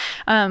YouTuber.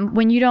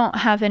 When you don't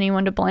have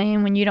anyone to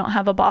blame, when you don't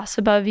have a boss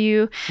above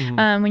you,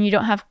 when you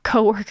don't have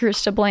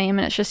coworkers to blame,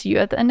 and it's just you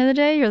at the end of the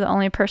day, you're the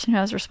only person who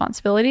has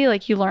responsibility.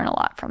 Like, you learn a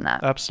lot from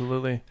that.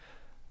 Absolutely.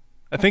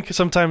 I think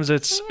sometimes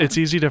it's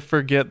easy to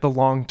forget the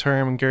long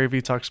term, and Gary Vee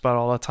talks about it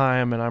all the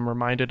time, and I'm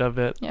reminded of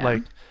it. Yeah.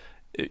 Like,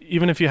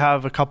 even if you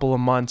have a couple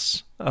of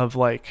months of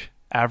like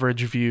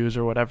average views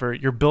or whatever,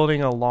 you're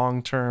building a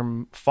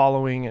long-term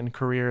following and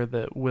career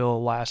that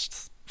will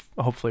last,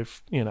 hopefully,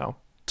 you know,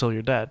 till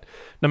you're dead.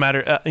 No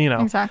matter, you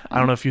know, exactly. I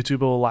don't know if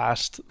YouTube will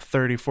last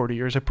 30, 40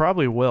 years. It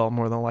probably will,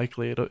 more than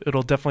likely.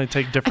 It'll definitely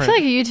take different. I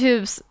feel like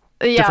YouTube's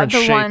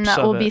the one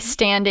that will be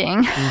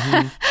standing.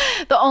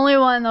 The only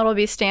one that'll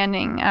be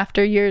standing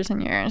after years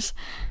and years.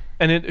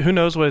 And who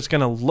knows what it's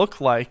going to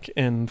look like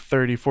in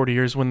 30, 40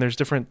 years when there's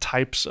different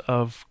types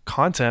of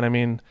content. I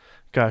mean,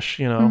 gosh,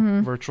 you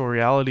know, virtual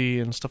reality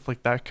and stuff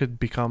like that could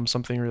become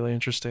something really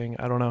interesting.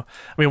 I don't know.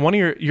 I mean, one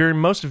of your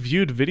most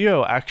viewed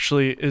video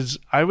actually is,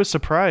 I was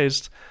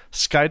surprised,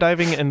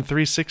 skydiving in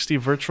 360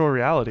 virtual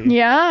reality.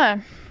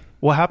 Yeah.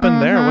 What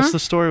happened there? What's the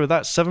story with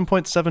that?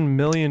 7.7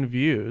 million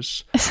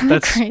views.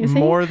 That's crazy?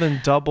 More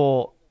than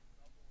double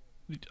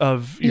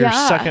of your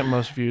second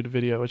most viewed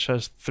video, which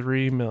has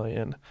 3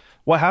 million.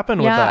 What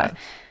happened with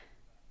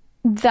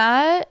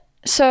that?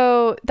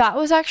 So that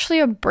was actually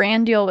a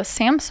brand deal with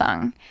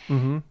Samsung.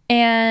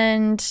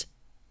 And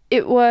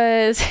it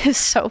was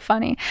so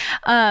funny.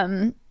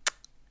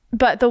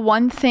 But the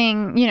one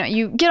thing, you know,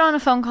 you get on a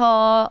phone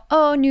call,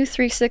 new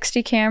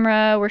 360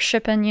 camera, we're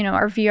shipping, you know,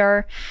 our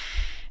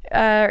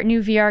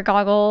new VR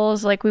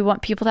goggles, like, we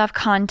want people to have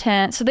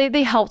content. So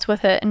they helped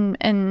with it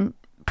and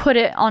put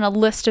it on a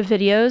list of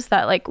videos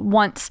that, like,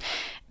 once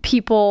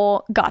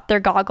people got their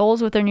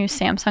goggles with their new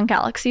Samsung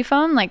Galaxy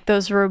phone, like,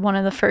 those were one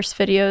of the first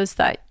videos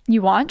that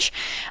you watch.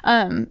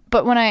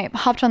 But when I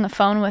hopped on the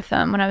phone with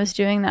them, when I was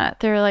doing that,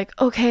 they were like,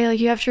 okay, like,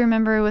 you have to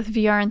remember with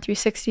VR and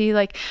 360,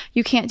 like,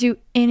 you can't do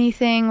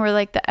anything where,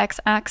 like, the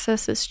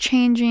x-axis is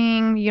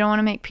changing. You don't want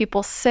to make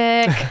people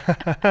sick.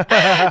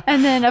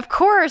 And then, of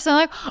course, I'm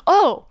like,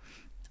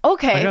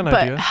 okay, but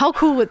idea. How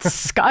cool would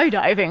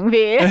skydiving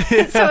be?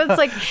 So it's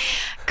like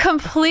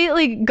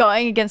completely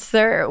going against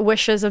their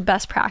wishes of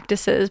best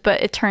practices,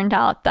 but it turned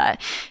out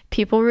that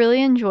people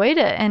really enjoyed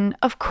it. And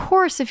of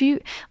course, if you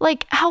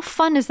like, how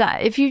fun is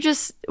that? If you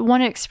just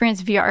want to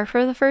experience VR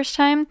for the first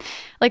time,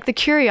 like the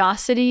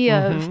curiosity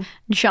of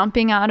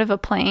jumping out of a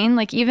plane,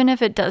 like even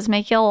if it does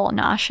make you a little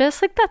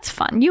nauseous, like that's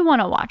fun. You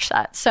want to watch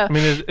that. So I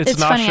mean, it's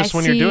nauseous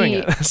when you're doing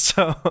it.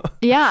 So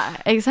yeah,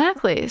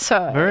 exactly.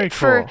 So very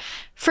cool.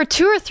 For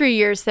 2 or 3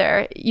 years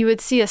there, you would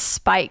see a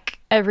spike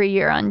every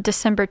year on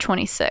December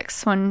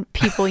 26th when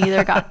people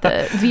either got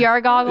the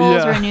VR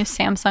goggles or a new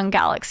Samsung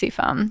Galaxy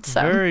phone. So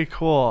very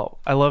cool.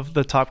 I love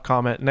the top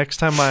comment. Next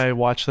time I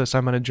watch this,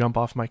 I'm going to jump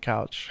off my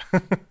couch.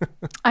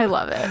 I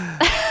love it.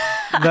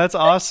 That's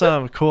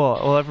awesome. Cool.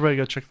 Well, everybody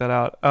go check that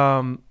out.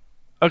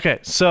 Okay,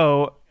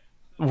 so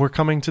we're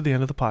coming to the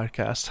end of the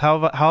podcast. How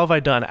have I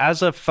done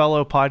as a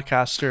fellow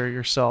podcaster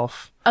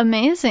yourself?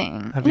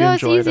 Amazing. Have you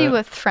enjoyed it's easy it?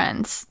 with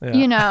friends.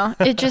 Yeah.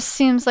 It just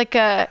seems like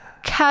a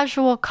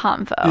casual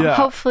convo. Yeah.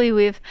 Hopefully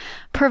we've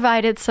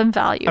provided some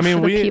value for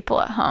the people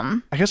at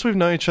home. I guess we've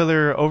known each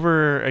other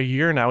over a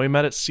year now. We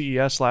met at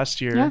CES last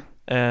year,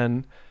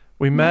 and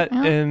we met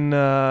in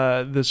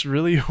this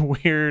really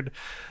weird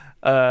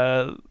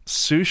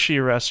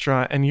sushi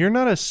restaurant. And you're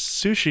not a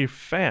sushi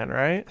fan,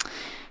 right?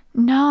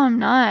 No, I'm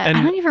not. I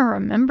don't even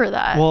remember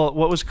that. Well,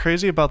 what was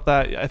crazy about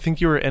that, I think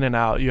you were in and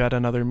out. You had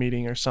another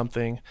meeting or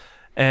something.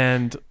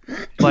 And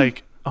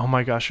like, oh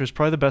my gosh, it was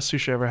probably the best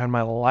sushi I ever had in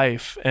my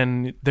life.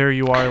 And there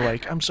you are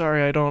like, I'm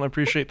sorry, I don't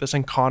appreciate this.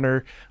 And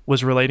Connor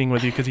was relating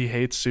with you because he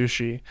hates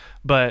sushi.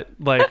 But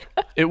like,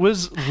 it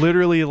was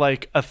literally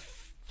like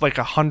 $100,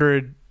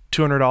 $200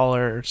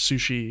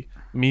 sushi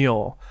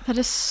meal. That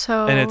is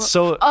so... And it's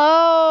so...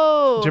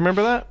 Oh! Do you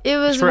remember that? It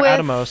was for with...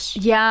 Atomos.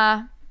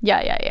 Yeah.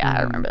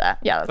 I remember that.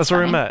 Yeah, that's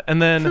where we met.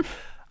 And then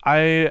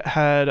I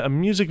had a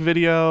music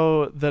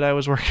video that I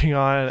was working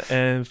on,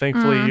 and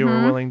thankfully you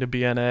were willing to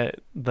be in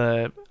it.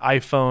 The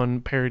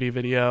iPhone parody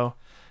video,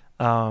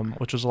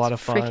 which was a lot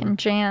of fun. Freaking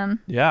jam.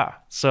 Yeah.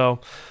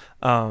 So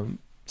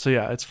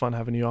yeah, it's fun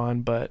having you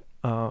on. But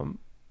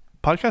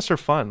podcasts are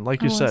fun,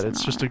 like you said.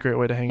 It's just a great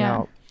way to hang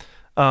out.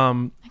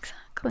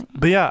 Exactly.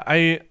 But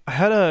yeah,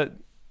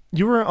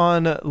 you were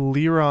on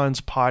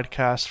Liron's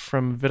podcast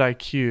from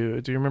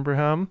vidIQ. Do you remember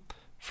him?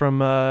 From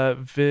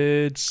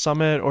Vid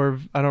Summit, or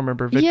I don't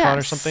remember, VidCon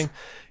or something.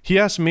 He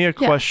asked me a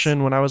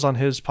question when I was on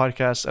his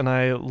podcast, and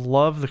I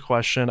love the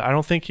question. I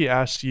don't think he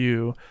asked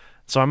you,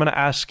 so I'm going to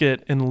ask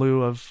it in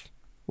lieu of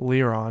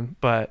Liron,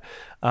 but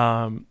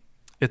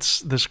it's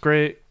this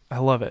great, I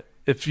love it.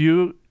 If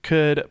you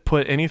could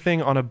put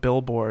anything on a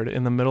billboard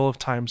in the middle of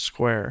Times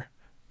Square,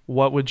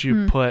 what would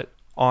you put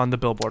on the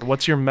billboard?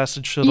 What's your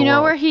message to the world?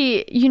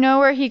 You know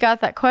where he got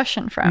that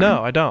question from?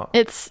 No, I don't.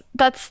 That's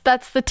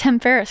the Tim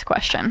Ferriss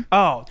question.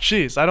 Oh,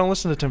 geez. I don't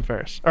listen to Tim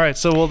Ferriss. All right,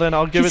 so well then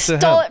I'll give it to him.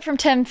 He stole it from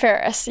Tim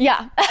Ferriss.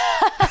 Yeah.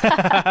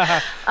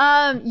 Yes,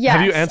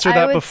 have you answered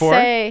that before?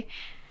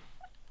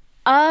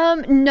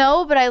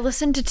 No, but I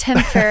listen to Tim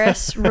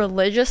Ferriss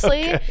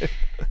religiously. Okay.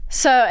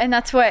 So, and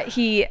that's what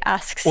he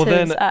asks Well,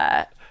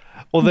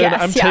 then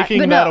I'm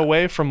taking that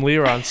away from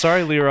Liron.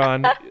 Sorry,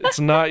 Liron. It's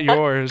not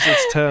yours.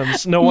 It's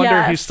Tim's. No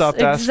wonder he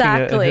stopped asking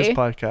it in his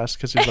podcast,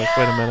 because he's like,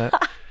 wait a minute.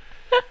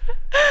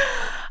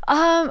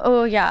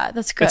 Oh, yeah,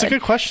 that's good. It's a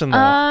good question,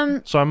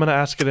 though. So I'm going to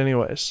ask it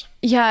anyways.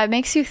 Yeah, it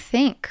makes you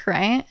think,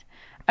 right?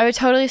 I would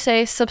totally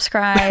say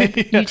subscribe,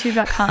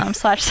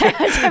 youtube.com/Sarah.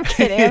 I'm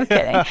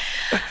kidding.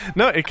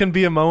 No, it can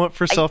be a moment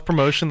for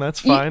self-promotion. That's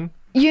fine.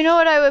 You know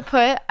what I would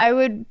put? I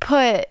would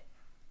put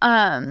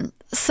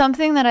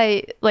something that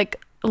I like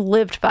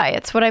lived by.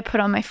 It's what I put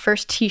on my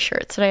first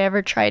t-shirts that I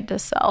ever tried to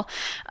sell.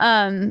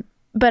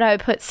 But I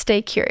would put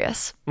stay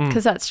curious,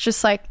 because that's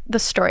just like the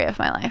story of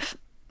my life.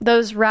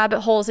 Those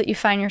rabbit holes that you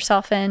find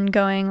yourself in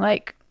going,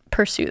 like,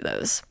 pursue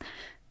those.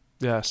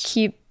 Yes.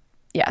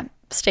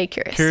 Stay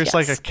curious. Curious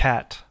like a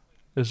cat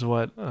is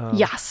what.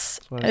 Yes,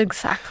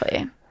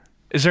 exactly.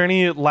 Is there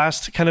any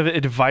last kind of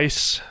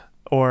advice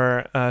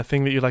or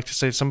thing that you'd like to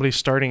say to somebody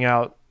starting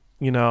out?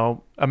 You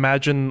know,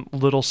 imagine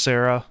little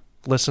Sarah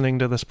listening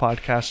to this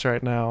podcast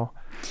right now.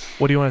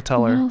 What do you want to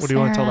tell her? What do you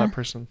want to tell that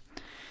person?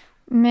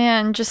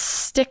 Man, just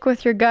stick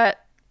with your gut.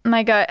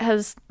 My gut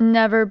has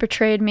never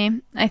betrayed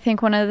me. I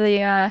think one of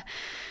the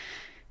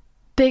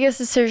biggest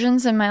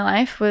decisions in my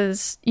life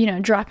was,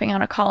 dropping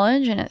out of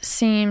college, and it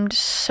seemed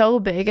so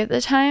big at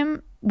the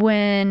time.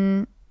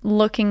 When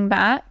looking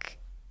back,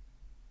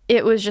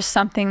 it was just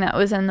something that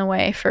was in the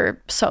way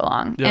for so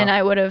long, and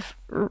I would have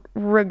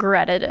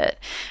regretted it.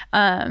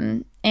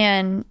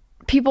 And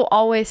people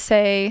always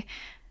say,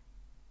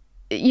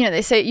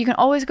 they say you can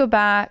always go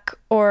back,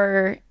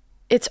 or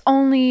it's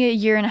only a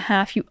year and a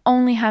half. You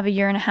only have a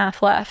year and a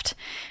half left.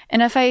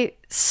 And if I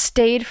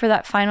stayed for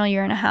that final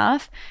year and a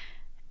half,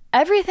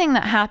 everything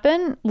that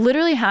happened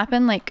literally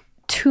happened like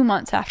 2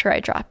 months after I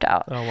dropped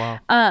out. Oh, wow.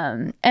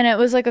 And it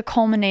was like a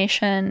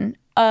culmination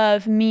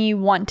of me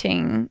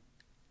wanting,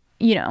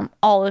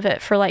 all of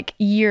it for like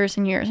years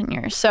and years and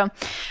years. So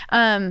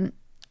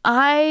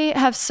I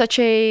have such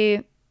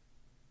a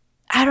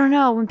I don't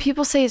know. When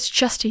people say it's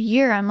just a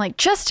year, I'm like,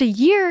 just a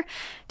year?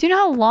 Do you know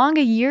how long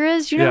a year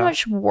is? Do you know how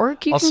much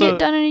work you can get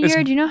done in a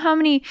year? Do you know how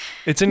many?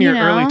 It's in your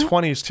early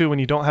 20s too, when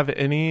you don't have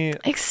any.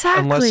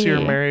 Exactly. Unless you're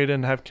married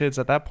and have kids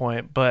at that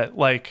point. But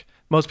like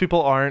most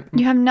people aren't.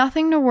 You have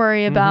nothing to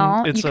worry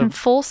about. You can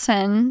full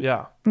send.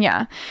 Yeah.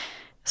 Yeah.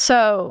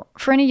 So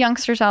for any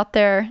youngsters out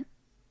there,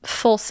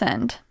 full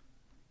send.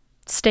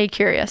 Stay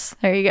curious.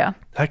 There you go.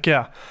 Heck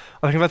yeah.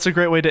 I think that's a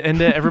great way to end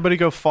it. Everybody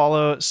go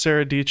follow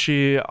Sarah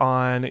Dietschy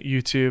on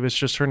YouTube. It's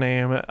just her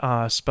name,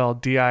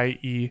 spelled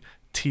Dietsch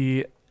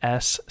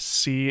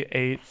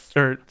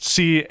or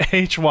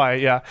CHY.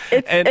 Yeah.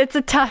 It's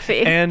a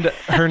toughie. And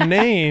her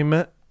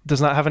name does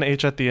not have an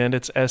H at the end.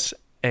 It's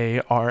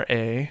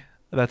Sara.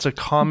 That's a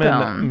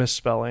common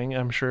misspelling.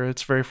 I'm sure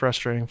it's very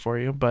frustrating for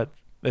you, but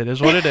it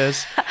is what it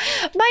is.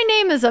 My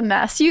name is a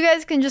mess. You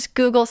guys can just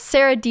Google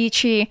Sarah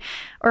Dietschy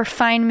or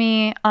find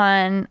me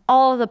on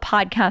all of the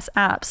podcast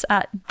apps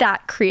at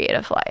That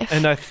Creative Life.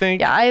 And I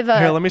think... Yeah, I have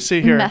a let me see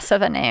here. Mess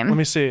of a name. Let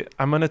me see.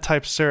 I'm going to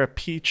type Sarah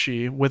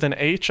Peachy with an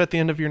H at the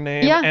end of your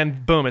name. Yeah.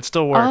 And boom, it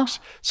still works.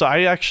 So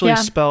I actually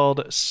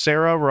spelled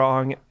Sarah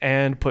wrong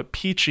and put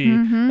Peachy.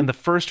 And the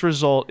first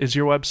result is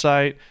your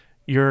website,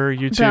 your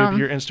YouTube,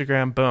 your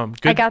Instagram. Boom.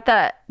 Good. I got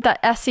that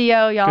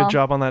SEO, y'all. Good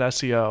job on that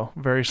SEO.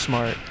 Very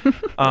smart.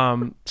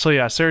 So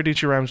yeah, Sarah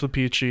Dietschy rhymes with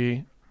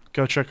Peachy.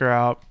 Go check her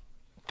out.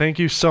 Thank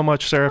you so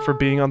much, Sarah, for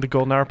being on the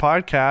Golden Hour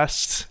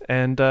podcast.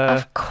 And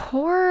of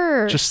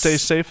course, just stay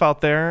safe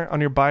out there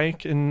on your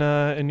bike in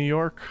New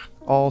York,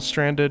 all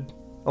stranded,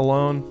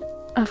 alone.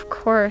 Of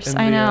course,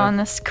 I know, on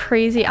this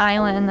crazy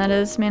island that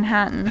is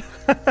Manhattan.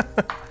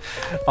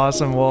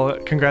 Awesome. Well,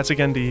 congrats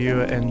again to you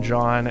and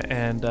John,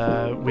 and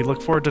we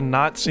look forward to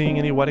not seeing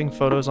any wedding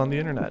photos on the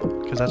internet,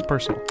 because that's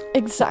personal.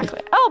 Exactly.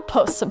 I'll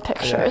post some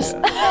pictures.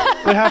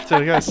 Yeah. We have to.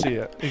 You gotta see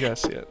it.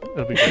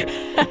 It'll be great.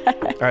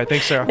 All right.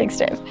 Thanks, Sarah. Thanks,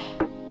 Dave.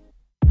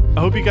 I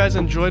hope you guys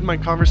enjoyed my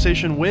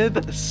conversation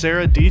with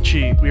Sarah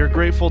Dietschy. We are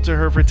grateful to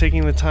her for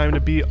taking the time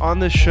to be on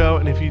this show,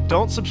 and if you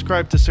don't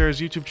subscribe to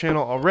Sarah's YouTube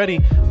channel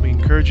already, we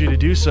encourage you to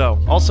do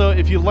so. Also,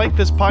 if you like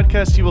this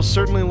podcast, you will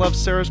certainly love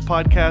Sarah's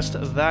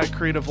podcast, That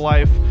Creative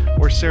Life,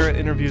 where Sarah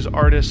interviews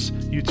artists,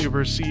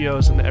 YouTubers,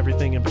 CEOs, and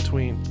everything in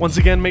between. Once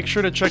again, make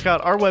sure to check out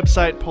our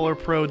website,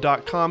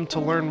 polarpro.com, to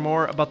learn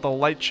more about the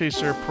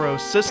Lightchaser Pro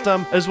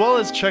system, as well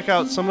as check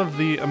out some of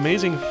the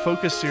amazing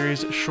Focus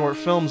Series short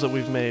films that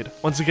we've made.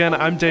 Once again,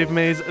 I'm Dave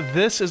Mays.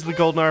 This is the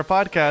Golden Hour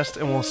Podcast,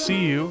 and we'll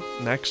see you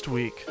next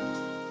week.